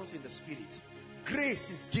 what happens in the spirit? Grace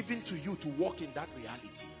is given to you to walk in that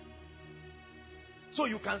reality. So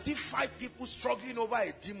you can see 5 people struggling over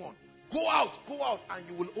a demon. Go out, and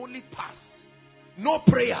you will only pass. No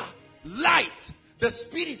prayer, light. The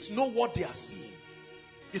spirits know what they are seeing.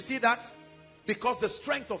 You see that? Because the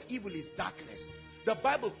strength of evil is darkness. The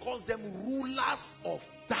Bible calls them rulers of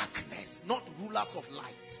darkness, not rulers of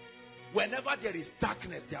light. Whenever there is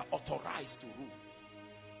darkness, they are authorized to rule.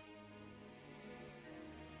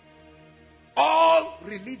 All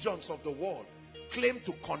religions of the world claim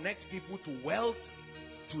to connect people to wealth,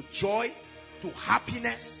 to joy, to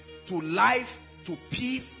happiness, to life, to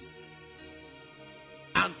peace,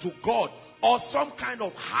 and to God, or some kind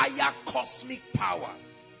of higher cosmic power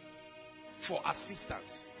for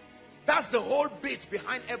assistance. That's the whole bit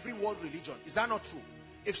behind every world religion. Is that not true?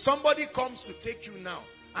 If somebody comes to take you now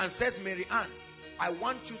and says, Mary Ann, I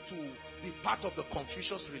want you to be part of the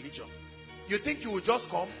Confucius religion, you think you will just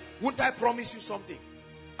come? Won't I promise you something?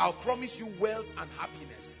 I'll promise you wealth and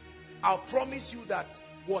happiness. I'll promise you that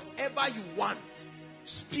whatever you want,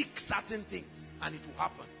 speak certain things and it will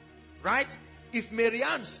happen. Right? If Mary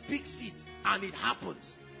Ann speaks it and it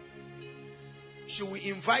happens, she will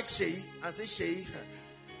invite Shei and say, Shei,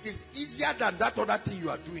 it's easier than that other thing you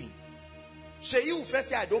are doing. Shei will first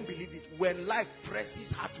say, I don't believe it. When life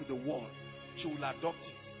presses her to the wall, she will adopt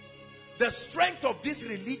it. The strength of this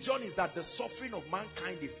religion is that the suffering of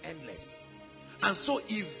mankind is endless. And so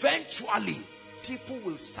eventually, people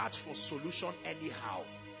will search for solution anyhow.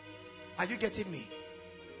 Are you getting me?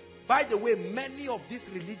 By the way, many of these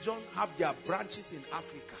religions have their branches in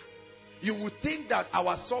Africa. You would think that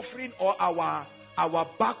our suffering or our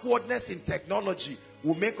backwardness in technology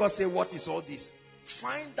will make us say, what is all this?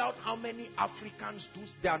 Find out how many Africans do.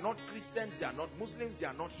 They are not Christians, they are not Muslims, they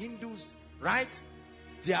are not Hindus, right?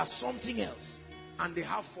 They are something else, and they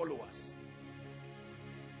have followers.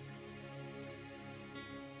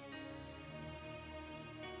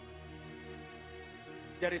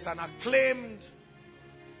 There is an acclaimed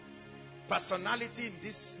personality in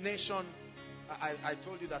this nation. I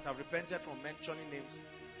told you that I've repented from mentioning names.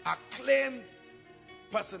 Acclaimed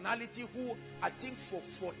personality who, I think for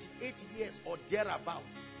 48 years or thereabout,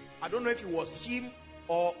 I don't know if it was him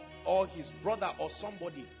or his brother or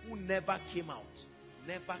somebody, who never came out.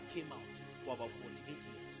 Never came out for about 48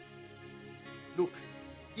 years. Look,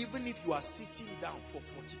 even if you are sitting down for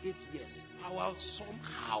 48 years, power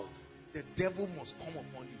somehow, the devil must come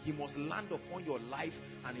upon you. He must land upon your life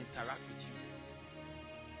and interact with you.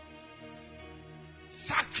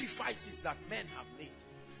 Sacrifices that men have made.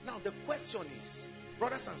 Now the question is,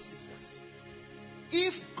 brothers and sisters,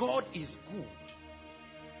 if God is good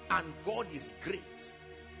and God is great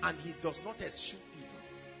and he does not eschew evil,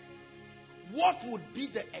 what would be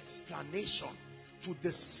the explanation to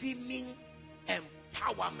the seeming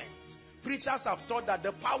empowerment? Preachers have taught that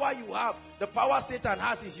the power you have, the power Satan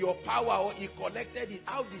has is your power, or he collected it.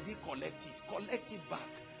 How did he collect it? Collect it back.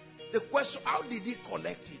 The question, how did he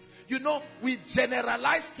collect it? You know, we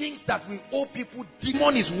generalize things that we owe people.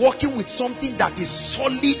 Demon is working with something that is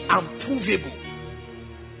solid and provable.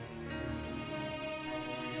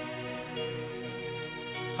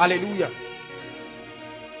 Hallelujah.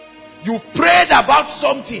 You prayed about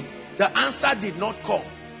something, the answer did not come.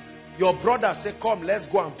 Your brother said, come, let's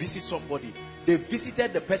go and visit somebody. They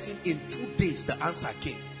visited the person, in 2 days the answer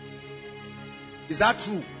came. Is that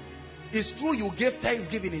true? It's true you gave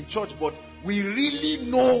thanksgiving in church, but we really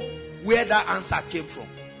know where that answer came from.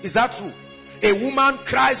 Is that true? A woman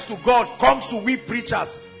cries to God, comes to we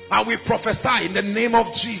preachers, and we prophesy in the name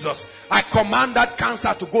of Jesus. I command that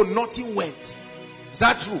cancer to go. Nothing went. Is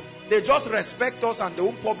that true? They just respect us and they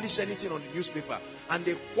won't publish anything on the newspaper. And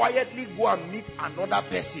they quietly go and meet another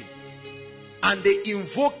person. And they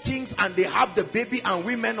invoke things and they have the baby, and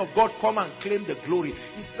we men of God come and claim the glory.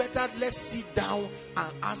 It's better let's sit down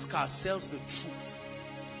and ask ourselves the truth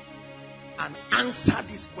and answer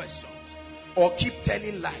these questions, or keep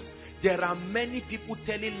telling lies. There are many people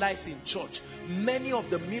telling lies in church. Many of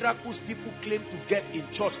the miracles people claim to get in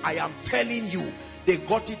church, I am telling you, they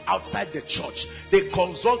got it outside the church. They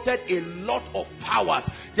consulted a lot of powers.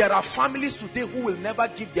 There are families today who will never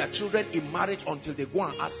give their children in marriage until they go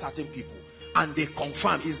and ask certain people. And they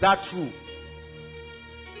confirm. Is that true?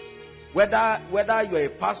 Whether you're a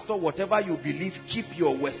pastor, whatever you believe, keep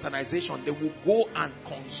your westernization. They will go and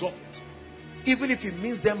consult. Even if it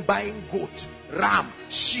means them buying goat, ram,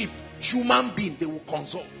 sheep, human being, they will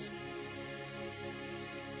consult.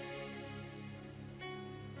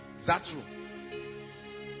 Is that true?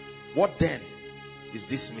 What then is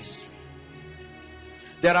this mystery?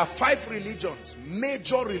 There are 5 religions,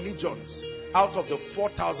 major religions, out of the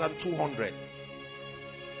 4,200.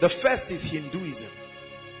 The first is Hinduism.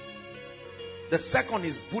 The second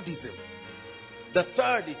is Buddhism. The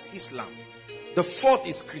third is Islam. The fourth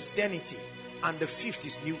is Christianity. And the fifth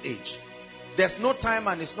is New Age. There's no time,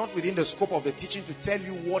 and it's not within the scope of the teaching, to tell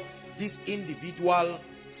you what these individual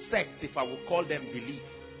sects, if I would call them, believe.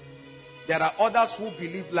 There are others who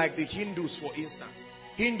believe, like the Hindus, for instance.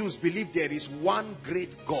 Hindus believe there is one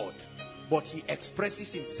great God, but he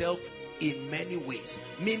expresses himself in many ways,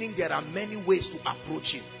 meaning there are many ways to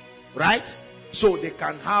approach him, right? So they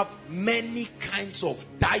can have many kinds of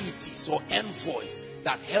deities or envoys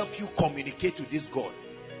that help you communicate to this God.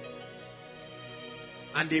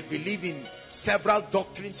 And they believe in several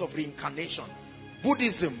doctrines of reincarnation.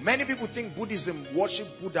 Buddhism, many people think Buddhism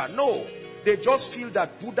worship Buddha. No, they just feel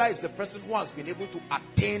that Buddha is the person who has been able to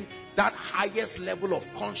attain that highest level of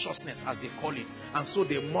consciousness, as they call it, and so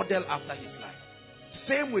they model after his life.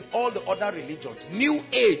 Same with all the other religions. New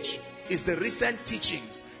Age is the recent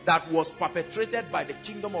teachings that was perpetrated by the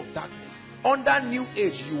kingdom of darkness. Under New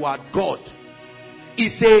Age, you are God.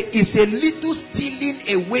 It's a little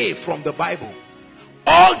stealing away from the Bible.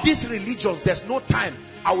 All these religions, there's no time,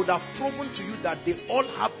 I would have proven to you that they all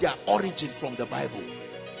have their origin from the Bible.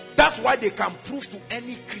 That's why they can prove to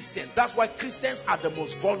any Christians. That's why Christians are the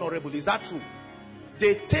most vulnerable. Is that true?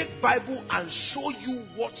 They take Bible and show you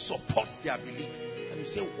what supports their belief. And you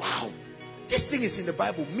say, wow, this thing is in the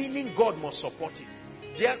Bible, meaning God must support it.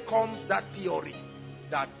 There comes that theory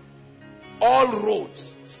that all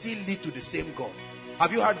roads still lead to the same God.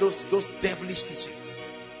 Have you heard those devilish teachings?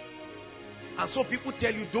 And so people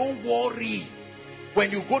tell you, don't worry.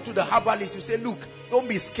 When you go to the herbalist, you say, look, don't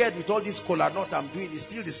be scared with all this kola nut I'm doing. It's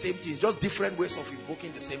still the same thing. It's just different ways of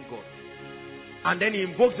invoking the same God. And then he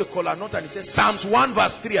invokes the kola nut and he says, Psalms 1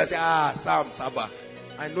 verse 3. I say, Psalms, Abba.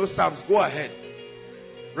 I know Psalms. Go ahead.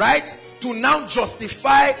 Right? To now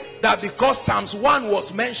justify that because Psalms 1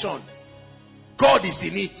 was mentioned, God is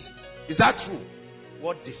in it. Is that true?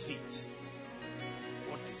 What deceit.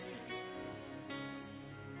 What deceit.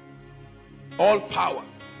 All power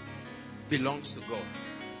belongs to God.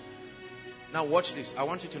 Now watch this. I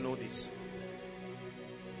want you to know this.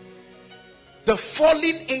 The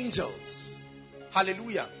fallen angels,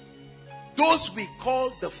 hallelujah, those we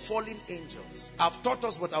call the fallen angels. I've taught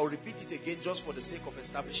us, but I'll repeat it again just for the sake of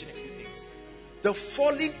establishing a few things. The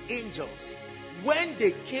fallen angels, when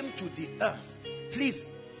they came to the earth, please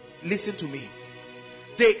listen to me,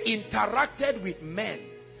 they interacted with men.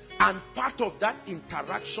 And part of that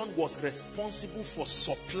interaction was responsible for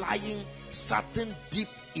supplying certain deep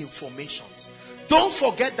informations. Don't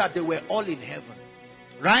forget that they were all in heaven,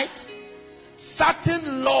 right?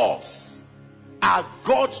 Certain laws are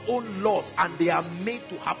God's own laws, and they are made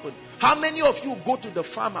to happen. How many of you go to the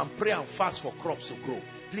farm and pray and fast for crops to grow?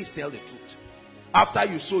 Please tell the truth. After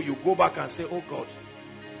you sow, you go back and say, oh God.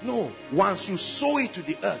 No, once you sow it to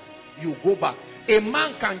the earth, you go back. A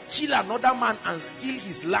man can kill another man and steal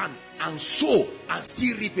his land and sow and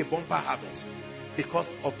still reap a bumper harvest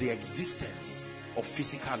because of the existence of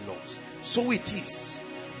physical laws. So it is.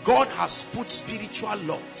 God has put spiritual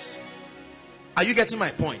laws. Are you getting my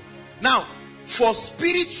point? Now, for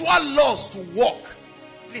spiritual laws to work,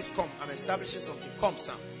 please come, I'm establishing something. Come,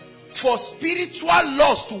 Sam. For spiritual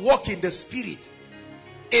laws to work in the spirit,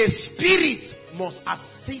 a spirit must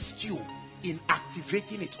assist you in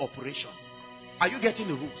activating its operation. Are you getting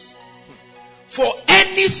the rules? For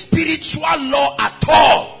any spiritual law at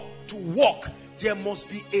all to work, there must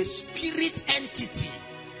be a spirit entity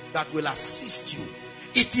that will assist you.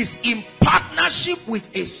 It is in partnership with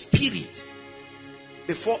a spirit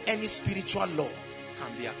before any spiritual law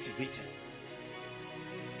can be activated.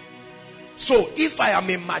 So if I am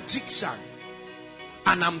a magician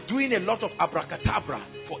and I'm doing a lot of abracadabra,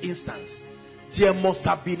 for instance, there must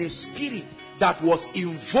have been a spirit that was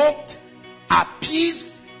invoked,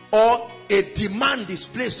 appeased, or a demand is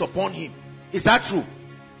placed upon him. Is that true?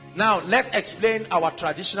 Now let's explain our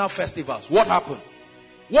traditional festivals. What happened?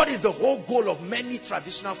 What is the whole goal of many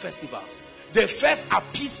traditional festivals? They first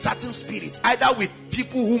appease certain spirits, either with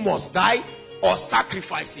people who must die or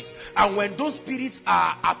sacrifices. And when those spirits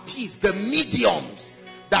are appeased, the mediums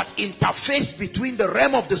that interface between the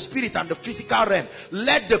realm of the spirit and the physical realm,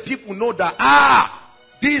 let the people know that,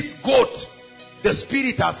 this goat, the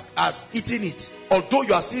spirit has eaten it. Although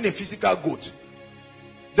you are seeing a physical goat,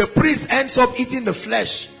 the priest ends up eating the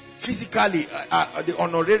flesh physically, the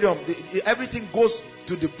honorarium, everything goes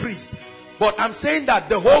to the priest. But I'm saying that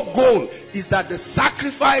the whole goal is that the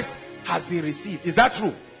sacrifice has been received. Is that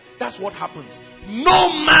true? That's what happens.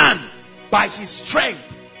 No man by his strength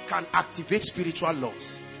can activate spiritual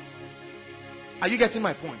laws. Are you getting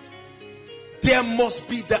my point? There must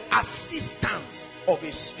be the assistance of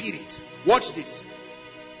a spirit. Watch this.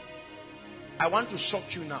 I want to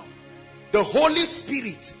shock you now. The Holy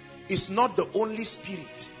Spirit is not the only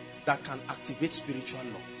spirit that can activate spiritual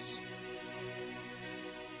laws.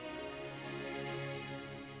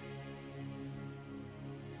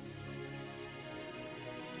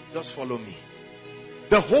 Just follow me.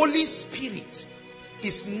 The Holy Spirit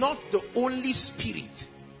is not the only spirit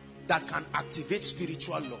that can activate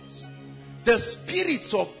spiritual laws. The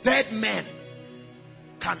spirits of dead men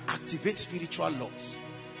can activate spiritual laws.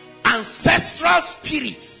 Ancestral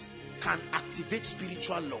spirits can activate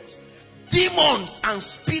spiritual laws. Demons and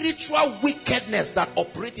spiritual wickedness that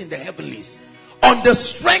operate in the heavenlies, on the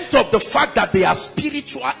strength of the fact that they are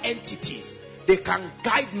spiritual entities, they can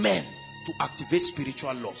guide men to activate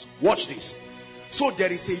spiritual laws. Watch this. So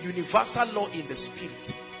there is a universal law in the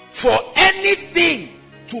spirit. For anything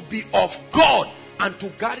to be of God and to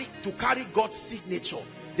carry God's signature,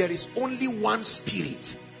 there is only one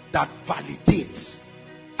spirit that validates.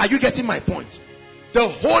 Are you getting my point? The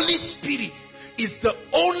Holy Spirit is the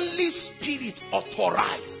only spirit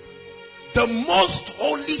authorized. The most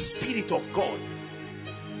holy spirit of God.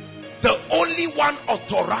 The only one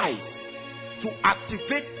authorized to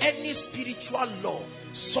activate any spiritual law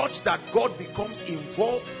such that God becomes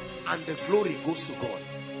involved and the glory goes to God.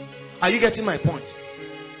 Are you getting my point?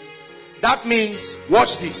 That means,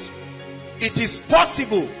 watch this. It is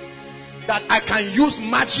possible that I can use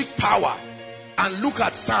magic power and look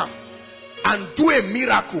at Sam and do a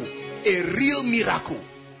miracle, a real miracle.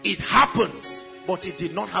 It happens, but it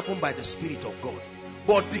did not happen by the Spirit of God.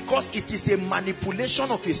 But because it is a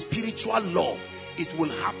manipulation of a spiritual law, it will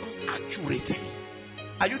happen accurately.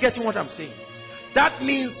 Are you getting what I'm saying? That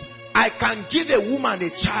means I can give a woman a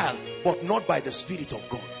child, but not by the Spirit of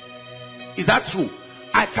God. Is that true?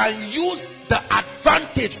 I can use the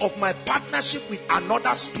advantage of my partnership with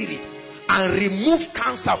another spirit and remove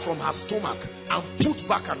cancer from her stomach and put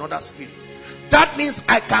back another spirit. That means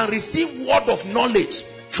I can receive word of knowledge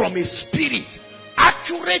from a spirit,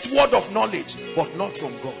 accurate word of knowledge, but not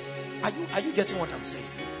from God. Are you getting what I'm saying?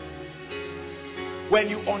 When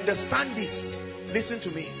you understand this, listen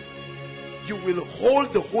to me, you will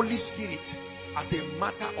hold the Holy Spirit as a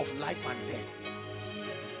matter of life and death.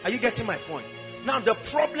 Are you getting my point? Now the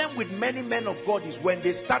problem with many men of God is when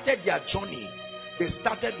they started their journey, they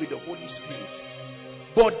started with the Holy Spirit,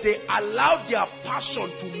 but they allowed their passion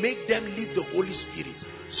to make them leave the Holy Spirit.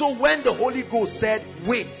 So when the Holy Ghost said,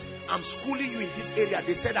 wait, I'm schooling you in this area,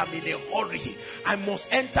 they said, I'm in a hurry, I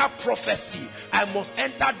must enter prophecy, I must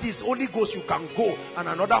enter this. Holy Ghost, you can go. And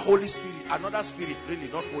another Holy Spirit, another spirit, really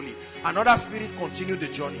not holy, another spirit continued the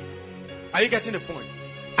journey. Are you getting the point?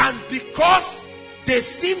 And because they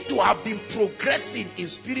seem to have been progressing in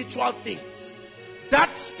spiritual things,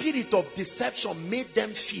 that spirit of deception made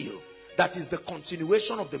them feel that is the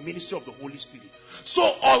continuation of the ministry of the Holy Spirit.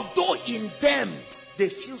 So although in them they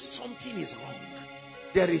feel something is wrong,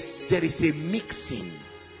 there is a mixing.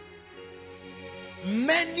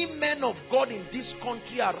 Many men of God in this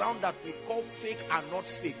country around that we call fake are not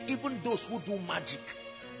fake. Even those who do magic,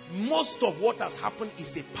 most of what has happened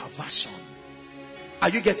is a perversion. Are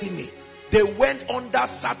you getting me? They went under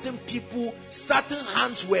certain people, certain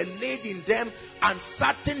hands were laid in them, and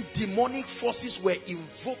certain demonic forces were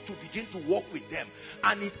invoked to begin to work with them.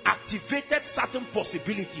 And it activated certain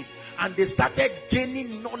possibilities, and they started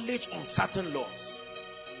gaining knowledge on certain laws.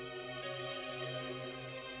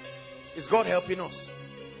 Is God helping us?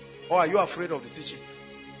 Or are you afraid of the teaching?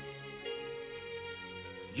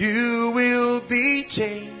 You will be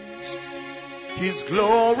changed. His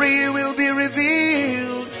glory will be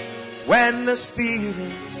revealed when the Spirit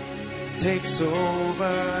takes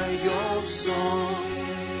over your soul.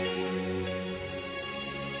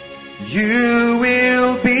 You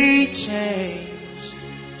will be changed.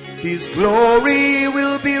 His glory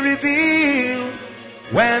will be revealed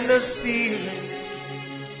when the Spirit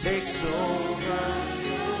takes over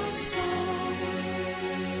your soul.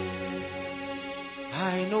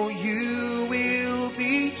 I know you will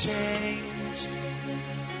be changed.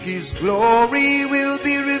 His glory will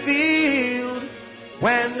be revealed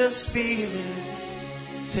when the Spirit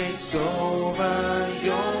takes over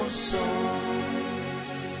your soul.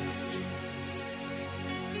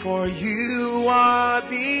 For you are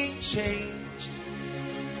being changed.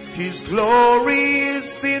 His glory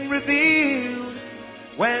has been revealed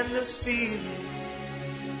when the Spirit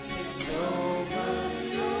takes over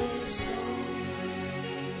your soul.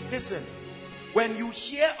 Listen, when you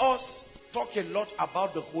hear us talk a lot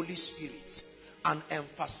about the Holy Spirit and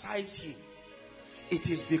emphasize Him, it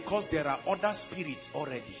is because there are other spirits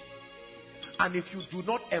already. And if you do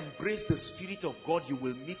not embrace the Spirit of God, you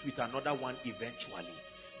will meet with another one eventually.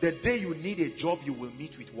 The day you need a job, you will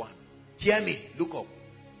meet with one. Hear me, look up.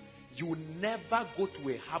 You never go to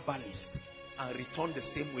a herbalist and return the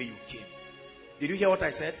same way you came. Did you hear what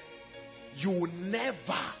I said? You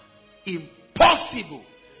never, impossible.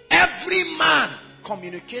 Every man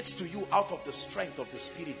communicates to you out of the strength of the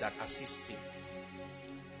Spirit that assists him.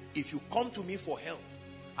 If you come to me for help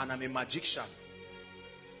and I'm a magician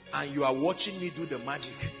and you are watching me do the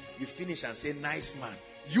magic, you finish and say, nice man.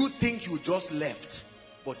 You think you just left,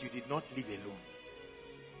 but you did not leave alone.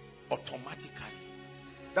 Automatically.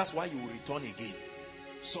 That's why you will return again.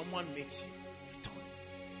 Someone makes you return.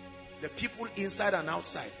 The people inside and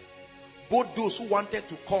outside, both those who wanted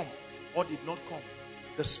to come or did not come,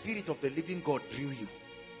 the Spirit of the living God drew you.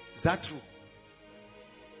 Is that true?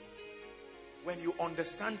 When you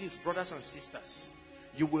understand this, brothers and sisters,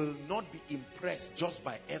 you will not be impressed just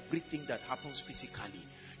by everything that happens physically.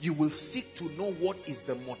 You will seek to know what is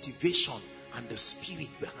the motivation and the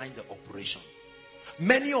spirit behind the operation.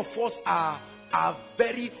 Many of us are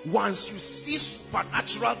very, once you see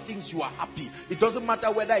supernatural things, you are happy. It doesn't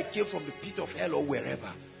matter whether it came from the pit of hell or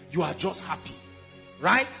wherever. You are just happy.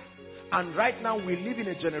 Right? And right now we live in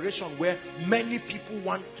a generation where many people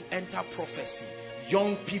want to enter prophecy.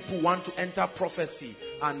 Young people want to enter prophecy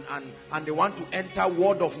and they want to enter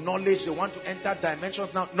word of knowledge. They want to enter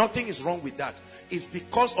dimensions. Now, nothing is wrong with that. It's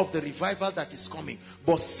because of the revival that is coming.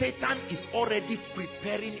 But Satan is already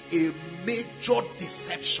preparing a major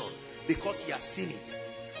deception because he has seen it.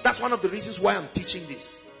 That's one of the reasons why I'm teaching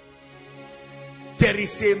this. There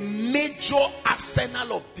is a major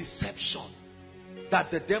arsenal of deception that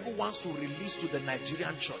the devil wants to release to the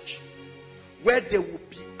Nigerian church, where there will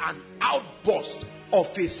be an outburst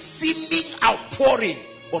of a seeming outpouring,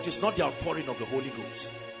 but it's not the outpouring of the Holy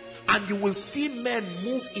Ghost. And you will see men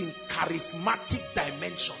move in charismatic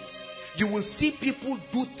dimensions. You will see people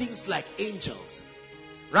do things like angels,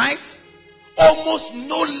 right? Almost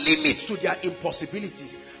no limits to their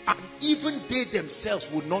impossibilities, and even they themselves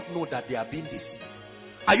would not know that they are being deceived.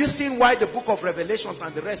 Are you seeing why the book of Revelations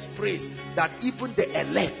and the rest prays that even the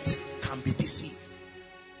elect can be deceived?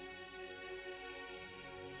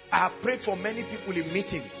 I have prayed for many people in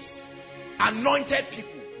meetings, anointed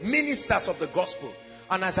people, ministers of the gospel,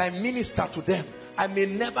 and as I minister to them, I may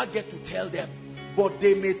never get to tell them, but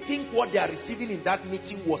they may think what they are receiving in that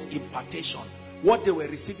meeting was impartation. What they were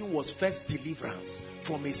receiving was first deliverance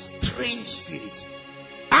from a strange spirit.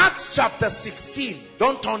 Acts chapter 16,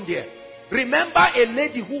 don't turn there. Remember a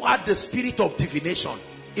lady who had the spirit of divination.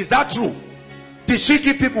 Is that true? Did she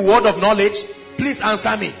give people word of knowledge? Please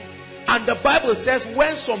answer me. And the Bible says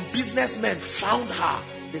when some businessmen found her,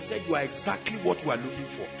 they said, you are exactly what we are looking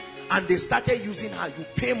for. And they started using her. You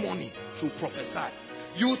pay money to prophesy.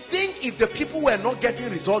 You think if the people were not getting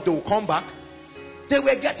results, they will come back? They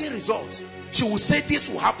were getting results. She will say this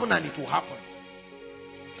will happen and it will happen.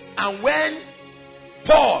 And when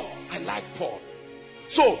Paul, I like Paul.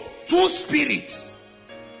 So, two spirits.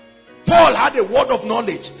 Paul had a word of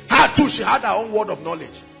knowledge. Her too, she had her own word of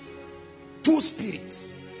knowledge. Two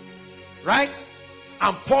spirits. Right?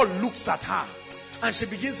 And Paul looks at her and she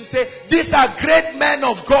begins to say, these are great men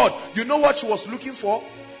of God. You know what she was looking for?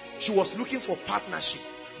 She was looking for partnership,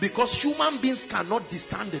 because human beings cannot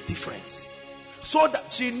discern the difference. So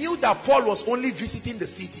that she knew that Paul was only visiting the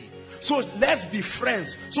city. So let's be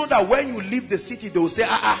friends, so that when you leave the city, they will say,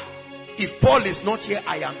 if Paul is not here,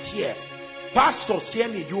 I am here. Pastors, hear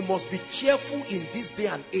me, you must be careful in this day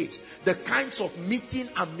and age, the kinds of meeting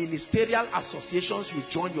and ministerial associations you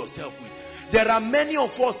join yourself with. There are many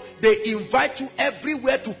of us, they invite you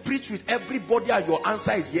everywhere to preach with everybody, and your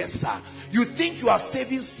answer is yes, sir. You think you are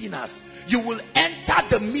saving sinners. You will enter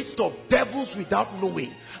the midst of devils without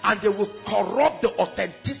knowing, and they will corrupt the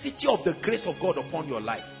authenticity of the grace of God upon your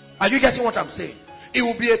life. Are you getting what I'm saying? It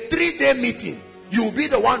will be a 3-day meeting. You will be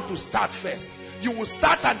the one to start first. You will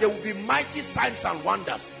start and there will be mighty signs and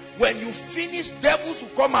wonders. When you finish, devils will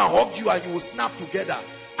come and hug you and you will snap together.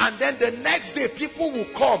 And then the next day, people will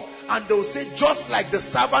come and they will say, just like the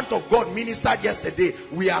servant of God ministered yesterday,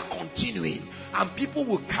 we are continuing. And people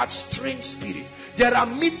will catch strange spirit. There are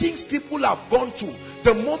meetings people have gone to.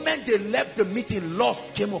 The moment they left the meeting,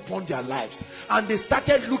 lust came upon their lives. And they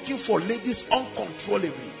started looking for ladies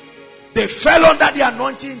uncontrollably. They fell under the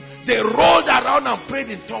anointing. They rolled around and prayed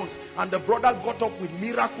in tongues. And the brother got up with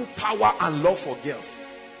miracle power and love for girls.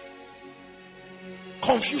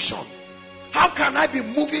 Confusion. How can I be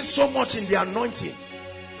moving so much in the anointing?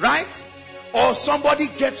 Right? Or somebody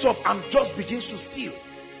gets up and just begins to steal.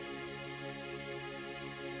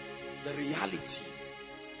 The reality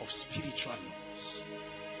of spiritual laws.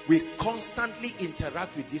 We constantly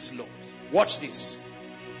interact with these laws. Watch this.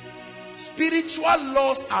 Spiritual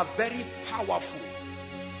laws are very powerful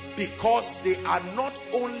because they are not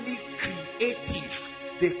only creative,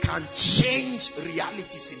 they can change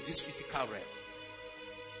realities in this physical realm.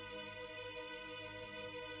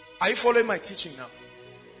 Are you following my teaching now?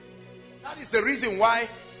 That is the reason why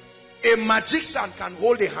a magician can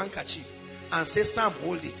hold a handkerchief and say, Sam,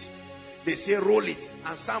 hold it. They say, roll it.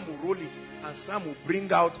 And Sam will roll it. And Sam will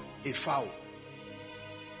bring out a fowl.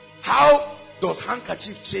 How does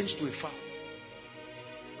handkerchief change to a fowl?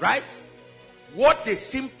 Right? What they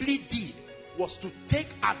simply did was to take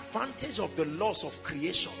advantage of the laws of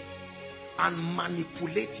creation and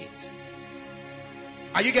manipulate it.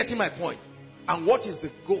 Are you getting my point? And what is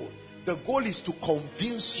the goal? The goal is to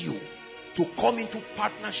convince you to come into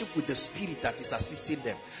partnership with the spirit that is assisting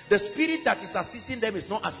them. The spirit that is assisting them is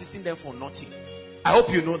not assisting them for nothing. I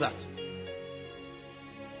hope you know that.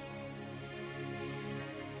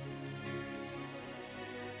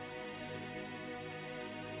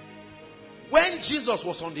 When Jesus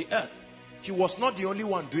was on the earth, he was not the only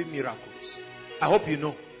one doing miracles. I hope you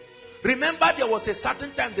know. Remember, there was a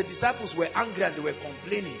certain time the disciples were angry and they were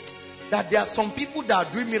complaining that there are some people that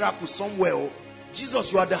are doing miracles somewhere. Oh,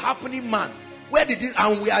 Jesus, you are the happening man. Where did this?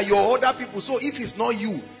 And we are your other people. So if it's not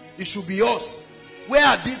you, it should be us. Where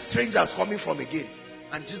are these strangers coming from again?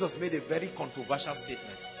 And Jesus made a very controversial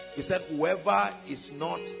statement. He said, whoever is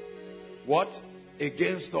not what?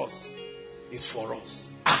 Against us is for us.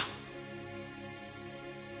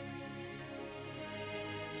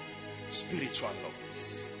 Spiritual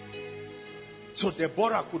laws. So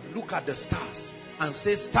Deborah could look at the stars and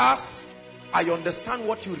say, stars, I understand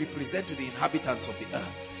what you represent to the inhabitants of the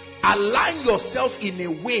earth. Align yourself in a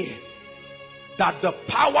way that the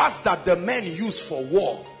powers that the men use for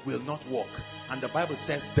war will not work. And the Bible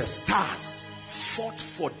says the stars fought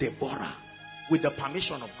for Deborah with the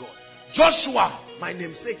permission of God. Joshua, my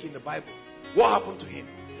namesake in the Bible, what happened to him?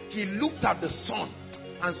 He looked at the sun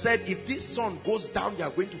and said, if this sun goes down, they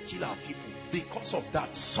are going to kill our people. Because of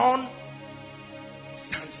that, sun,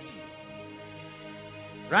 stand still.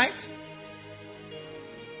 Right?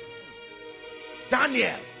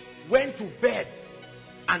 Daniel went to bed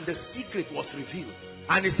and the secret was revealed.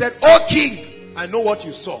 And he said, oh king, I know what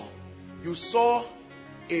you saw. You saw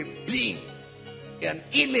a being, an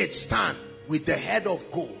image stand with the head of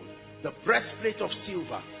gold, the breastplate of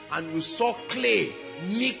silver, and you saw clay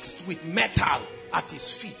mixed with metal at his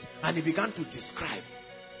feet. And he began to describe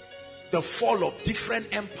the fall of different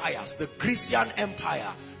empires, the Grecian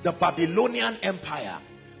Empire, the Babylonian Empire,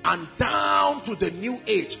 and down to the new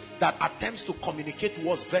age that attempts to communicate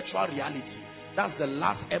towards virtual reality. That's the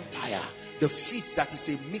last empire, the feet that is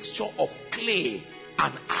a mixture of clay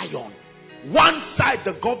and iron. One side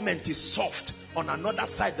the government is soft, on another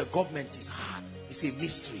side the government is hard. It's a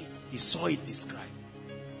mystery. He saw it described.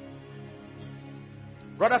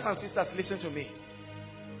 Brothers and sisters, listen to me.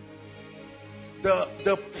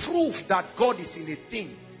 The proof that God is in a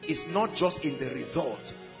thing is not just in the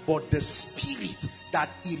result, but the spirit that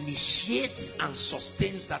initiates and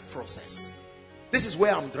sustains that process. This is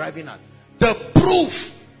where I'm driving at. The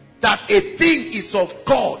proof that a thing is of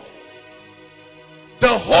God, the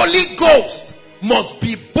Holy Ghost must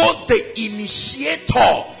be both the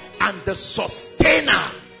initiator and the sustainer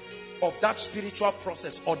of that spiritual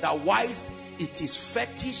process. Otherwise, it is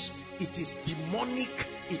fetish, it is demonic,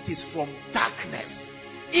 it is from darkness.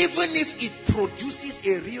 Even if it produces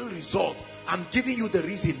a real result, I'm giving you the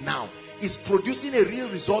reason now. It's producing a real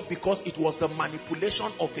result because it was the manipulation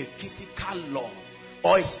of a physical law.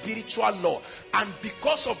 or a spiritual law. And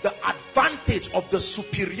because of the advantage of the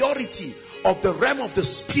superiority of the realm of the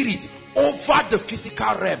spirit over the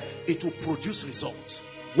physical realm, it will produce results.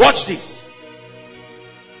 Watch this.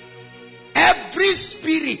 Every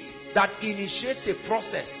spirit that initiates a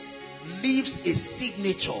process leaves a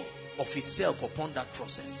signature of itself upon that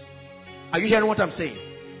process. Are you hearing what I'm saying?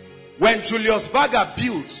 When Julius Berger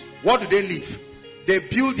builds, what do they leave? They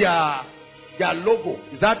build their logo.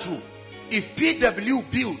 Is that true? If PW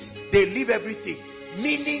builds, they leave everything.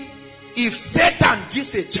 Meaning, if Satan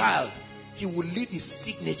gives a child, he will leave his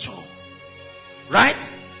signature.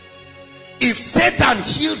 Right? If Satan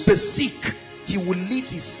heals the sick, he will leave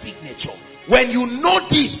his signature. When you know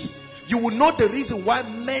this, you will know the reason why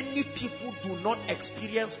many people do not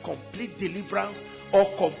experience complete deliverance or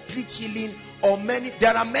complete healing, or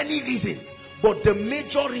there are many reasons, but the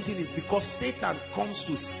major reason is because Satan comes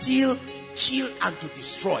to steal, kill, and to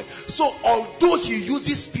destroy. So although he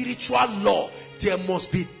uses spiritual law, there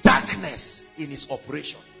must be darkness in his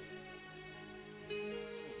operation.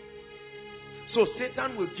 So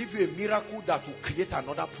Satan will give you a miracle that will create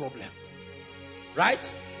another problem.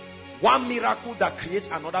 Right? One miracle that creates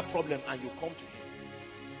another problem, and you come to him.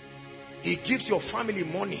 He gives your family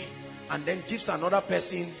money and then gives another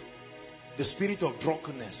person the spirit of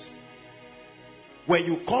drunkenness. When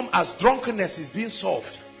you come, as drunkenness is being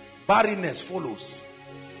solved, barrenness follows.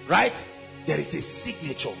 Right? There is a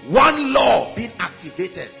signature. One law being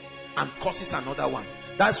activated and causes another one.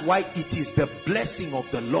 That's why it is the blessing of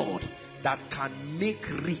the Lord that can make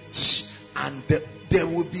rich, and there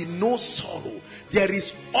will be no sorrow. There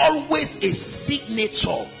is always a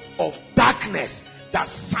signature of darkness that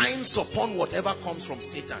signs upon whatever comes from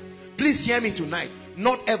Satan. Please hear me tonight.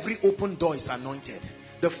 Not every open door is anointed.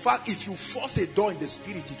 The fact, if you force a door in the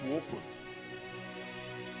spirit, it will open.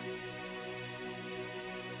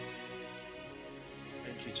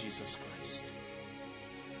 Thank you, Jesus Christ.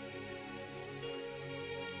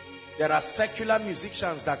 There are secular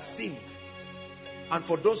musicians that sing. And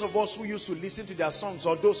for those of us who used to listen to their songs,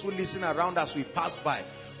 or those who listen around as we pass by,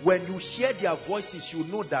 when you hear their voices, you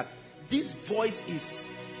know that this voice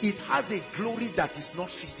it has a glory that is not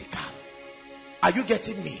physical. Are you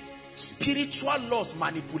getting me? Spiritual laws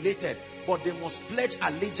manipulated, but they must pledge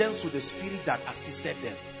allegiance to the spirit that assisted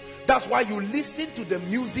them. That's why you listen to the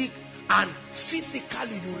music and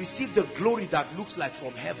physically you receive the glory that looks like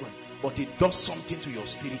from heaven, but it does something to your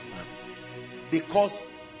spirit, man. Because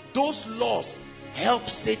those laws help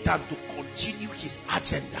Satan to continue his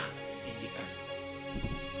agenda in the earth.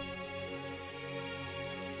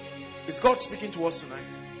 Is God speaking to us tonight?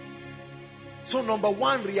 So number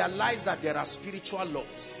one, realize that there are spiritual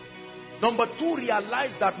laws. Number two,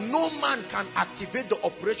 realize that no man can activate the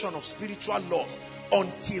operation of spiritual laws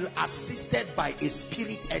until assisted by a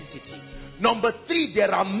spirit entity. Number three,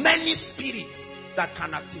 there are many spirits that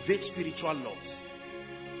can activate spiritual laws.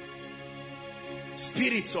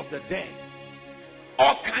 Spirits of the dead.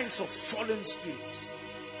 All kinds of fallen spirits.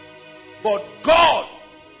 But God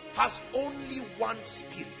has only one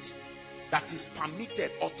spirit that is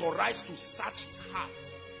permitted, authorized to search his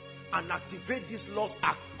heart and activate these laws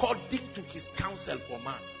according to his counsel for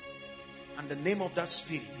man. And the name of that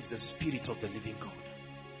spirit is the Spirit of the living God.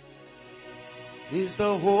 Is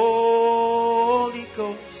the Holy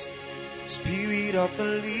Ghost, Spirit of the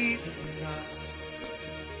living God.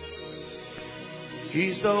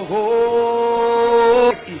 He's the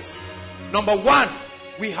whole. Is number one,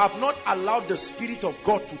 we have not allowed the Spirit of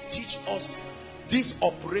God to teach us these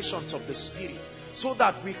operations of the Spirit, so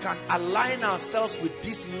that we can align ourselves with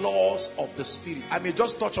these laws of the Spirit. I may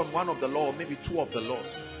just touch on one of the laws, or maybe two of the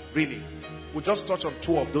laws. Really, we'll just touch on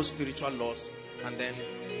two of those spiritual laws, and then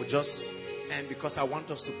we'll just end, because I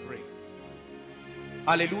want us to pray.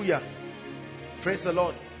 Hallelujah. Praise the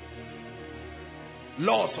Lord.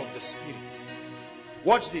 Laws of the Spirit.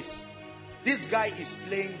 Watch this. This guy is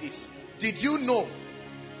playing this. Did you know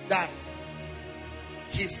that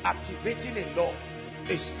he's activating a law,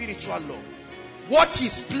 a spiritual law? What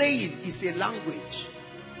he's playing is a language.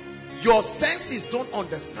 Your senses don't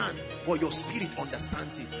understand, but your spirit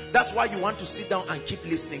understands it. That's why you want to sit down and keep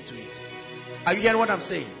listening to it. Are you hearing what I'm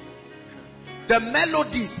saying? The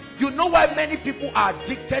melodies. You know why many people are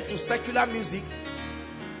addicted to secular music?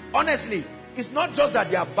 Honestly, it's not just that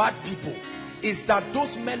they are bad people. Is that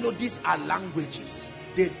those melodies are languages.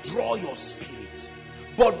 They draw your spirit.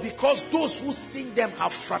 But because those who sing them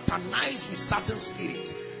have fraternized with certain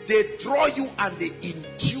spirits, they draw you and they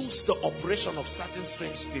induce the operation of certain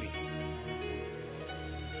strange spirits.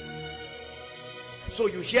 So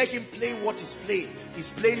you hear him playing what he's playing.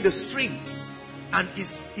 He's playing the strings and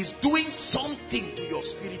is doing something to your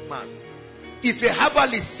spirit, man. If a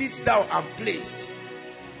herbalist sits down and plays,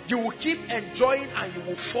 you will keep enjoying and you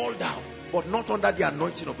will fall down, but not under the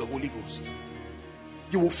anointing of the Holy Ghost.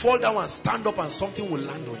 You will fall down and stand up and something will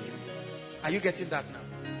land on you. Are you getting that now?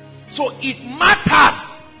 So it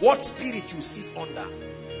matters what spirit you sit under.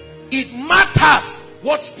 It matters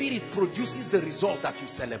what spirit produces the result that you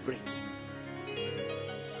celebrate.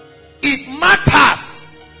 It matters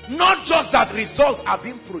not just that results are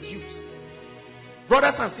being produced.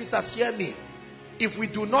 Brothers and sisters, hear me. If we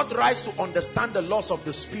do not rise to understand the laws of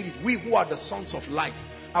the spirit, we who are the sons of light,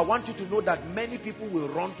 I want you to know that many people will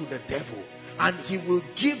run to the devil and he will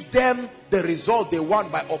give them the result they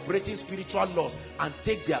want by operating spiritual laws and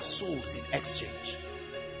take their souls in exchange.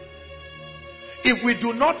 If we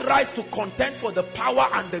do not rise to contend for the power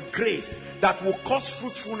and the grace that will cause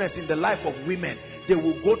fruitfulness in the life of women, they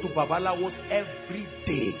will go to babalawos every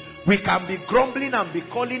day. We can be grumbling and be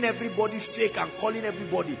calling everybody fake and calling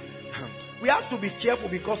everybody. We have to be careful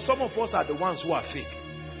because some of us are the ones who are fake.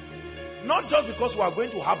 Not just because we are going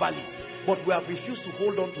to herbalists, but we have refused to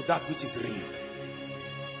hold on to that which is real.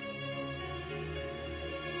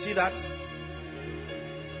 See that?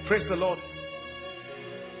 Praise the Lord.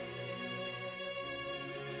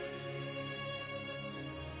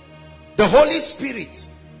 The Holy Spirit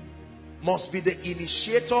must be the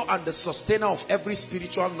initiator and the sustainer of every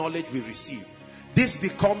spiritual knowledge we receive. This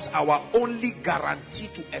becomes our only guarantee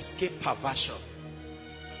to escape perversion.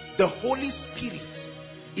 The Holy Spirit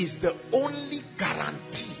is the only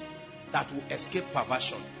guarantee that will escape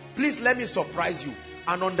perversion. Please let me surprise you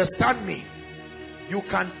and understand me. You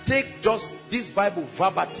can take just this Bible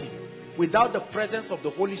verbatim. Without the presence of the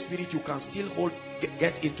Holy Spirit, you can still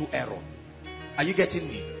get into error. Are you getting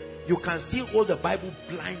me? You can still hold the Bible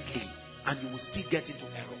blindly and you will still get into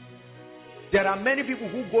error. There are many people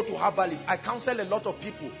who go to herbalists. I counsel a lot of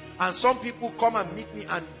people, and some people come and meet me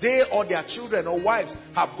and they or their children or wives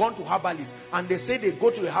have gone to herbalists and they say they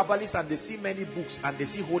go to a herbalist and they see many books and they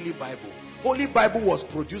see Holy Bible. Holy Bible was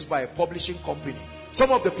produced by a publishing company.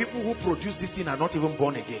 Some of the people who produce this thing are not even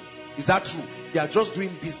born again. Is that true? They are just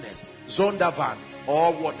doing business. Zondervan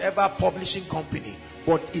or whatever publishing company.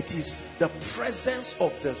 But it is the presence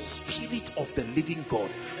of the Spirit of the living God.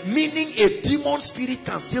 Meaning a demon spirit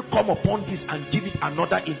can still come upon this and give it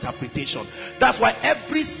another interpretation. That's why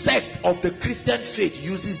every sect of the Christian faith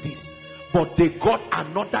uses this. But they got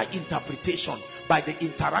another interpretation by the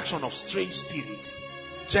interaction of strange spirits.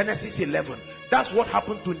 Genesis 11. That's what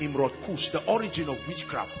happened to Nimrod Cush, the origin of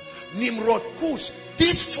witchcraft. Nimrod Cush,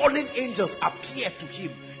 these fallen angels appeared to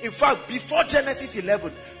him. In fact, before Genesis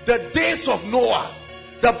 11, the days of Noah,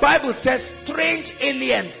 the Bible says strange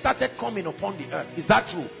aliens started coming upon the earth. Is that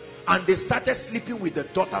true? And they started sleeping with the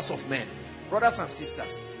daughters of men. Brothers and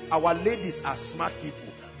sisters, our ladies are smart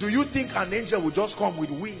people. Do you think an angel will just come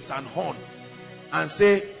with wings and horn and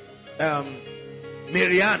say,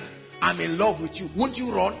 Marianne, I'm in love with you? Won't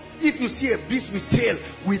you run? If you see a beast with tail,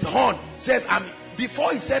 with horn, says,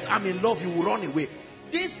 before he says, I'm in love, you will run away.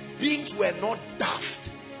 These beings were not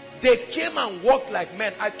daft. They came and walked like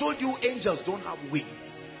men. I told you angels don't have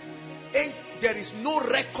wings. And there is no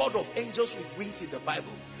record of angels with wings in the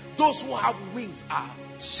Bible. Those who have wings are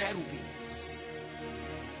cherubims.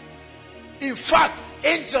 In fact,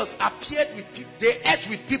 angels appeared with people. They ate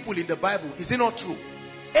with people in the Bible. Is it not true?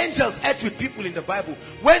 Angels ate with people in the Bible.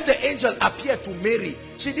 When the angel appeared to Mary,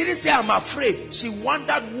 she didn't say, I'm afraid. She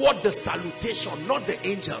wondered what the salutation, not the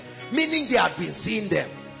angel. Meaning they had been seeing them.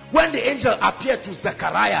 When the angel appeared to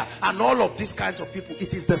Zechariah and all of these kinds of people,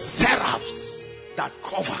 it is the seraphs that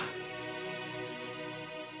cover.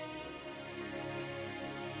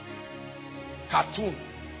 Cartoon,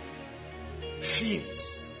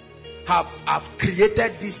 films have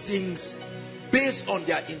created these things based on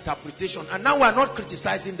their interpretation. And now we are not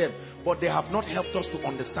criticizing them, but they have not helped us to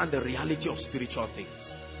understand the reality of spiritual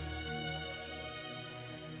things.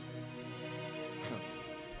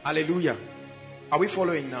 Hallelujah. Are we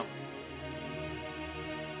following now?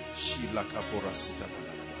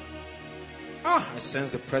 I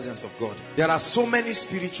sense the presence of God. There are so many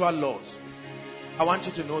spiritual laws. I want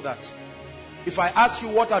you to know that. If I ask you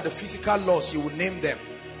what are the physical laws, you will name them.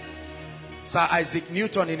 Sir Isaac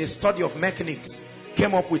Newton, in his study of mechanics,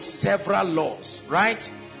 came up with several laws,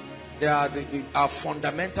 right? There are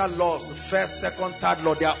fundamental laws, first, second, third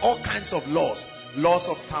law. There are all kinds of laws. laws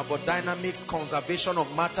of thermodynamics, conservation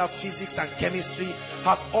of matter, physics and chemistry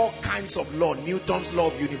has all kinds of law. Newton's law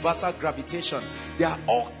of universal gravitation. There are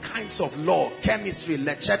all kinds of law. Chemistry,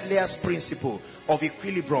 Le Chatelier's principle of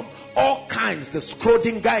equilibrium. All kinds, the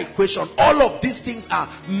Schrödinger equation. All of these things are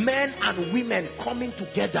men and women coming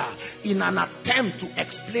together in an attempt to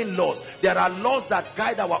explain laws. There are laws that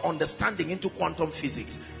guide our understanding into quantum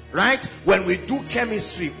physics. Right? When we do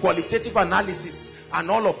chemistry, qualitative analysis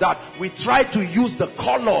and all of that, we try to use the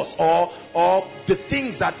colors or the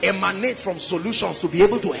things that emanate from solutions to be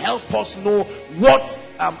able to help us know what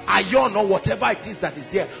ion or whatever it is that is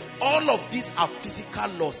there. All of these are physical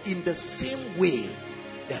laws. In the same way,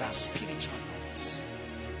 there are spiritual laws.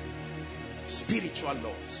 Spiritual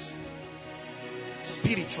laws.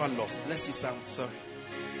 Spiritual laws. Bless you, Sam. Sorry.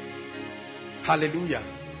 Hallelujah.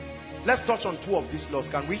 Let's touch on two of these laws,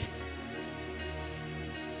 can we?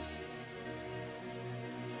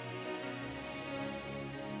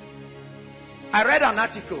 I read an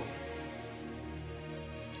article.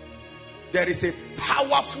 There is a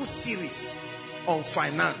powerful series on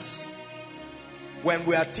finance. When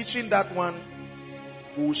we are teaching that one,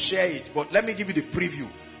 we'll share it. But let me give you the preview.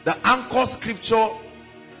 The anchor scripture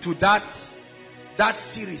to that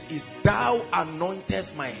series is, "Thou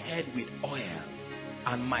anointest my head with oil,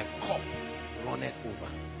 and my cup runneth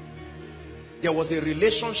over." There was a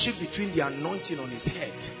relationship between the anointing on his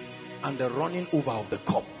head and the running over of the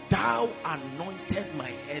cup. Thou anointed my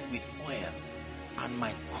head with oil, and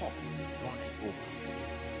my cup runneth over.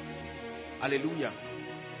 Hallelujah.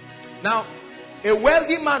 Now, a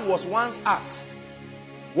wealthy man was once asked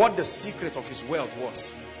what the secret of his wealth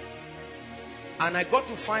was. And I got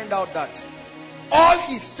to find out that all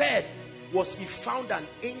he said was he found an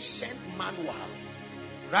ancient manual.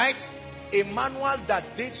 Right? A manual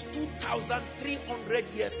that dates 2,300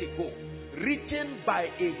 years ago, written by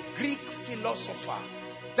a Greek philosopher.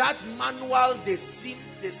 That manual, they said,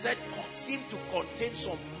 seemed to contain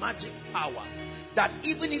some magic powers that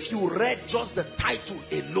even if you read just the title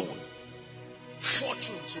alone,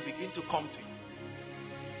 fortunes will begin to come to you.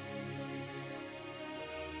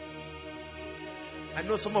 I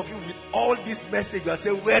know some of you with all this message, you are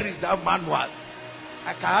saying, where is that manual?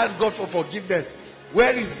 I can ask God for forgiveness.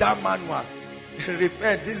 Where is that manual?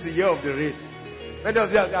 Repent, this is the year of the rain. Many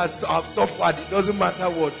of you have suffered, it doesn't matter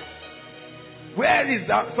what. Where is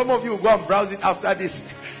that? Some of you will go and browse it after this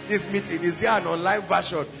meeting. Is there an online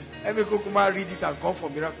version? Let me go read it and come for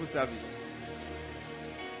miracle service.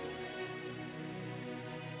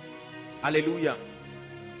 Hallelujah.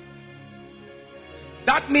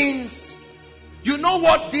 That means, you know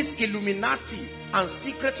what these Illuminati and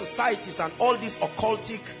secret societies and all these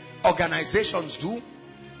occultic organizations do?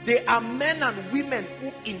 They are men and women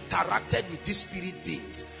who interacted with these spirit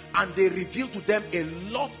beings, and they reveal to them a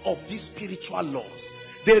lot of these spiritual laws.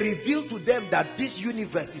 They reveal to them that this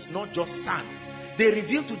universe is not just sand. They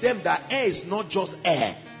reveal to them that air is not just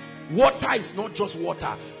air. Water is not just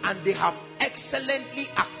water. And they have excellently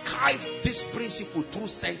archived this principle through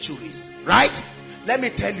centuries. Right? Let me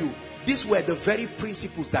tell you, these were the very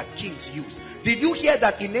principles that kings used. Did you hear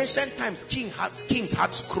that in ancient times kings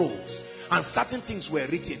had scrolls and certain things were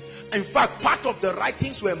written? In fact, part of the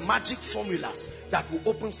writings were magic formulas that will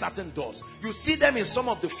open certain doors. You see them in some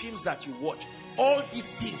of the films that you watch. All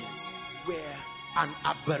these things were an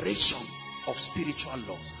aberration of spiritual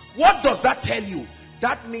laws. What does that tell you?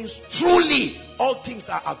 That means truly all things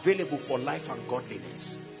are available for life and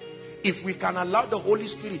godliness. If we can allow the Holy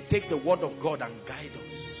Spirit take the word of God and guide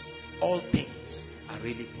us, all things are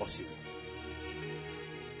really possible.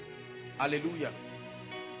 Hallelujah.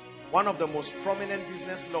 One of the most prominent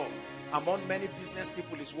business law among many business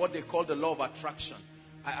people is what they call the law of attraction.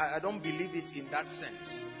 I don't believe it in that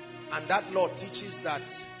sense. And that law teaches that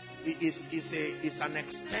it is an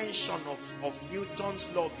extension of Newton's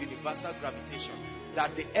law of universal gravitation.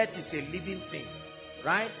 That the earth is a living thing.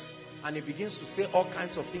 Right? And it begins to say all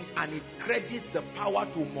kinds of things, and it credits the power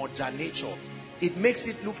to Mother Nature. It makes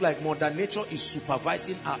it look like Mother Nature is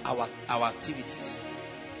supervising our activities.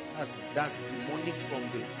 That's demonic from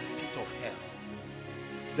the pit of hell.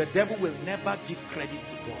 The devil will never give credit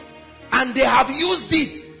to God. And they have used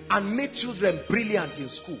it and made children brilliant in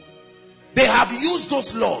school. They have used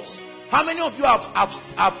those laws. How many of you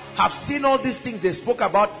have seen all these things they spoke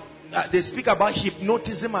about? They speak about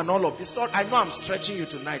hypnotism and all of this. So I know I'm stretching you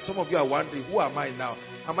tonight. Some of you are wondering, who am I now?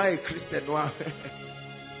 Am I a Christian?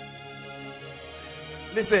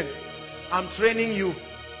 Listen, I'm training you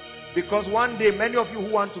because one day many of you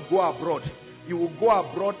who want to go abroad, you will go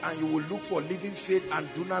abroad and you will look for living faith and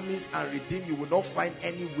dunamis and redeem. You will not find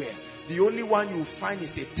anywhere. The only one you will find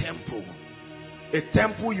is a temple. A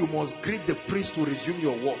temple, you must greet the priest to resume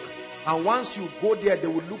your work. And once you go there, they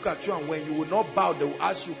will look at you, and when you will not bow, they will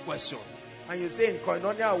ask you questions. And you say, in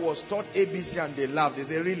Koinonia, I was taught ABC, and they laugh. They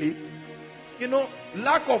say, really? You know,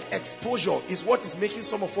 lack of exposure is what is making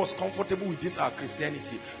some of us comfortable with this, our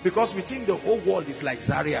Christianity. Because we think the whole world is like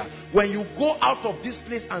Zaria. When you go out of this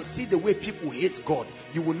place and see the way people hate God,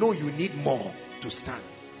 you will know you need more to stand.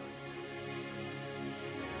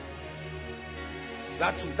 Is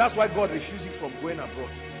that true? That's why God refused you from going abroad.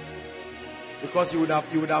 Because you would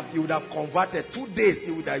have converted. 2 days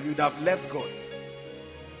you would have left God.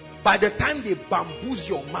 By the time they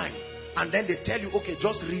bamboozle your mind, and then they tell you, okay,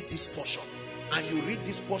 just read this portion. And you read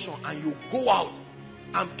this portion and you go out,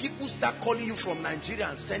 and people start calling you from Nigeria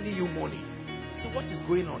and sending you money. So what is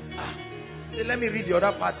going on? Say, let me read the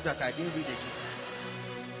other part that I didn't read again.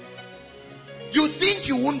 You think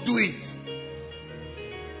you won't do it.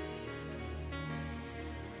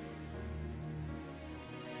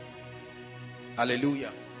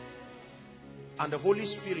 Hallelujah. And the Holy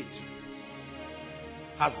Spirit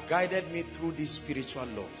has guided me through these spiritual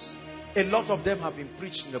laws. A lot of them have been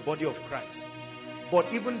preached in the body of Christ.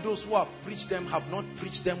 But even those who have preached them have not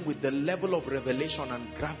preached them with the level of revelation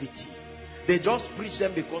and gravity. They just preach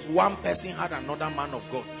them because one person had another man of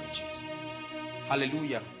God preach it.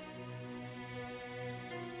 Hallelujah.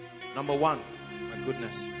 Number one, my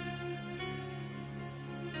goodness.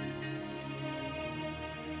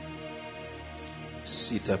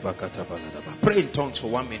 Pray in tongues for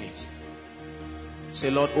 1 minute. Say,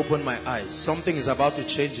 Lord, open my eyes. Something is about to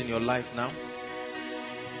change in your life now.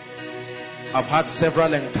 I've had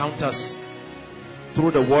several encounters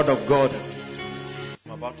through the word of God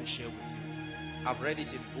I'm about to share with you. I've read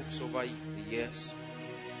it in books over the years,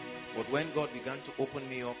 but when God began to open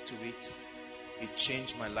me up to it, it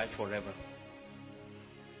changed my life forever.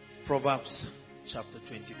 Proverbs chapter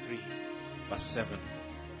 23 verse 7.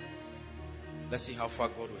 Let's see how far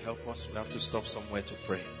God will help us. We have to stop somewhere to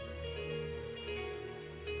pray.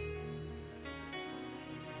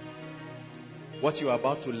 What you are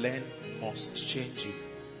about to learn must change you.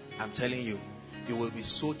 I'm telling you, you will be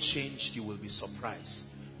so changed, you will be surprised.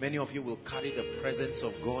 Many of you will carry the presence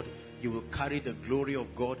of God. You will carry the glory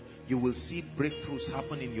of God. You will see breakthroughs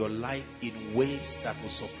happen in your life in ways that will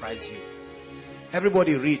surprise you.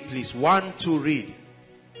 Everybody read, please. 1, 2, read.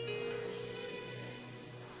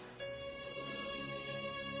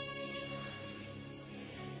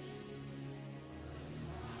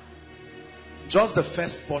 Just the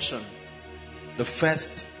first portion. The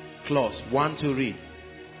first clause. 1, 2, read.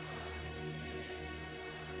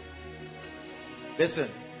 Listen.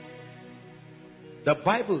 The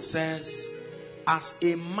Bible says, as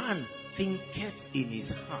a man thinketh in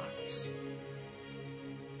his heart.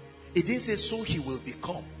 It didn't say so he will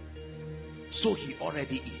become. So he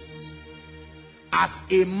already is. As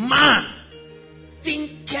a man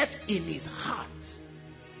thinketh in his heart.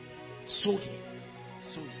 So he.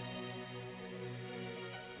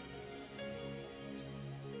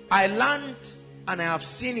 I learned, and I have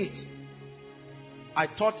seen it. I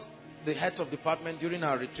taught the heads of department during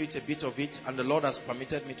our retreat a bit of it, and the Lord has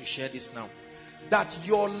permitted me to share this now. That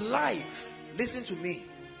your life, listen to me,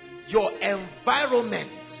 your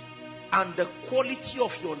environment and the quality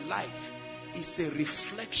of your life is a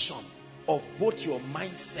reflection of both your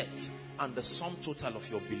mindset and the sum total of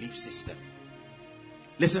your belief system.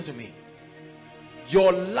 Listen to me.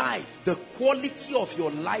 Your life, the quality of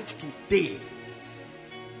your life today,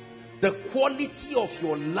 the quality of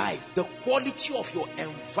your life, the quality of your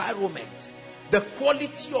environment, the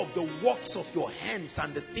quality of the works of your hands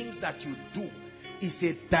and the things that you do is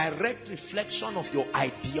a direct reflection of your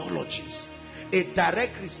ideologies, a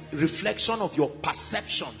direct reflection of your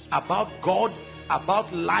perceptions about God,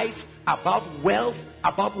 about life, about wealth,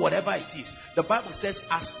 about whatever it is. The Bible says,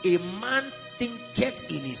 as a man thinketh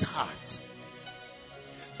in his heart.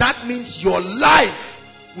 That means your life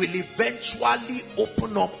will eventually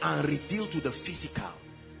open up and reveal to the physical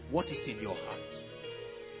what is in your heart.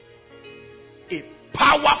 A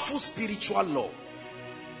powerful spiritual law.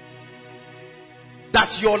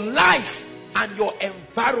 That your life and your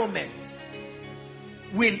environment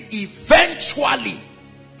will eventually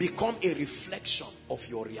become a reflection of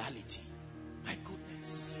your reality. My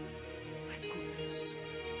goodness. My goodness.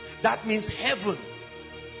 That means heaven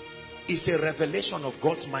is a revelation of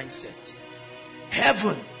God's mindset.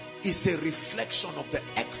 Heaven is a reflection of the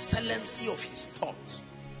excellency of his thoughts.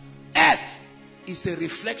 Earth is a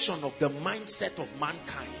reflection of the mindset of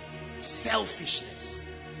mankind. Selfishness.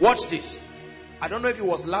 Watch this. I don't know if it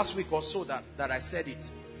was last week or so that I said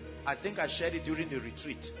it. I think I shared it during the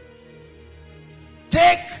retreat.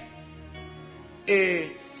 Take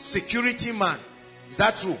a security man Is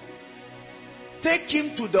that true? Take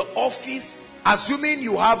him to the office, assuming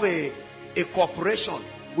you have a corporation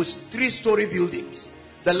with 3-story buildings.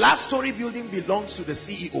 The last story building belongs to the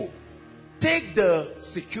CEO. Take the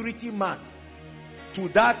security man to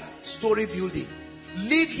that story building.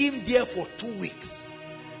 Leave him there for 2 weeks.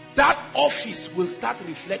 That office will start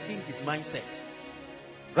reflecting his mindset.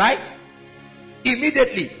 Right?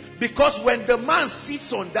 Immediately. Because when the man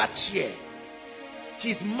sits on that chair,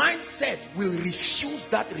 his mindset will refuse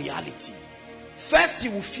that reality. First, he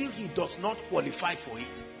will feel he does not qualify for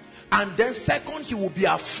it. And then second, he will be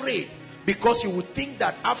afraid, because he will think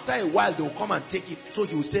that after a while they will come and take it. So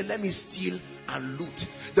he will say, let me steal and loot.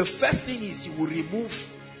 The first thing is he will remove,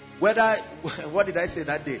 what did I say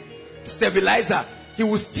that day? Stabilizer. He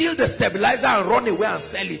will steal the stabilizer and run away and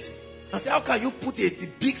sell it. And say, how can you put a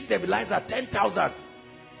big stabilizer, 10,000?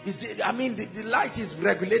 I mean, the light is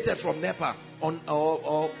regulated from NEPA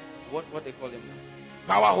or what they call them now?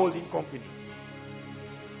 Power holding company.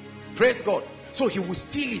 Praise God. So he will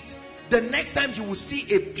steal it. The next time he will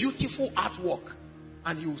see a beautiful artwork,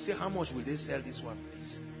 and he will say, how much will they sell this one,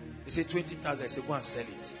 please? They say 20,000. I say, go and sell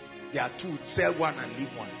it. There are two, sell one and leave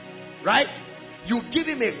one. Right? You give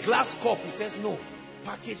him a glass cup. He says, no,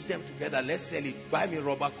 package them together. Let's sell it. Buy me a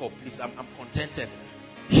rubber cup, please. I'm contented.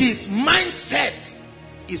 His mindset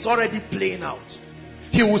is already playing out.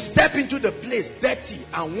 He will step into the place dirty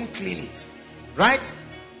and won't clean it. Right?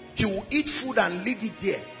 He will eat food and leave it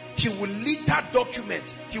there. He will litter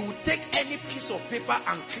document. He will take any piece of paper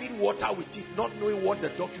and clean water with it, not knowing what the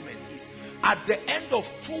document is. At the end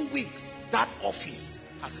of 2 weeks, that office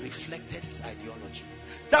has reflected his ideology.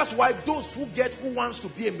 That's why those who wants to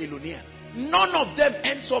be a millionaire, none of them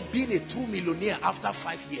ends up being a true millionaire after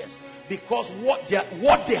 5 years, because what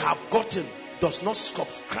they have gotten does not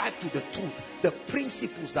subscribe to the truth, the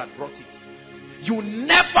principles that brought it. You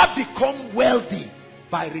never become wealthy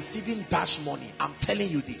by receiving dash money. I'm telling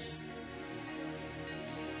you this.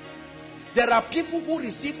 There are people who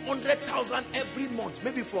receive 100,000 every month,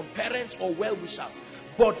 maybe from parents or well-wishers,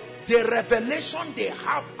 but the revelation they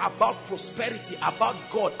have about prosperity, about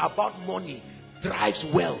God, about money, drives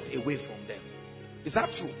wealth away from them. Is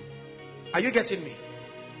that true? Are you getting me?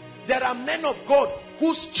 There are men of God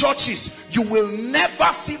whose churches you will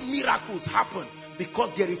never see miracles happen,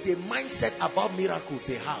 because there is a mindset about miracles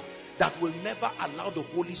they have that will never allow the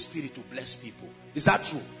Holy Spirit to bless people. Is that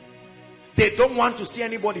true? They don't want to see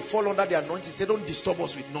anybody fall under their anointing. Say, don't disturb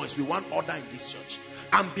us with noise. We want order in this church.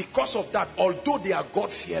 And because of that, although they are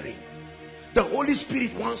God-fearing, the Holy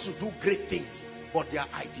Spirit wants to do great things, but their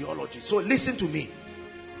ideology. So listen to me.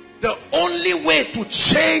 The only way to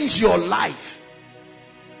change your life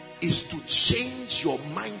is to change your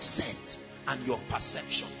mindset and your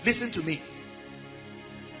perception. Listen to me.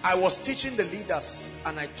 I was teaching the leaders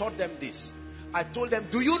and I taught them this. I told them,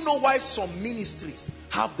 do you know why some ministries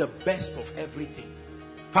have the best of everything?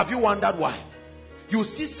 Have you wondered why? You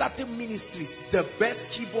see certain ministries, the best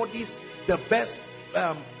keyboardists, the best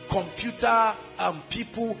computer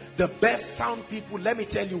people, the best sound people. Let me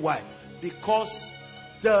tell you why. Because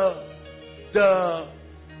the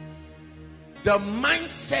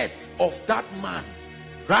mindset of that man,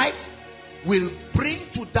 right, will bring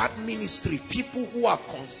to that ministry people who are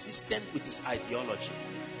consistent with his ideology.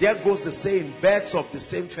 There goes the saying, birds of the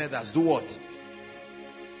same feathers do what?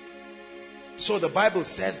 So the Bible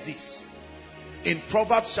says this in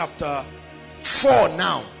Proverbs chapter 4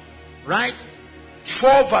 now, right?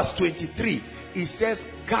 4 verse 23. It says,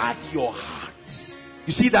 guard your heart.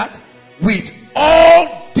 You see that? With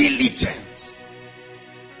all diligence.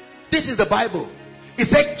 This is the Bible. It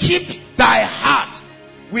said, keep thy heart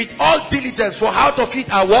with all diligence, for out of it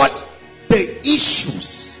are what? The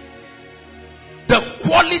issues. The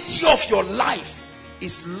quality of your life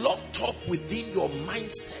is locked up within your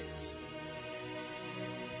mindset.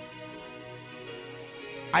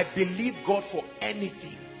 I believe God for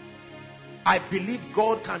anything. I believe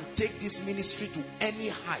God can take this ministry to any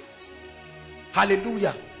height.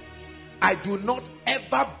 Hallelujah. I do not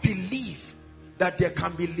ever believe that there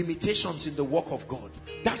can be limitations in the work of God.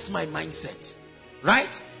 That's my mindset.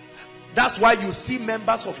 Right? That's why you see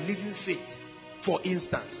members of Living Faith, for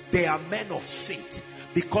instance, they are men of faith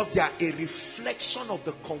because they are a reflection of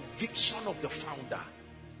the conviction of the founder.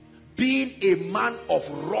 Being a man of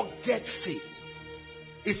rugged faith.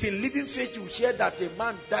 It's in Living Faith you hear that a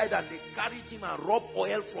man died and they carried him and rubbed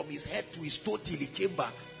oil from his head to his toe till he came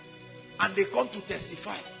back. And they come to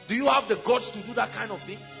testify. Do you have the guts to do that kind of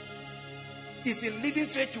thing? It's in Living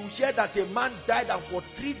Faith you hear that a man died and for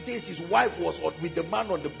 3 days his wife was with the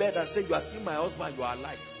man on the bed and said, you are still my husband, you are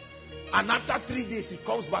alive. And after 3 days he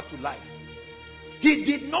comes back to life. He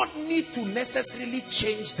did not need to necessarily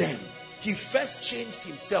change them. He first changed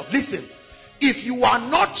himself. Listen, if you are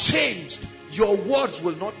not changed, your words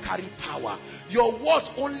will not carry power. Your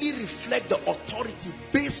words only reflect the authority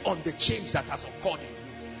based on the change that has occurred in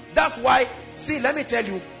you. That's why, see, let me tell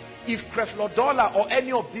you, if Creflo or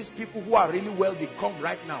any of these people who are really wealthy come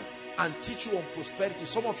right now and teach you on prosperity,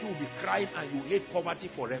 some of you will be crying and you hate poverty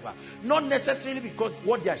forever. Not necessarily because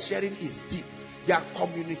what they are sharing is deep. They are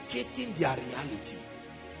communicating their reality.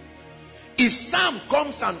 If Sam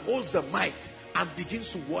comes and holds the mic and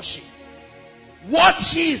begins to worship, what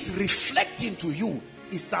he is reflecting to you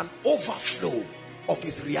is an overflow of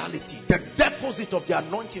his reality, the deposit of the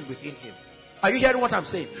anointing within him. Are you hearing what I'm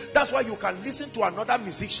saying? That's why you can listen to another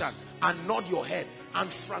musician and nod your head.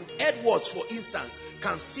 And Frank Edwards, for instance,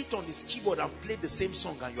 can sit on his keyboard and play the same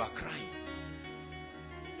song and you are crying.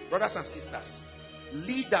 Brothers and sisters,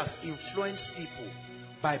 leaders influence people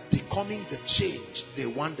by becoming the change they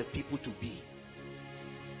want the people to be.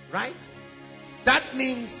 Right? That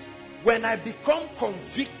means when I become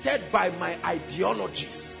convicted by my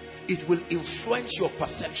ideologies, it will influence your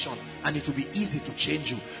perception and it will be easy to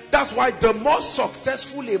change you. That's why the more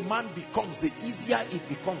successful a man becomes, the easier it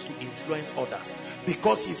becomes to influence others,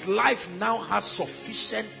 because his life now has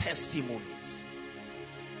sufficient testimonies.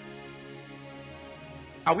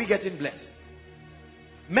 Are we getting blessed?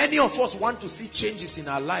 Many of us want to see changes in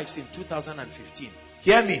our lives in 2015.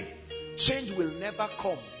 Hear me. Change will never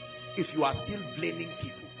come if you are still blaming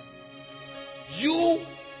people. You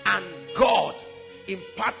and God, in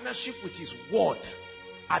partnership with his word,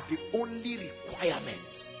 are the only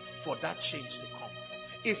requirements for that change to come.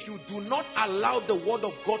 If you do not allow the word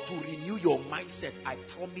of God to renew your mindset, I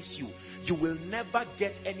promise you, you will never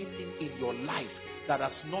get anything in your life that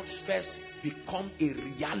has not first become a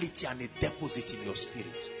reality and a deposit in your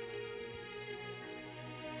spirit.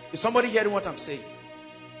 Is somebody hearing what I'm saying?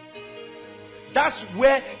 That's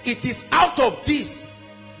where it is out of this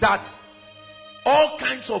that all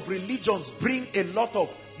kinds of religions bring a lot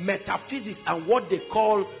of metaphysics and what they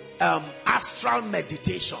call astral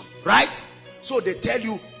meditation, right? So they tell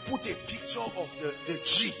you, put a picture of the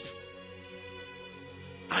Jeep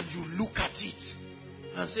and you look at it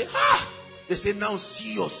and say, they say, now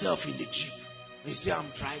see yourself in the Jeep. They say, I'm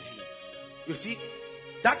driving. You see,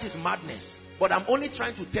 that is madness. But I'm only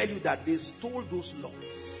trying to tell you that they stole those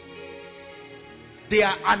laws. They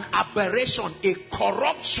are an aberration, a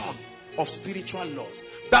corruption of spiritual laws.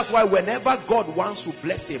 That's why whenever God wants to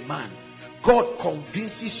bless a man, God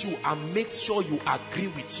convinces you and makes sure you agree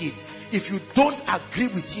with him. If you don't agree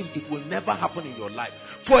with him, it will never happen in your life.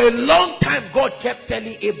 For a long time, God kept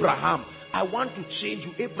telling Abraham, I want to change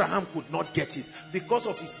you. Abraham could not get it because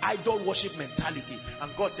of his idol worship mentality.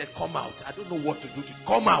 And God said, come out. I don't know what to do.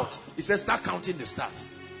 Come out. He said, start counting the stars.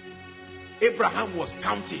 Abraham was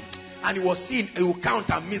counting. And he was seeing, he will count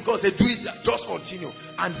and miss. God said, do it, just continue.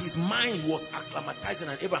 And his mind was acclimatizing.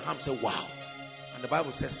 And Abraham said, wow. And the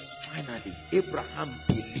Bible says, finally, Abraham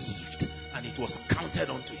believed. And it was counted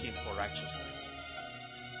unto him for righteousness.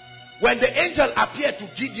 When the angel appeared to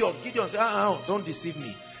Gideon, Gideon said, don't deceive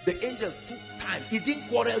me. The angel took time. He didn't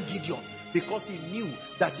quarrel Gideon because he knew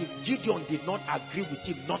that if Gideon did not agree with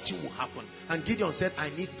him, nothing will happen. And Gideon said, I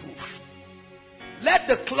need proof. Let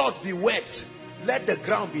the cloth be wet. Let the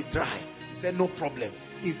ground be dry. He said, no problem.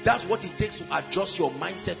 If that's what it takes to adjust your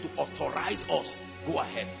mindset to authorize us, go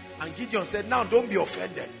ahead. And Gideon said, now don't be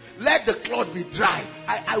offended. Let the cloth be dry.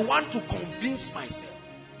 I want to convince myself.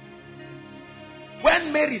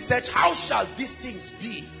 When Mary said, how shall these things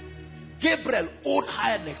be? Gabriel owed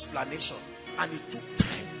her an explanation. And it took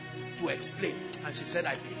time to explain. And she said,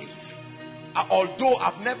 I believe. Although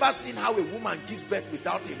I've never seen how a woman gives birth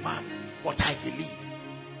without a man, but I believe.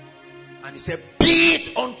 And he said, be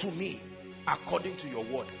it unto me according to your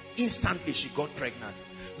word. Instantly she got pregnant.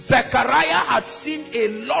 Zechariah had seen a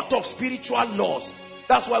lot of spiritual laws.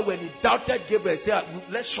 That's why when he doubted Gabriel, he said,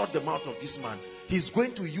 let's shut the mouth of this man. He's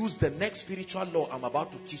going to use the next spiritual law I'm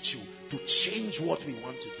about to teach you to change what we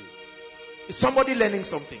want to do. Is somebody learning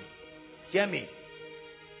something? Hear me.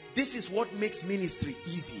 This is what makes ministry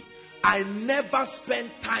easy. I never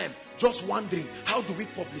spend time just wondering, how do we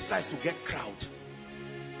publicize to get crowd?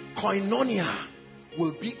 Koinonia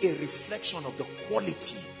will be a reflection of the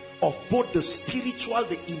quality of both the spiritual,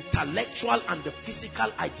 the intellectual, and the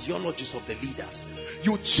physical ideologies of the leaders.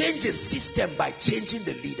 You change a system by changing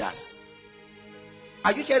the leaders.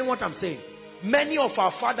 Are you hearing what I'm saying? Many of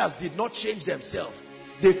our fathers did not change themselves.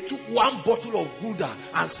 They took one bottle of Gouda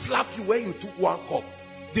and slapped you when you took one cup.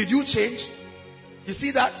 Did you change? You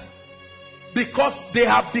see that? Because they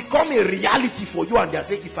have become a reality for you, and they are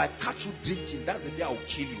saying, if I catch you drinking, that's the day I will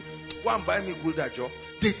kill you. Go and buy me Gulda Joe.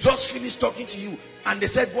 They just finished talking to you and they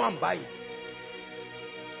said, go and buy it.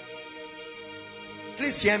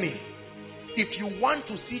 Please hear me. If you want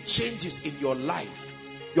to see changes in your life,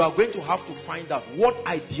 you are going to have to find out what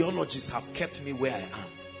ideologies have kept me where I am.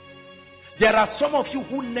 There are some of you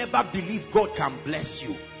who never believe God can bless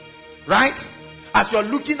you. Right? As you're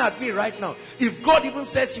looking at me right now, if God even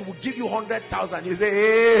says he will give you 100,000, you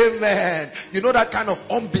say, amen. You know that kind of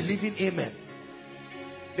unbelieving amen.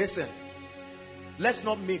 Listen, let's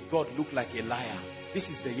not make God look like a liar. This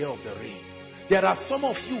is the year of the rain. There are some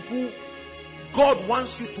of you who God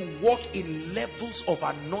wants you to walk in levels of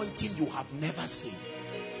anointing you have never seen.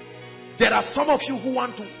 There are some of you who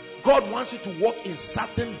God wants you to walk in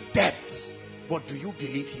certain depths. But do you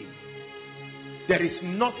believe him? There is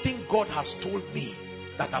nothing God has told me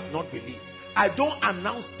that I've not believed. I don't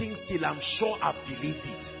announce things till I'm sure I've believed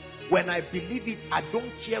it. When I believe it, I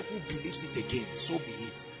don't care who believes it again. So be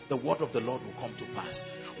it. The word of the Lord will come to pass.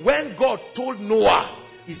 When God told Noah,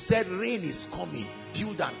 he said rain is coming,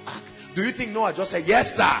 build an ark. Do you think Noah just said,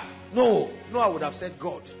 yes sir? No. Noah would have said,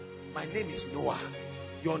 God, my name is Noah.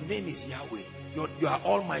 Your name is Yahweh. You are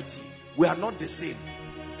almighty. We are not the same.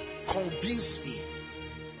 Convince me.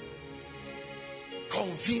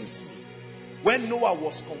 Convince me. When Noah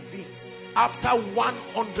was convinced, after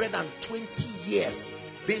 120 years,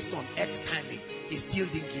 based on Earth's timing, he still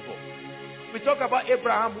didn't give up. We talk about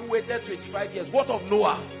Abraham who waited 25 years. What of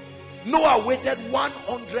Noah? Noah waited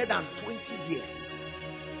 120 years.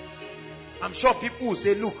 I'm sure people will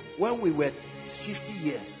say, look, when we were 50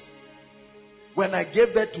 years, when I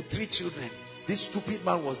gave birth to 3 children, this stupid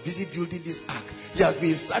man was busy building this ark. He has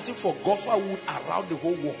been searching for gopher wood around the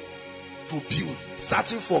whole world to build,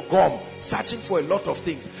 searching for gum, searching for a lot of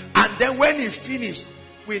things. And then when he finished,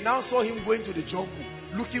 we now saw him going to the jungle,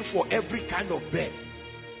 looking for every kind of bird.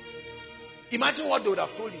 Imagine what they would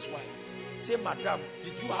have told his wife. Say, madam,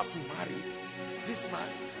 did you have to marry this man?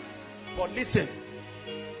 But listen,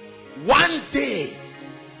 one day,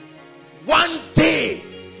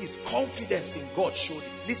 his confidence in God showed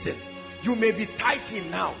it. Listen, you may be tithing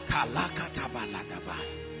now.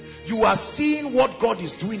 You are seeing what God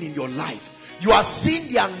is doing in your life. You are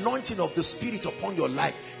seeing the anointing of the Spirit upon your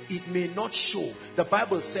life. It may not show. The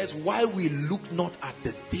Bible says, while we look not at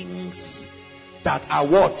the things that are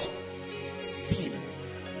what? Seen.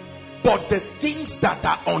 But the things that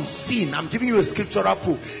are unseen. I'm giving you a scriptural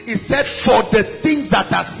proof. It said, for the things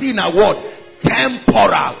that are seen are what?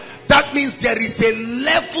 Temporal. That means there is a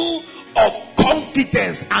level of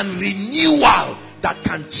confidence and renewal that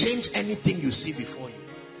can change anything you see before you.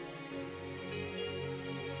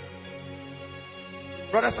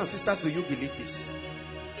 Brothers and sisters, do you believe this?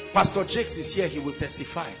 Pastor Jakes is here. He will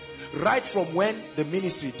testify. Right from when the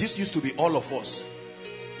ministry, this used to be all of us.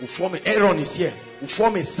 We form Aaron is here. We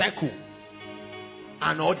form a circle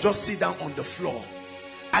and or just sit down on the floor.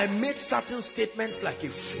 I made certain statements like a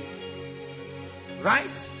fool.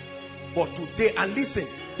 Right? But today, and listen,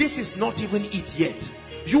 this is not even it yet.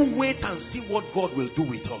 You wait and see what God will do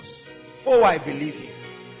with us. Oh, I believe him.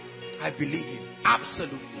 I believe him.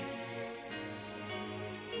 Absolutely.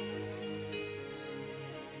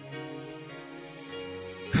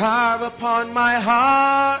 Carve upon my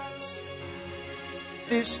heart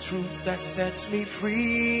this truth that sets me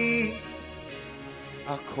free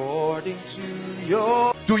according to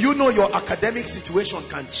your... Do you know your academic situation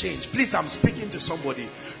can change? Please, I'm speaking to somebody.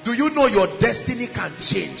 Do you know your destiny can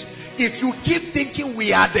change? If you keep thinking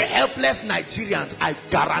we are the helpless Nigerians, I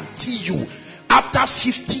guarantee you, after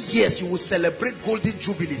 50 years, you will celebrate Golden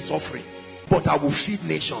Jubilee suffering. But I will feed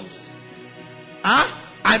nations. Huh?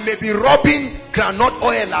 I may be rubbing groundnut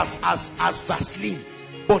oil as Vaseline,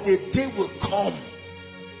 but a day will come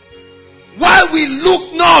while we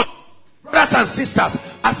look not. Brothers and sisters,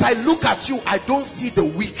 as I look at you, I don't see the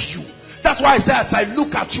weak you. That's why I say, as I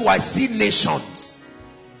look at you, I see nations.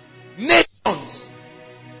 Nations.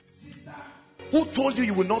 Sister, who told you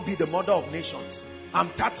you will not be the mother of nations? I'm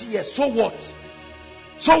 30 years. So what?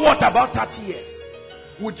 So what about 30 years?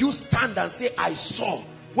 Would you stand and say, I saw?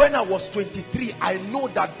 When I was 23, I know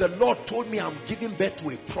that the Lord told me I'm giving birth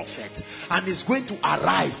to a prophet and is going to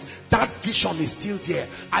arise. That vision is still there.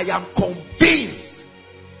 I am convinced.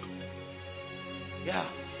 Yeah.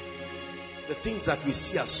 The things that we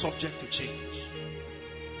see are subject to change.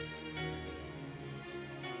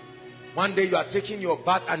 One day you are taking your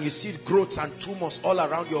bath and you see growths and tumors all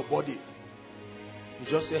around your body. You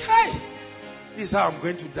just say, hey, this is how I'm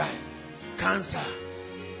going to die. Cancer.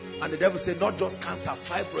 And the devil said, not just cancer,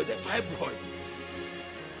 fibroid.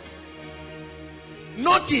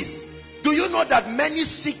 Notice, do you know that many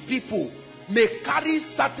sick people may carry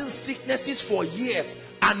certain sicknesses for years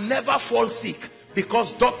and never fall sick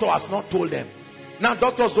because doctor has not told them. Now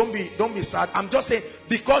doctors, don't be sad. I'm just saying,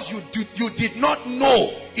 because you did not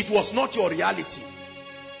know, it was not your reality.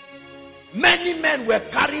 Many men were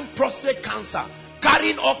carrying prostate cancer,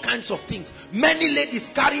 carrying all kinds of things. Many ladies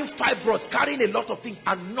carrying fibroids, carrying a lot of things,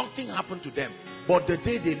 and nothing happened to them. But the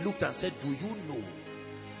day they looked and said, do you know?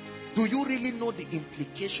 Do you really know the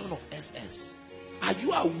implication of SS? Are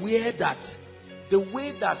you aware that the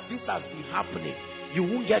way that this has been happening, you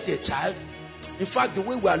won't get a child? In fact, the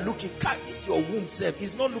way we are looking, is your womb self.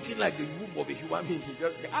 It's not looking like the womb of a human being. You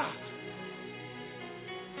just say,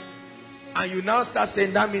 and you now start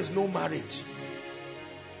saying that means no marriage.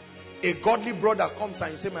 A godly brother comes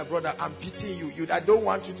and you say, my brother, I'm pitying you. I don't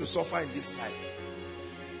want you to suffer in this life.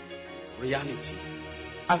 Reality.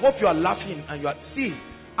 I hope you are laughing and you are, see,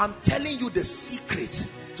 I'm telling you the secret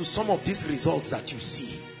to some of these results that you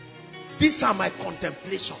see. These are my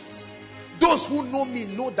contemplations. Those who know me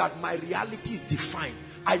know that my reality is defined.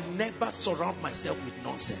 I never surround myself with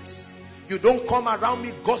nonsense. You don't come around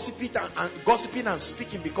me gossiping and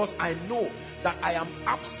speaking, because I know that I am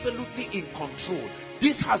absolutely in control.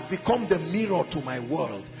 This has become the mirror to my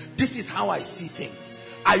world. This is how I see things.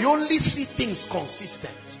 I only see things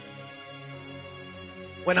consistent.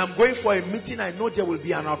 When I'm going for a meeting, I know there will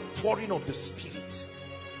be an outpouring of the Spirit.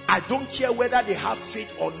 I don't care whether they have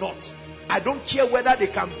faith or not. I don't care whether they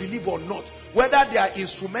can believe or not. Whether they are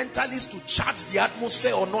instrumentalists to charge the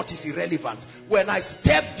atmosphere or not is irrelevant. When I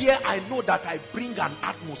step there, I know that I bring an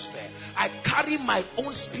atmosphere. I carry my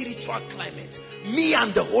own spiritual climate. Me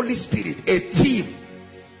and the Holy Spirit, a team.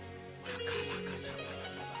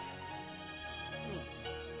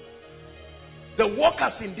 The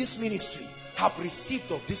workers in this ministry have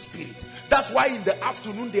received of this Spirit. That's why in the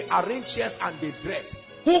afternoon they arrange chairs and they dress.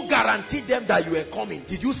 Who guaranteed them that you were coming?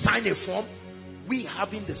 Did you sign a form? We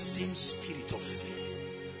having the same spirit of faith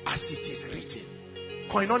as it is written.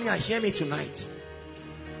 Koinonia, hear me tonight.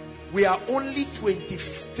 We are only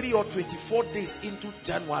 23 or 24 days into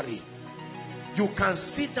January. You can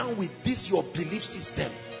sit down with this, your belief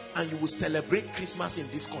system, and you will celebrate Christmas in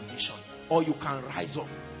this condition. Or you can rise up.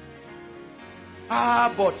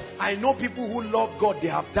 But I know people who love God, they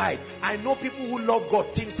have died. I know people who love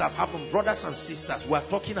God, things have happened. Brothers and sisters, we are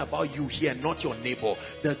talking about you here, not your neighbor.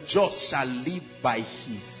 The just shall live by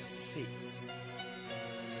his faith.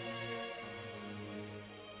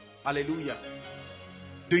 Hallelujah.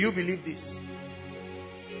 Do you believe this?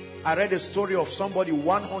 I read a story of somebody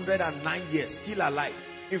 109 years, still alive.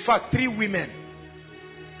 In fact, 3 women.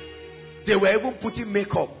 They were even putting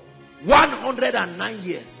makeup. 109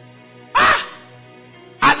 years.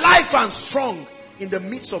 Alive and strong in the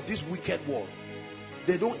midst of this wicked world.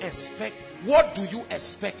 They don't expect. What do you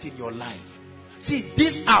expect in your life? See,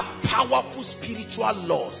 these are powerful spiritual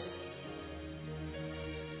laws.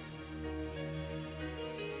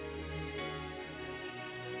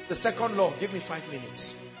 The second law, give me 5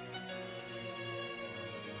 minutes.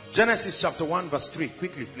 Genesis chapter 1 verse 3,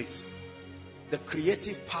 quickly please. The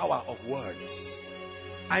creative power of words.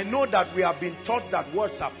 I know that we have been taught that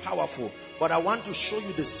words are powerful, but I want to show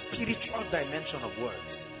you the spiritual dimension of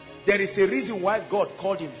words. There is a reason why God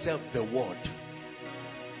called himself the Word.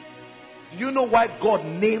 Do you know why God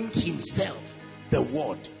named himself the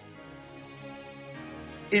Word?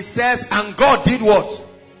 It says, and God did what?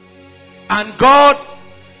 And God,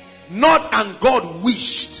 not and God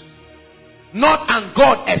wished, not and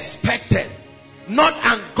God expected, not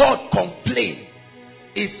and God complained.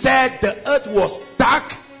 It said the earth was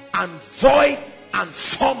dark and void and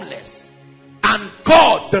formless. And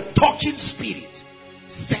God, the talking spirit,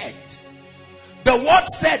 said. The word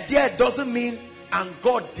said there doesn't mean and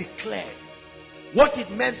God declared. What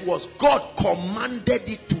it meant was God commanded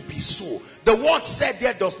it to be so. The word said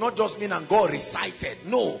there does not just mean and God recited.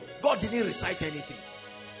 No, God didn't recite anything.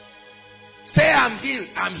 Say I'm healed,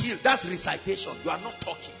 I'm healed. That's recitation. You are not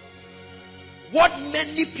talking. What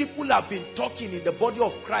many people have been talking in the body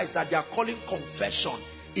of Christ that they are calling confession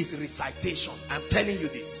is recitation. I'm telling you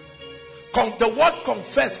this. The word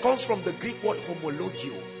confess comes from the Greek word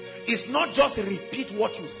homologio. It's not just repeat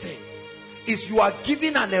what you say. It's you are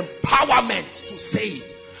given an empowerment to say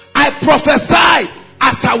it. I prophesied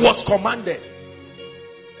as I was commanded.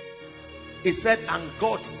 It said, and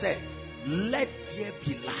God said, let there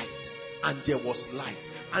be light. And there was light.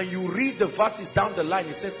 And you read the verses down the line,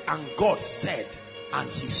 it says, and God said, and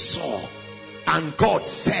he saw. And God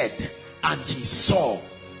said, and he saw.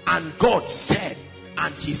 And God said,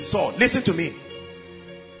 and he saw. Listen to me.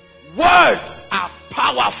 Words are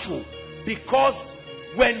powerful because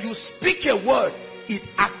when you speak a word, it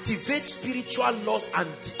activates spiritual laws and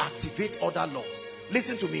deactivates other laws.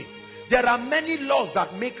 Listen to me. There are many laws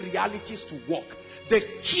that make realities to work. The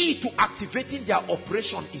key to activating their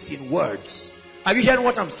operation is in words. Are you hearing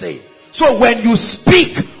what I'm saying? So when you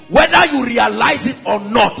speak, whether you realize it or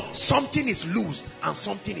not, something is loosed and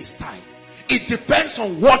something is tied. It depends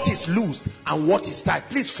on what is loosed and what is tied.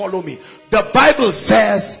 Please follow me. The Bible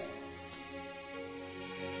says,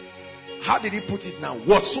 how did he put it now?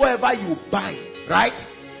 Whatsoever you bind, right?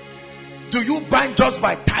 Do you bind just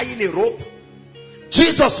by tying a rope?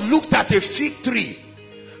 Jesus looked at a fig tree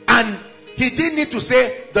and he didn't need to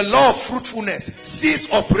say the law of fruitfulness, cease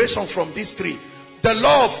operation from this tree. The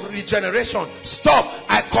law of regeneration, stop.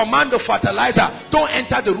 I command the fertilizer, don't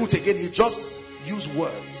enter the root again. He just used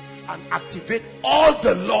words and activate all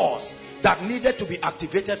the laws that needed to be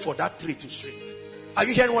activated for that tree to shrink. Are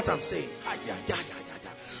you hearing what I'm saying?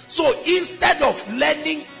 So instead of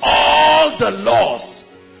learning all the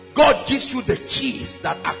laws, God gives you the keys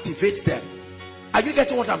that activates them. Are you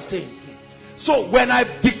getting what I'm saying? So when I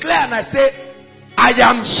declare and I say, I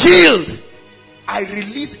am healed, I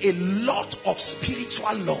release a lot of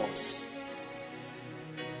spiritual laws.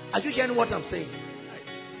 Are you hearing what I'm saying?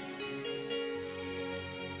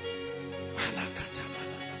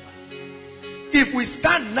 If we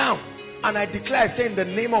stand now and I declare, I say in the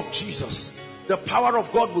name of Jesus, the power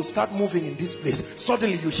of God will start moving in this place.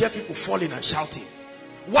 Suddenly you hear people falling and shouting.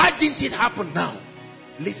 Why didn't it happen now?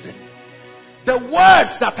 Listen. The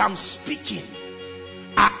words that I'm speaking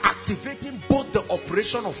are activating both the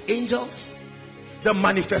operation of angels, the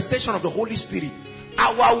manifestation of the Holy Spirit.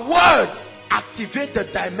 Our words activate the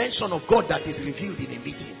dimension of God that is revealed in a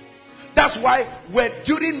meeting. That's why when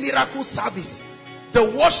during miracle service, the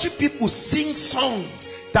worship people sing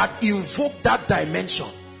songs that invoke that dimension.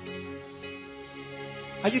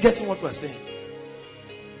 Are you getting what we're saying?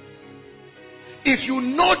 If you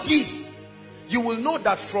know this, you will know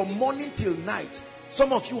that from morning till night,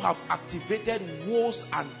 some of you have activated woes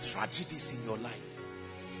and tragedies in your life.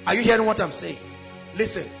 Are you hearing what I'm saying?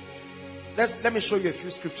 Listen, let me show you a few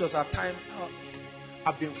scriptures. Our time,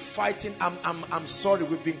 I've been fighting. I'm sorry,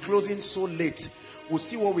 we've been closing so late. We'll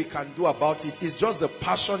see what we can do about it. It's just the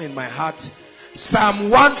passion in my heart. Psalm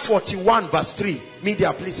 141 verse 3.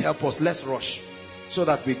 Media, please help us. Let's rush so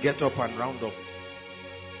that we get up and round up.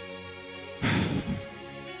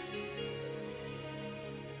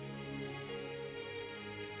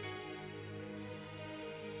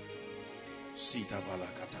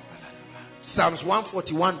 Psalms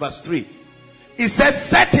 141 verse 3. It says,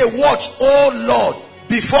 set a watch, O Lord,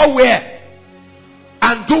 before where?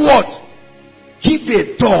 And do what? Keep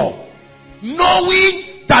a door,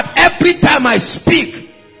 knowing that every time I speak,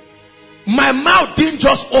 my mouth didn't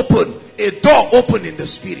just open, a door opened in the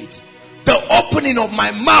spirit. The opening of my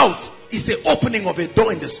mouth is the opening of a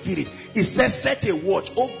door in the spirit. It says, set a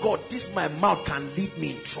watch. Oh God, this my mouth can lead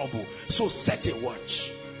me in trouble. So set a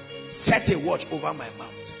watch. Set a watch over my mouth.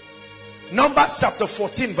 Numbers chapter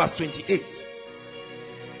 14 verse 28.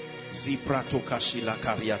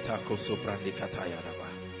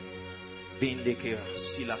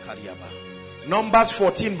 Numbers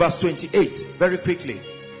 14 verse 28. Very quickly.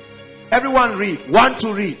 Everyone read. One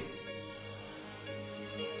to read.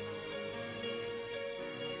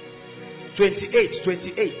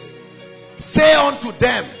 28. Say unto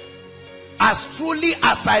them, as truly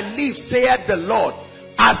as I live, saith the Lord,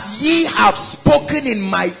 as ye have spoken in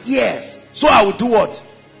my ears, so I will do what?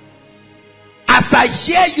 As I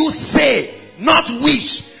hear you say, not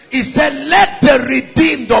wish. He said, let the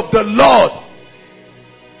redeemed of the Lord.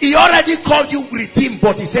 He already called you redeemed,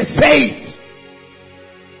 but he says, say it.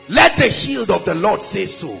 Let the healed of the Lord say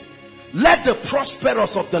so. Let the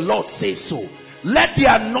prosperous of the Lord say so. Let the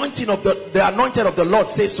anointing of the anointed of the Lord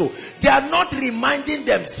say so. They are not reminding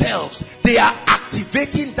themselves, they are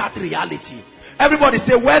activating that reality. Everybody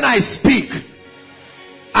say, when I speak,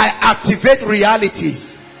 I activate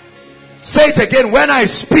realities. Say it again. When I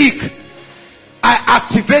speak, I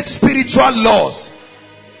activate spiritual laws.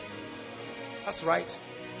 That's right.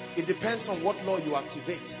 It depends on what law you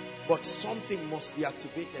activate, but something must be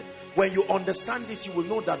activated. When you understand this, you will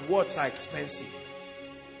know that words are expensive.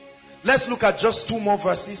 Let's look at just two more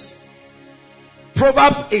verses.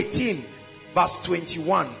 Proverbs 18 verse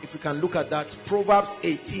 21. If we can look at that. Proverbs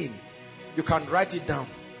 18. You can write it down.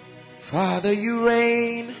 Father, you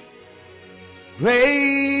reign.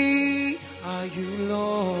 Great are you,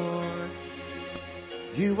 Lord.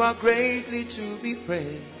 You are greatly to be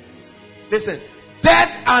praised. Listen.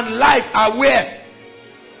 Death and life are where?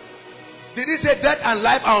 Did he say death and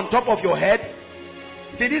life are on top of your head?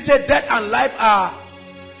 Did he say death and life are?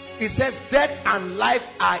 It says death and life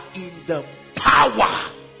are in the power,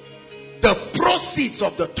 the proceeds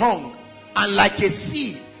of the tongue, and like a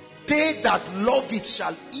seed, they that love it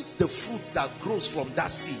shall eat the fruit that grows from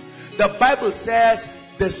that seed. The Bible says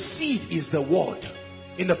the seed is the word.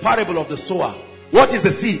 In the parable of the sower, what is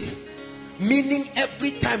the seed? Meaning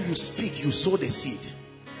every time you speak, you sow the seed.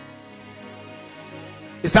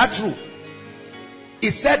 Is that true?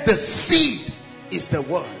 It said the seed is the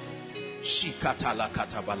word.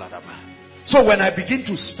 So when I begin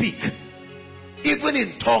to speak, even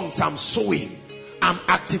in tongues, I'm sowing. I'm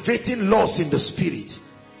activating laws in the spirit.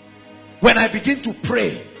 When I begin to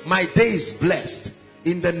pray, my day is blessed.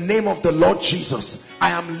 In the name of the Lord Jesus, I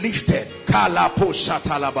am lifted.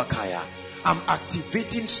 I'm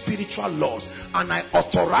activating spiritual laws, and I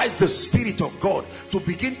authorize the Spirit of God to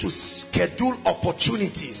begin to schedule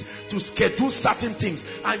opportunities, to schedule certain things.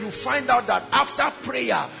 And you find out that after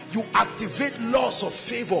prayer, you activate laws of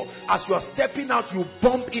favor. As you are stepping out, you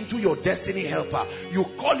bump into your destiny helper. You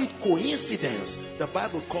call it coincidence. The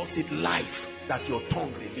Bible calls it life that your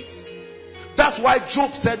tongue released. That's why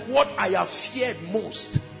Job said, what I have feared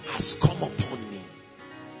most has come upon me.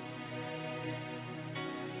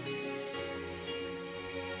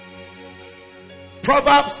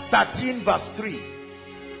 Proverbs 13 verse 3.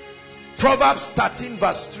 Proverbs 13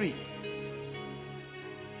 verse 3.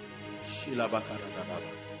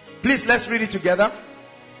 Please, let's read it together.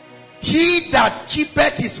 He that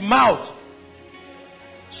keepeth his mouth.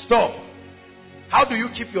 Stop. How do you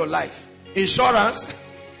keep your life? Insurance?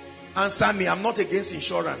 Answer me. I'm not against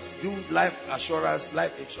insurance. Do life assurance,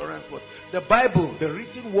 life insurance. But the Bible, the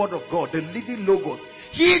written word of God, the living logos.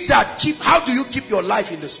 He that keep. How do you keep your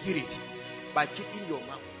life in the spirit? By keeping your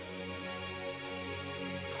mouth.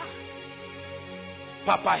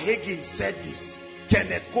 Papa Hagin said this.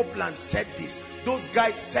 Kenneth Copeland said this. Those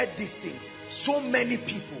guys said these things. So many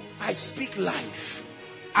people. I speak life.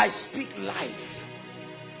 I speak life.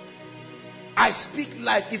 I speak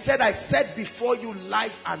life. He said, I set before you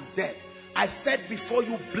life and death. I set before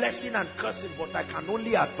you blessing and cursing, but I can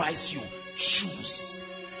only advise you, choose.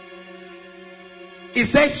 He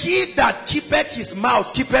said, he that keepeth his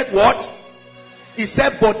mouth, keepeth what? He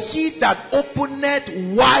said, but he that openeth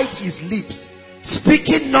wide his lips,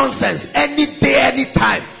 speaking nonsense any day, any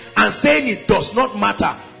time, and saying it does not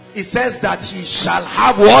matter, he says that he shall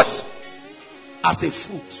have what? As a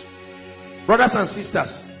fruit. Brothers and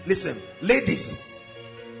sisters, listen. Ladies,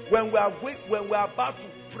 when we are about to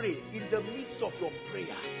pray, in the midst of your prayer,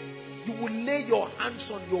 you will lay your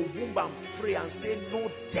hands on your womb and pray and say,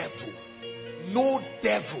 no devil, no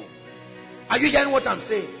devil. Are you hearing what I'm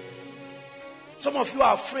saying? Some of you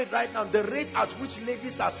are afraid right now. The rate at which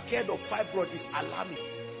ladies are scared of fibroid is alarming.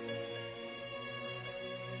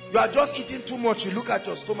 You are just eating too much. You look at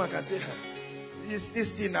your stomach and say, this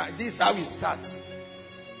thing, this is how it starts.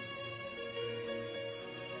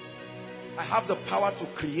 I have the power to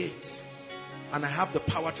create, and I have the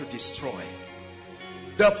power to destroy.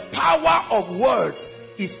 The power of words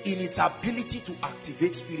is in its ability to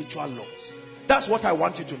activate spiritual laws. That's what I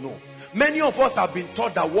want you to know. Many of us have been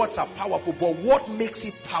taught that words are powerful, but what makes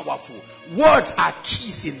it powerful? Words are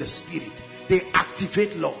keys in the spirit. They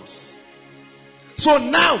activate laws. So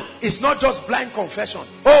now it's not just blind confession.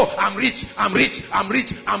 Oh, I'm rich, I'm rich, I'm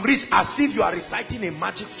rich, I'm rich, as if you are reciting a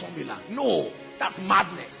magic formula. No, that's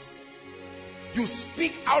madness. You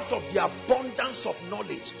speak out of the abundance of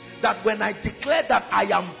knowledge, that when I declare that I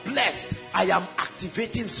am blessed, I am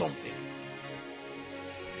activating something.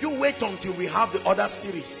 You wait until we have the other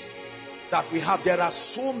series that we have. There are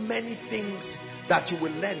so many things that you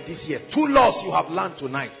will learn this year. 2 laws you have learned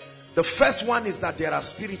tonight. The first one is that there are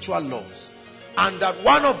spiritual laws, and that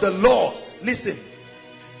one of the laws, listen,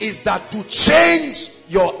 is that to change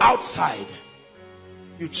your outside,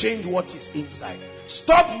 you change what is inside.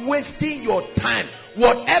 Stop wasting your time.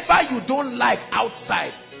 Whatever you don't like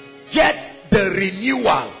outside, get the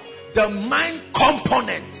renewal, the mind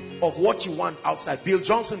component of what you want outside. Bill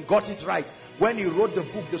Johnson got it right when he wrote the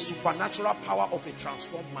book, The Supernatural Power of a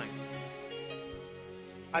Transformed Mind.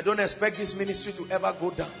 I don't expect this ministry to ever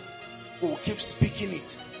go down. We'll keep speaking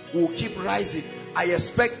it. We'll keep rising. I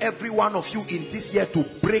expect every one of you in this year to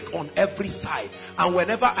break on every side. And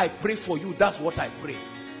whenever I pray for you, that's what I pray.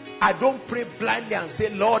 I don't pray blindly and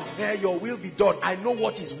say, Lord, your will be done. I know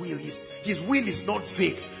what his will is. His will is not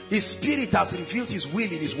fake. His spirit has revealed his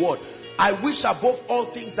will in his word. I wish above all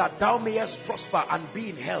things that thou mayest prosper and be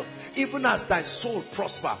in health, even as thy soul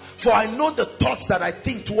prosper. For I know the thoughts that I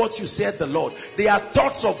think towards you, said the Lord. They are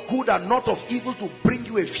thoughts of good and not of evil, to bring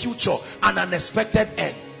you a future and an expected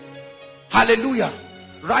end. Hallelujah.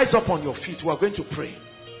 Rise up on your feet. We are going to pray.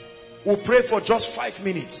 We'll pray for just 5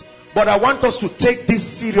 minutes. But I want us to take this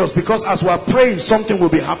serious, because as we are praying, something will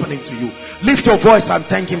be happening to you. Lift your voice and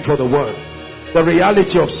thank him for the word. The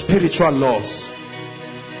reality of spiritual laws.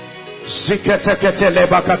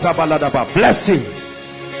 Bless him.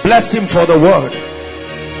 Bless him for the word.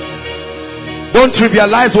 Don't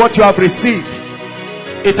trivialize what you have received.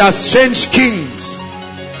 It has changed kings.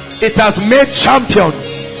 It has made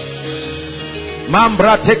champions.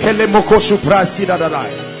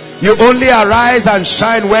 You only arise and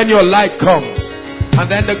shine when your light comes, and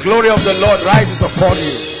then the glory of the Lord rises upon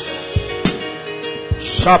you.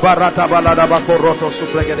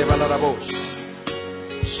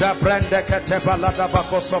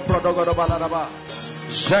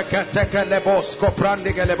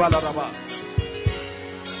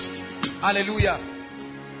 Hallelujah.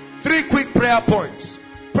 3 quick prayer points.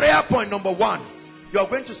 Prayer point number 1, you are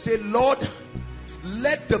going to say, Lord,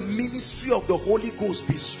 let the ministry of the Holy Ghost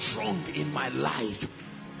be strong in my life,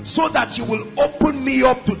 so that you will open me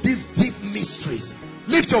up to these deep mysteries.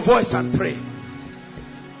 Lift your voice and pray.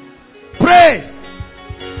 Pray.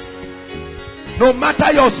 No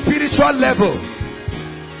matter your spiritual level,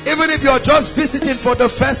 even if you're just visiting for the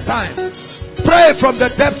first time, pray from the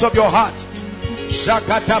depths of your heart.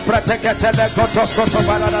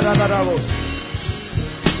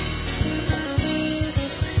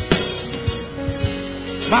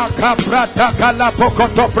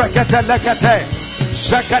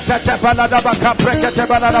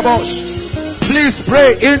 Please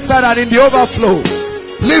pray inside and in the overflow.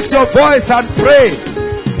 Lift your voice and pray.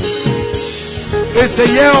 It's the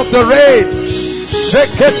year of the rain.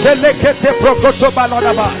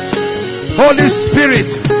 Holy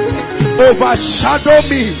Spirit, overshadow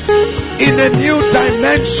me in a new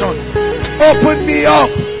dimension. Open me up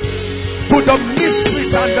to the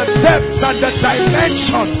mysteries and the depths and the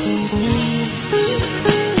dimensions.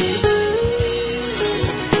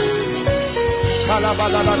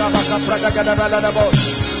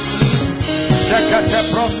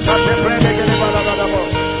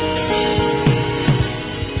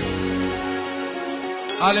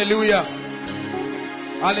 Hallelujah.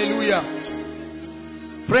 Hallelujah.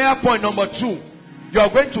 Prayer point number 2, you are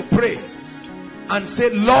going to pray and say,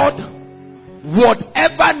 Lord,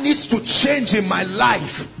 whatever needs to change in my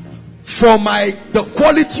life for the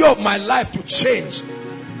quality of my life to change,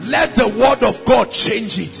 let the word of God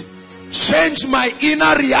change it. Change my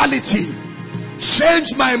inner reality.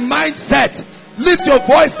 Change my mindset. Lift your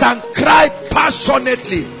voice and cry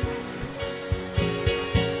passionately.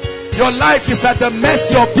 Your life is at the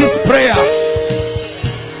mercy of this prayer.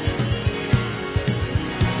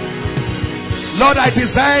 Lord, I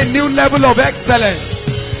desire a new level of excellence,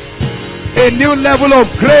 a new level of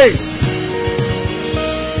grace,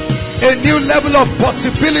 a new level of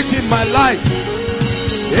possibility in my life.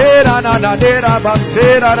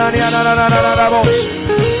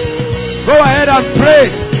 Go ahead and pray.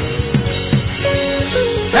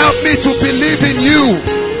 Help me to believe in you.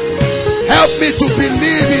 Help me to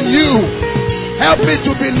believe in you. Help me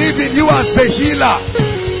to believe in you as the healer.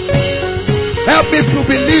 Help me to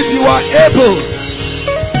believe you are able.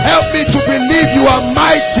 Help me to believe you are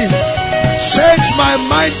mighty. Change my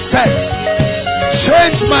mindset.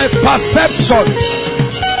 Change my perception.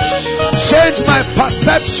 Change my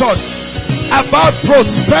perception about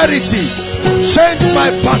prosperity. Change my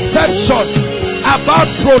perception about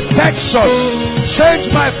protection. Change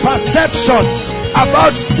my perception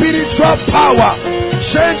about spiritual power.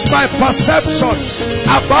 Change my perception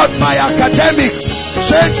about my academics.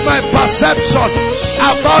 Change my perception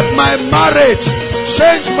about my marriage.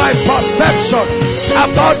 Change my perception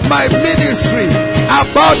about my ministry,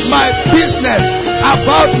 about my business,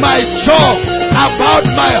 about my job, about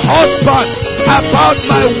my husband, about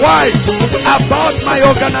my wife, about my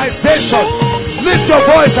organization. Lift your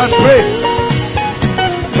voice and pray.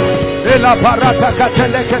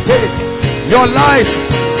 Your life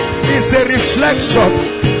is a reflection,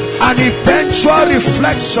 an eventual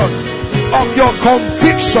reflection of your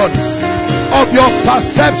convictions, of your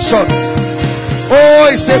perception. Oh,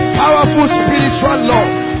 it's a powerful spiritual law.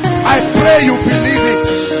 I pray you believe it.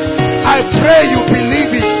 I pray you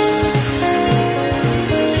believe it.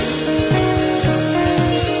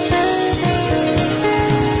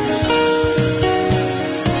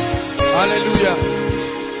 Hallelujah.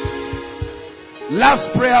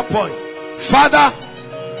 Last prayer point. Father,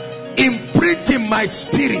 imprint in my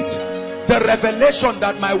spirit the revelation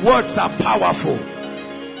that my words are powerful.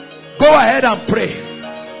 Go ahead and pray.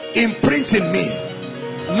 Imprint in me.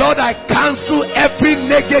 Lord, I cancel every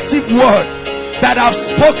negative word that I've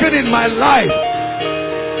spoken in my life.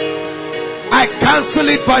 I cancel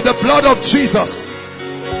it by the blood of Jesus.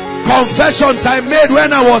 Confessions I made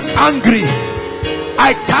when I was angry,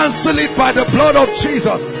 I cancel it by the blood of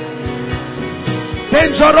Jesus.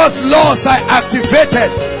 dangerous laws I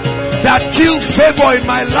activated that killed favor in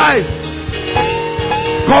my life,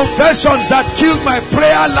 confessions that killed my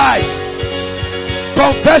prayer life,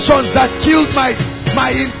 confessions that killed my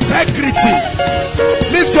integrity.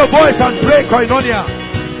 Lift your voice and pray, Koinonia.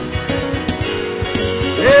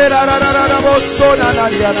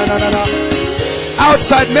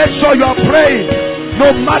 Outside, make sure you are praying.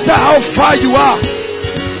 No matter how far you are,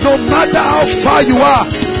 no matter how far you are,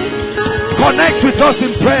 connect with us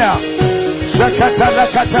in prayer.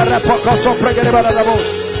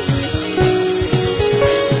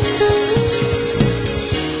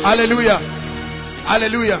 Hallelujah.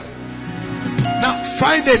 Hallelujah. Now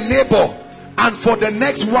find a neighbor, and for the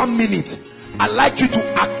next 1 minute, I'd like you to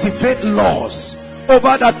activate laws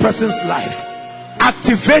over that person's life.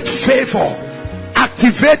 Activate favor,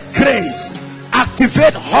 activate grace,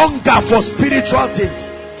 activate hunger for spiritual things.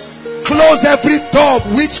 Close every door of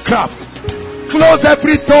witchcraft, close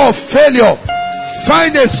every door of failure.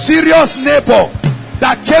 Find a serious neighbor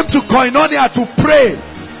that came to Koinonia to pray.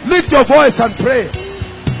 Lift your voice and pray.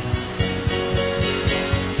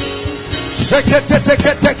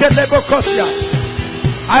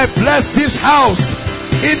 I bless this house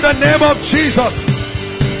in the name of Jesus.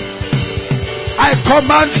 I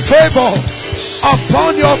command favor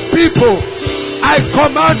upon your people. I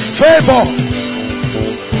command favor.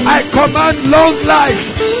 I command long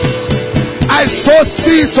life. I sow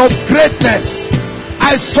seeds of greatness.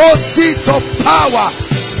 I sow seeds of power.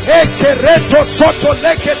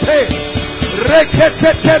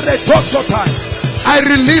 I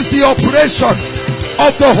release the operation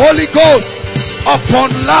of the Holy Ghost upon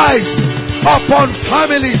lives, upon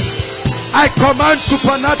families. I command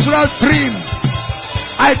supernatural dreams.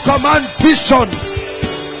 I command visions.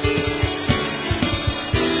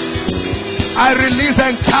 I release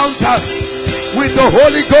encounters with the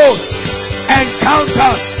Holy Ghost,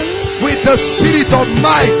 encounters with the Spirit of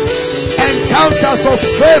might, encounters of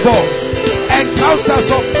favor,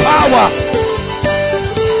 encounters of power.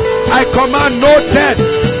 I command no death,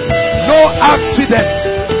 no accident,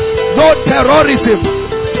 no terrorism,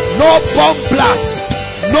 no bomb blast,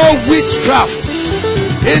 no witchcraft.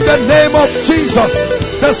 In the name of Jesus,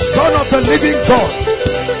 the Son of the living God,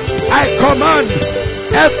 I command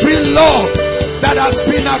every law that has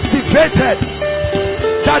been activated,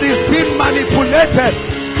 that is being manipulated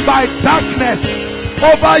by darkness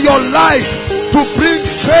over your life to bring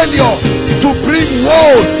failure, to bring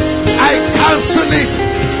woes, I cancel it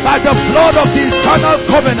by the blood of the eternal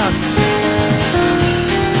covenant.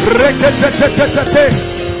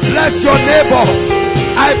 Bless your neighbor.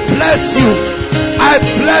 I bless you. I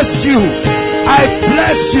bless you. I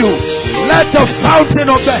bless you. Let the fountain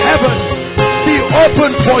of the heavens be open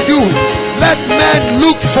for you. Let men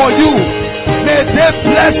look for you. May they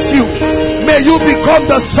bless you. May you become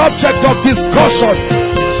the subject of discussion.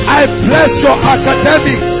 I bless your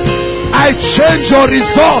academics. I change your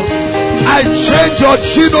result. I change your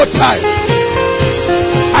genotype.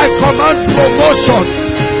 I command promotion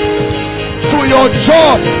to your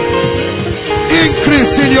job,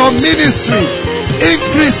 increase in your ministry,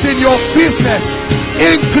 increase in your business,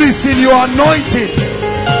 increase in your anointing.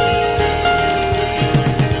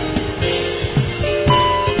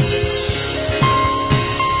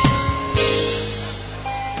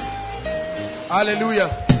 Hallelujah.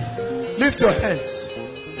 Lift your hands.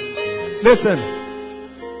 Listen,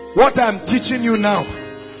 what I'm teaching you now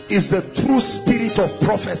is the true spirit of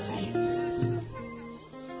prophecy.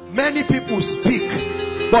 Many people speak,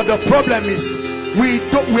 but the problem is we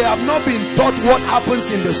have not been taught what happens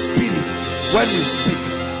in the spirit when we speak.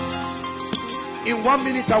 In 1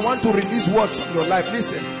 minute, I want to release words on your life.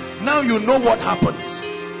 Listen, now you know what happens.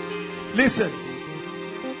 Listen,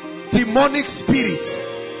 demonic spirits,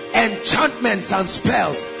 enchantments and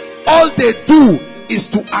spells, all they do is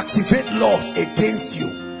to activate laws against you.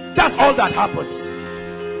 That's all that happens.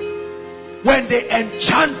 When they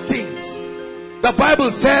enchant things, the Bible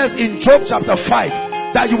says in Job chapter 5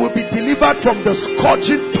 that you will be delivered from the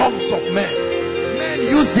scourging tongues of men. Men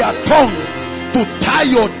use their tongues to tie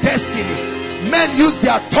your destiny. Men use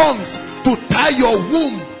their tongues to tie your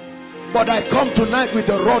womb. But I come tonight with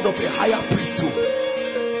the rod of a higher priesthood.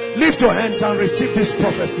 Lift your hands and receive this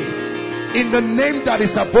prophecy. In the name that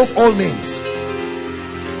is above all names,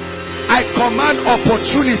 I command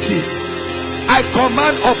opportunities. I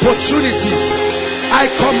command opportunities. I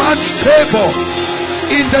command favor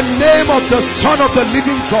in the name of the Son of the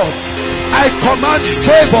living God. I command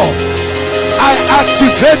favor. I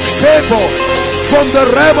activate favor from the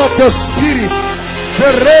realm of the Spirit.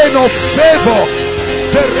 The rain of favor,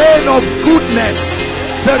 the rain of goodness,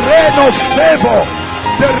 the rain of favor,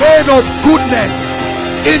 the rain of goodness,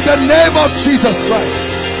 In the name of Jesus Christ.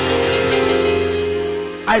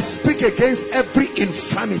 I speak against every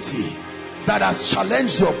infirmity that has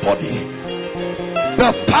challenged your body.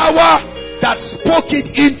 The power that spoke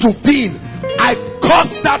it into being, I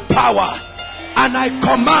curse that power and I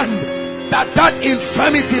command that that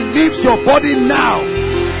infirmity leaves your body now.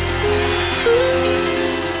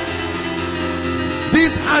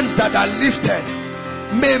 These hands that are lifted,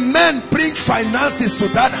 may men bring finances to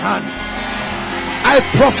that hand. I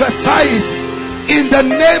prophesy it in the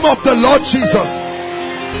name of the Lord Jesus,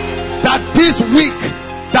 that this week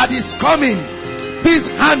that is coming, these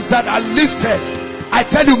hands that are lifted, I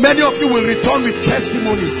tell you, many of you will return with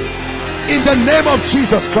testimonies in the name of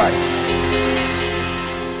Jesus Christ.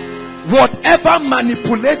 Whatever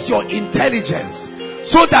manipulates your intelligence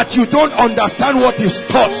so that you don't understand what is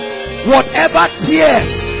taught, whatever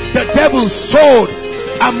tears the devil sowed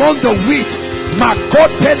among the wheat, in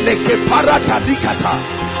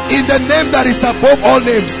the name that is above all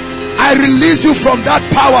names, I release you from that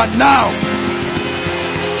power now.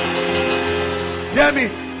 Hear me.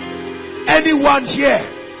 Anyone here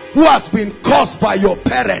who has been cursed by your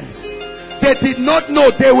parents, they did not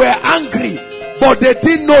know, they were angry, but they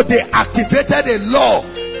didn't know they activated a law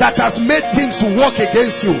that has made things to work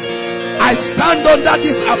against you. I stand under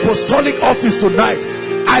this apostolic office tonight.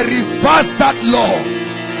 I reverse that law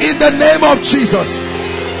in the name of Jesus.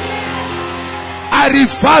 I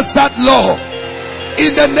reverse that law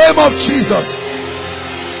in the name of Jesus.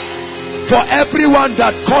 For everyone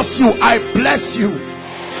that caused you, I bless you.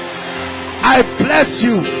 I bless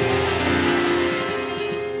you.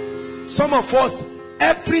 Some of us,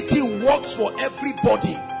 everything works for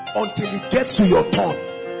everybody until it gets to your turn.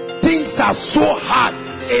 Things are so hard.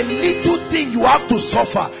 A little thing you have to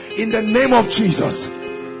suffer. In the name of Jesus,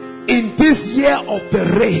 in this year of the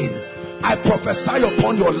rain, I prophesy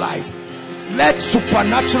upon your life, let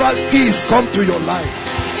supernatural ease come to your life.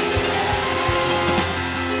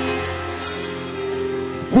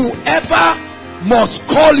 Whoever must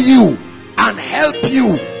call you and help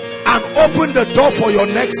you and open the door for your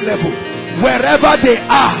next level, wherever they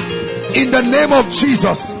are, in the name of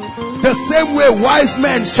Jesus, the same way wise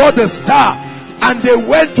men saw the star and they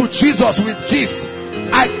went to Jesus with gifts,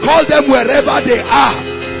 I call them wherever they are.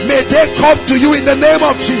 May they come to you in the name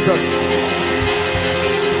of Jesus.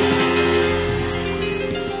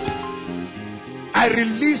 I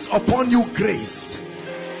release upon you grace.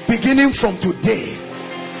 Beginning from today,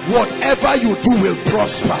 whatever you do will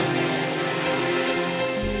prosper.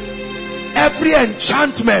 Every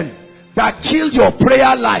enchantment that killed your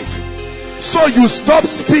prayer life, so you stop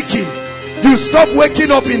speaking, you stop waking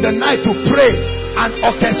up in the night to pray and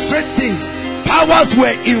orchestrate things. Powers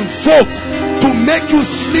were invoked to make you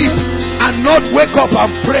sleep and not wake up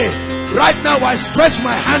and pray. Right now I stretch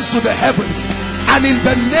my hands to the heavens, and in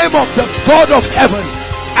the name of the God of heaven,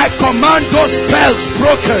 I command those spells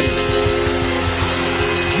broken.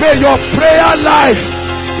 May your prayer life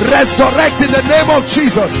resurrect in the name of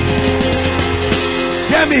Jesus.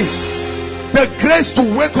 Hear me. The grace to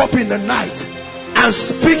wake up in the night and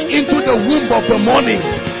speak into the womb of the morning,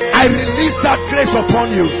 I release that grace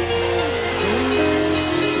upon you.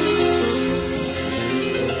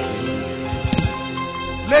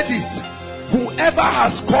 Ladies, whoever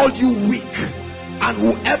has called you weak and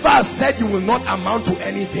whoever has said you will not amount to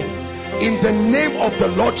anything, in the name of the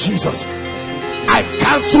Lord Jesus, I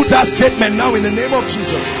cancel that statement now in the name of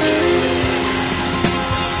Jesus.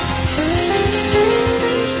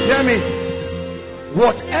 Hear me.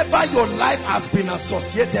 Whatever your life has been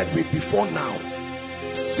associated with before now,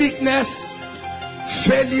 sickness,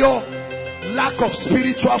 failure, lack of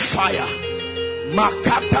spiritual fire, in the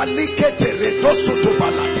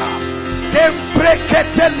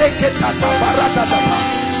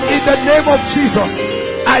name of Jesus,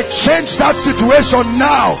 I change that situation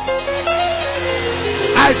now.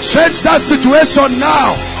 I change that situation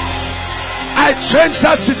now. I change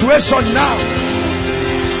that situation now.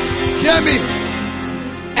 Hear me.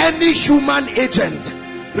 Any human agent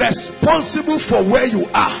responsible for where you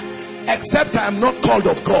are, except I am not called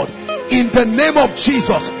of God, in the name of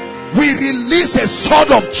Jesus, we release a sword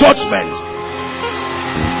of judgment.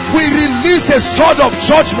 We release a sword of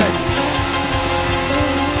judgment.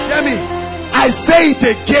 Hear me. I say it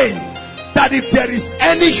again, that if there is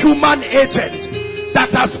any human agent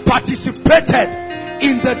that has participated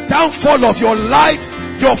in the downfall of your life,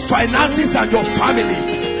 your finances and your family,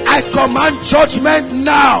 I command judgment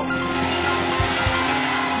now.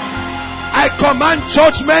 I command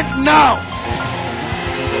judgment now.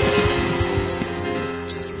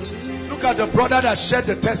 Look at the brother that shared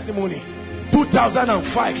the testimony.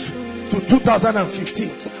 2005 to 2015.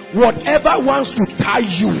 whatever wants to tie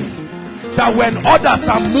you, that when others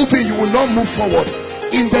are moving, you will not move forward.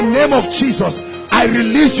 In the name of Jesus, I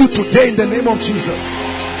release you today in the name of Jesus.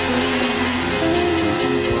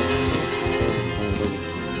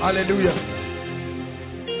 Hallelujah.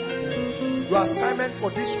 Your assignment for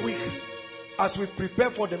this week, as we prepare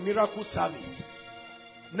for the miracle service,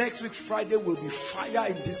 next week Friday will be fire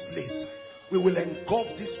in this place. We will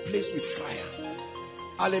engulf this place with fire.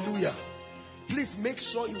 Hallelujah. Please make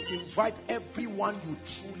sure you invite everyone you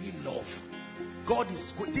truly love. God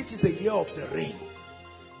is good. This is the year of the rain.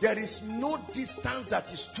 There is no distance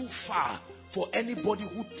that is too far for anybody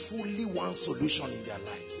who truly wants solution in their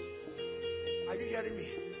lives. Are you hearing me?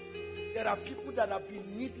 There are people that have been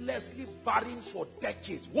needlessly barren for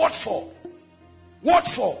decades. What for? What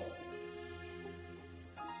for?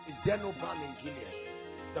 Is there no balm in Gilead?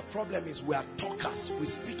 The problem is we are talkers. We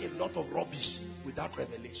speak a lot of rubbish without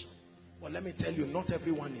revelation. But let me tell you, not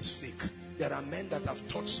everyone is fake. There are men that have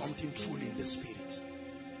taught something truly in the spirit.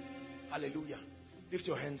 Hallelujah. Lift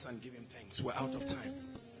your hands and give him thanks. We're out of time.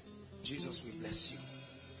 Jesus, we bless you.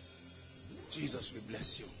 Jesus, we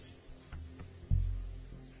bless you.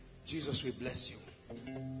 Jesus, we bless you.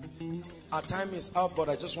 Our time is up, but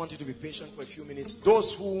I just want you to be patient for a few minutes.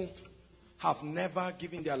 Those who have never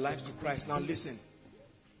given their lives to Christ, now listen.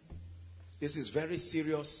 This is very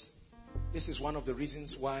serious. This is one of the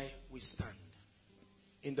reasons why we stand.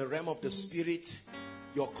 In the realm of the spirit,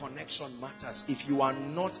 your connection matters. If you are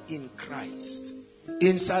not in Christ,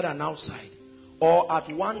 inside and outside, or at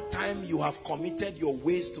one time you have committed your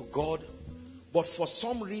ways to God, but for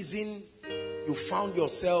some reason you found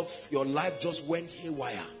yourself, your life just went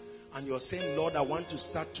haywire, and you're saying, Lord, I want to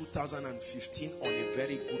start 2015 on a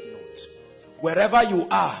very good note. Wherever you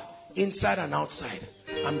are, inside and outside,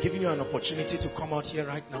 I'm giving you an opportunity to come out here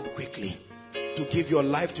right now quickly, to give your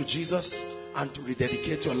life to Jesus and to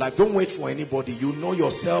rededicate your life. Don't wait for anybody. You know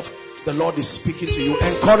yourself. The Lord is speaking to you.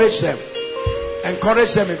 Encourage them.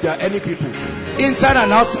 Encourage them if there are any people. Inside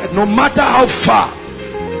and outside, no matter how far.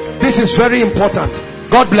 This is very important.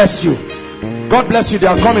 God bless you. God bless you. They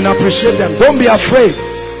are coming. Appreciate them. Don't be afraid.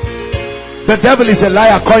 The devil is a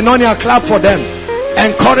liar. Koinonia, clap for them.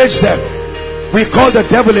 Encourage them. We call the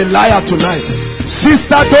devil a liar tonight.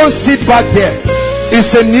 Sister, don't sit back there.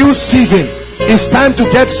 It's a new season. It's time to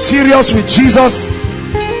get serious with Jesus.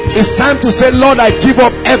 It's time to say, Lord, I give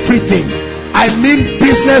up everything. I mean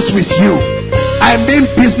business with you. I mean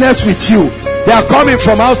business with you. They are coming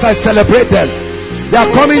from outside. Celebrate them. They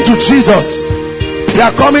are coming to Jesus. They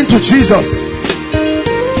are coming to Jesus.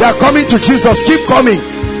 They are coming to Jesus. Keep coming.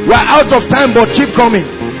 We are out of time, but keep coming.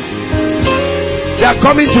 They are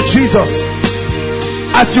coming to Jesus.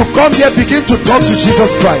 As you come here, begin to talk to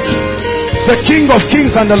Jesus Christ, the King of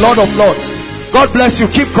Kings and the Lord of Lords. God bless you.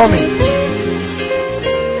 Keep coming.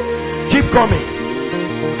 Keep coming.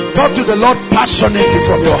 Talk to the Lord passionately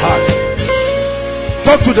from your heart.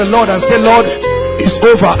 Talk to the Lord and say, Lord, it's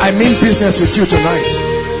over. I mean business with you tonight.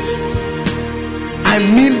 I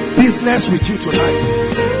mean business with you tonight.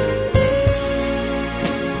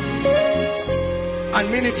 I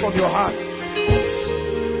mean it from your heart.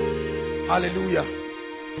 Hallelujah.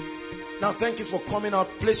 Now thank you for coming out.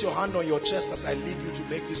 Place your hand on your chest as I lead you to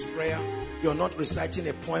make this prayer. You're not reciting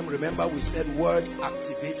a poem. Remember, we said words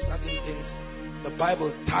activate certain things. The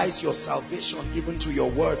Bible ties your salvation even to your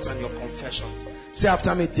words and your confessions. Say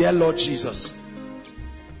after me, dear Lord Jesus,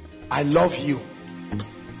 I love you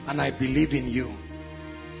and I believe in you.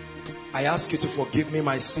 I ask you to forgive me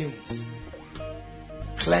my sins.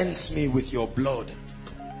 Cleanse me with your blood.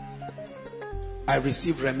 I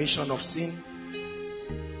receive remission of sin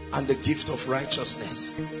and the gift of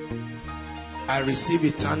righteousness. I receive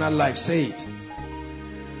eternal life, say it,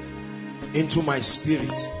 into my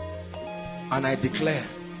spirit. And I declare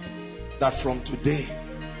that from today,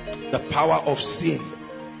 the power of sin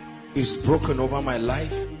is broken over my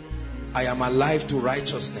life. I am alive to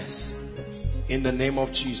righteousness. In the name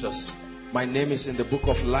of Jesus. My name is in the book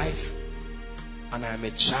of life. And I am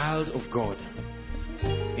a child of God.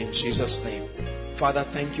 In Jesus' name. Father,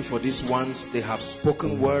 thank you for these ones. They have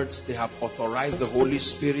spoken words. They have authorized the Holy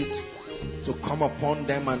Spirit to come upon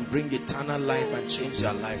them and bring eternal life and change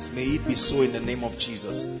their lives. May it be so in the name of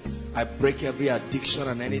Jesus. I break every addiction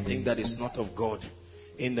and anything that is not of God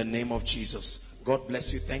in the name of Jesus. God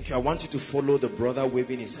bless you. Thank you. I want you to follow the brother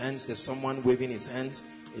waving his hands. There's someone waving his hands,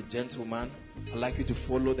 a gentleman. I'd like you to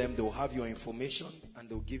follow them. They'll have your information and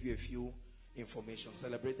they'll give you a few information.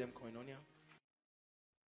 Celebrate them, Koinonia.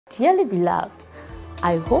 Dearly beloved,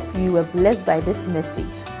 I hope you were blessed by this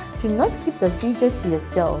message. Do not keep the video to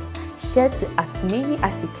yourself. Share to as many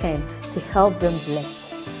as you can to help them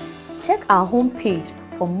bless. Check our homepage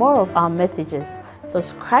for more of our messages,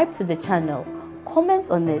 subscribe to the channel,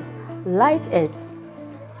 comment on it, like it.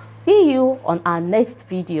 See you on our next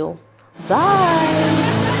video. Bye.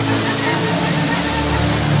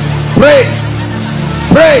 Pray,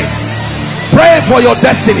 pray, pray for your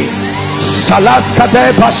destiny.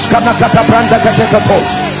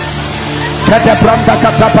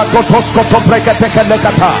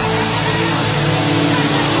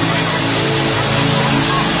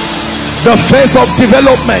 The phase of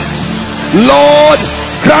development. Lord,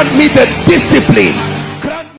 grant me the discipline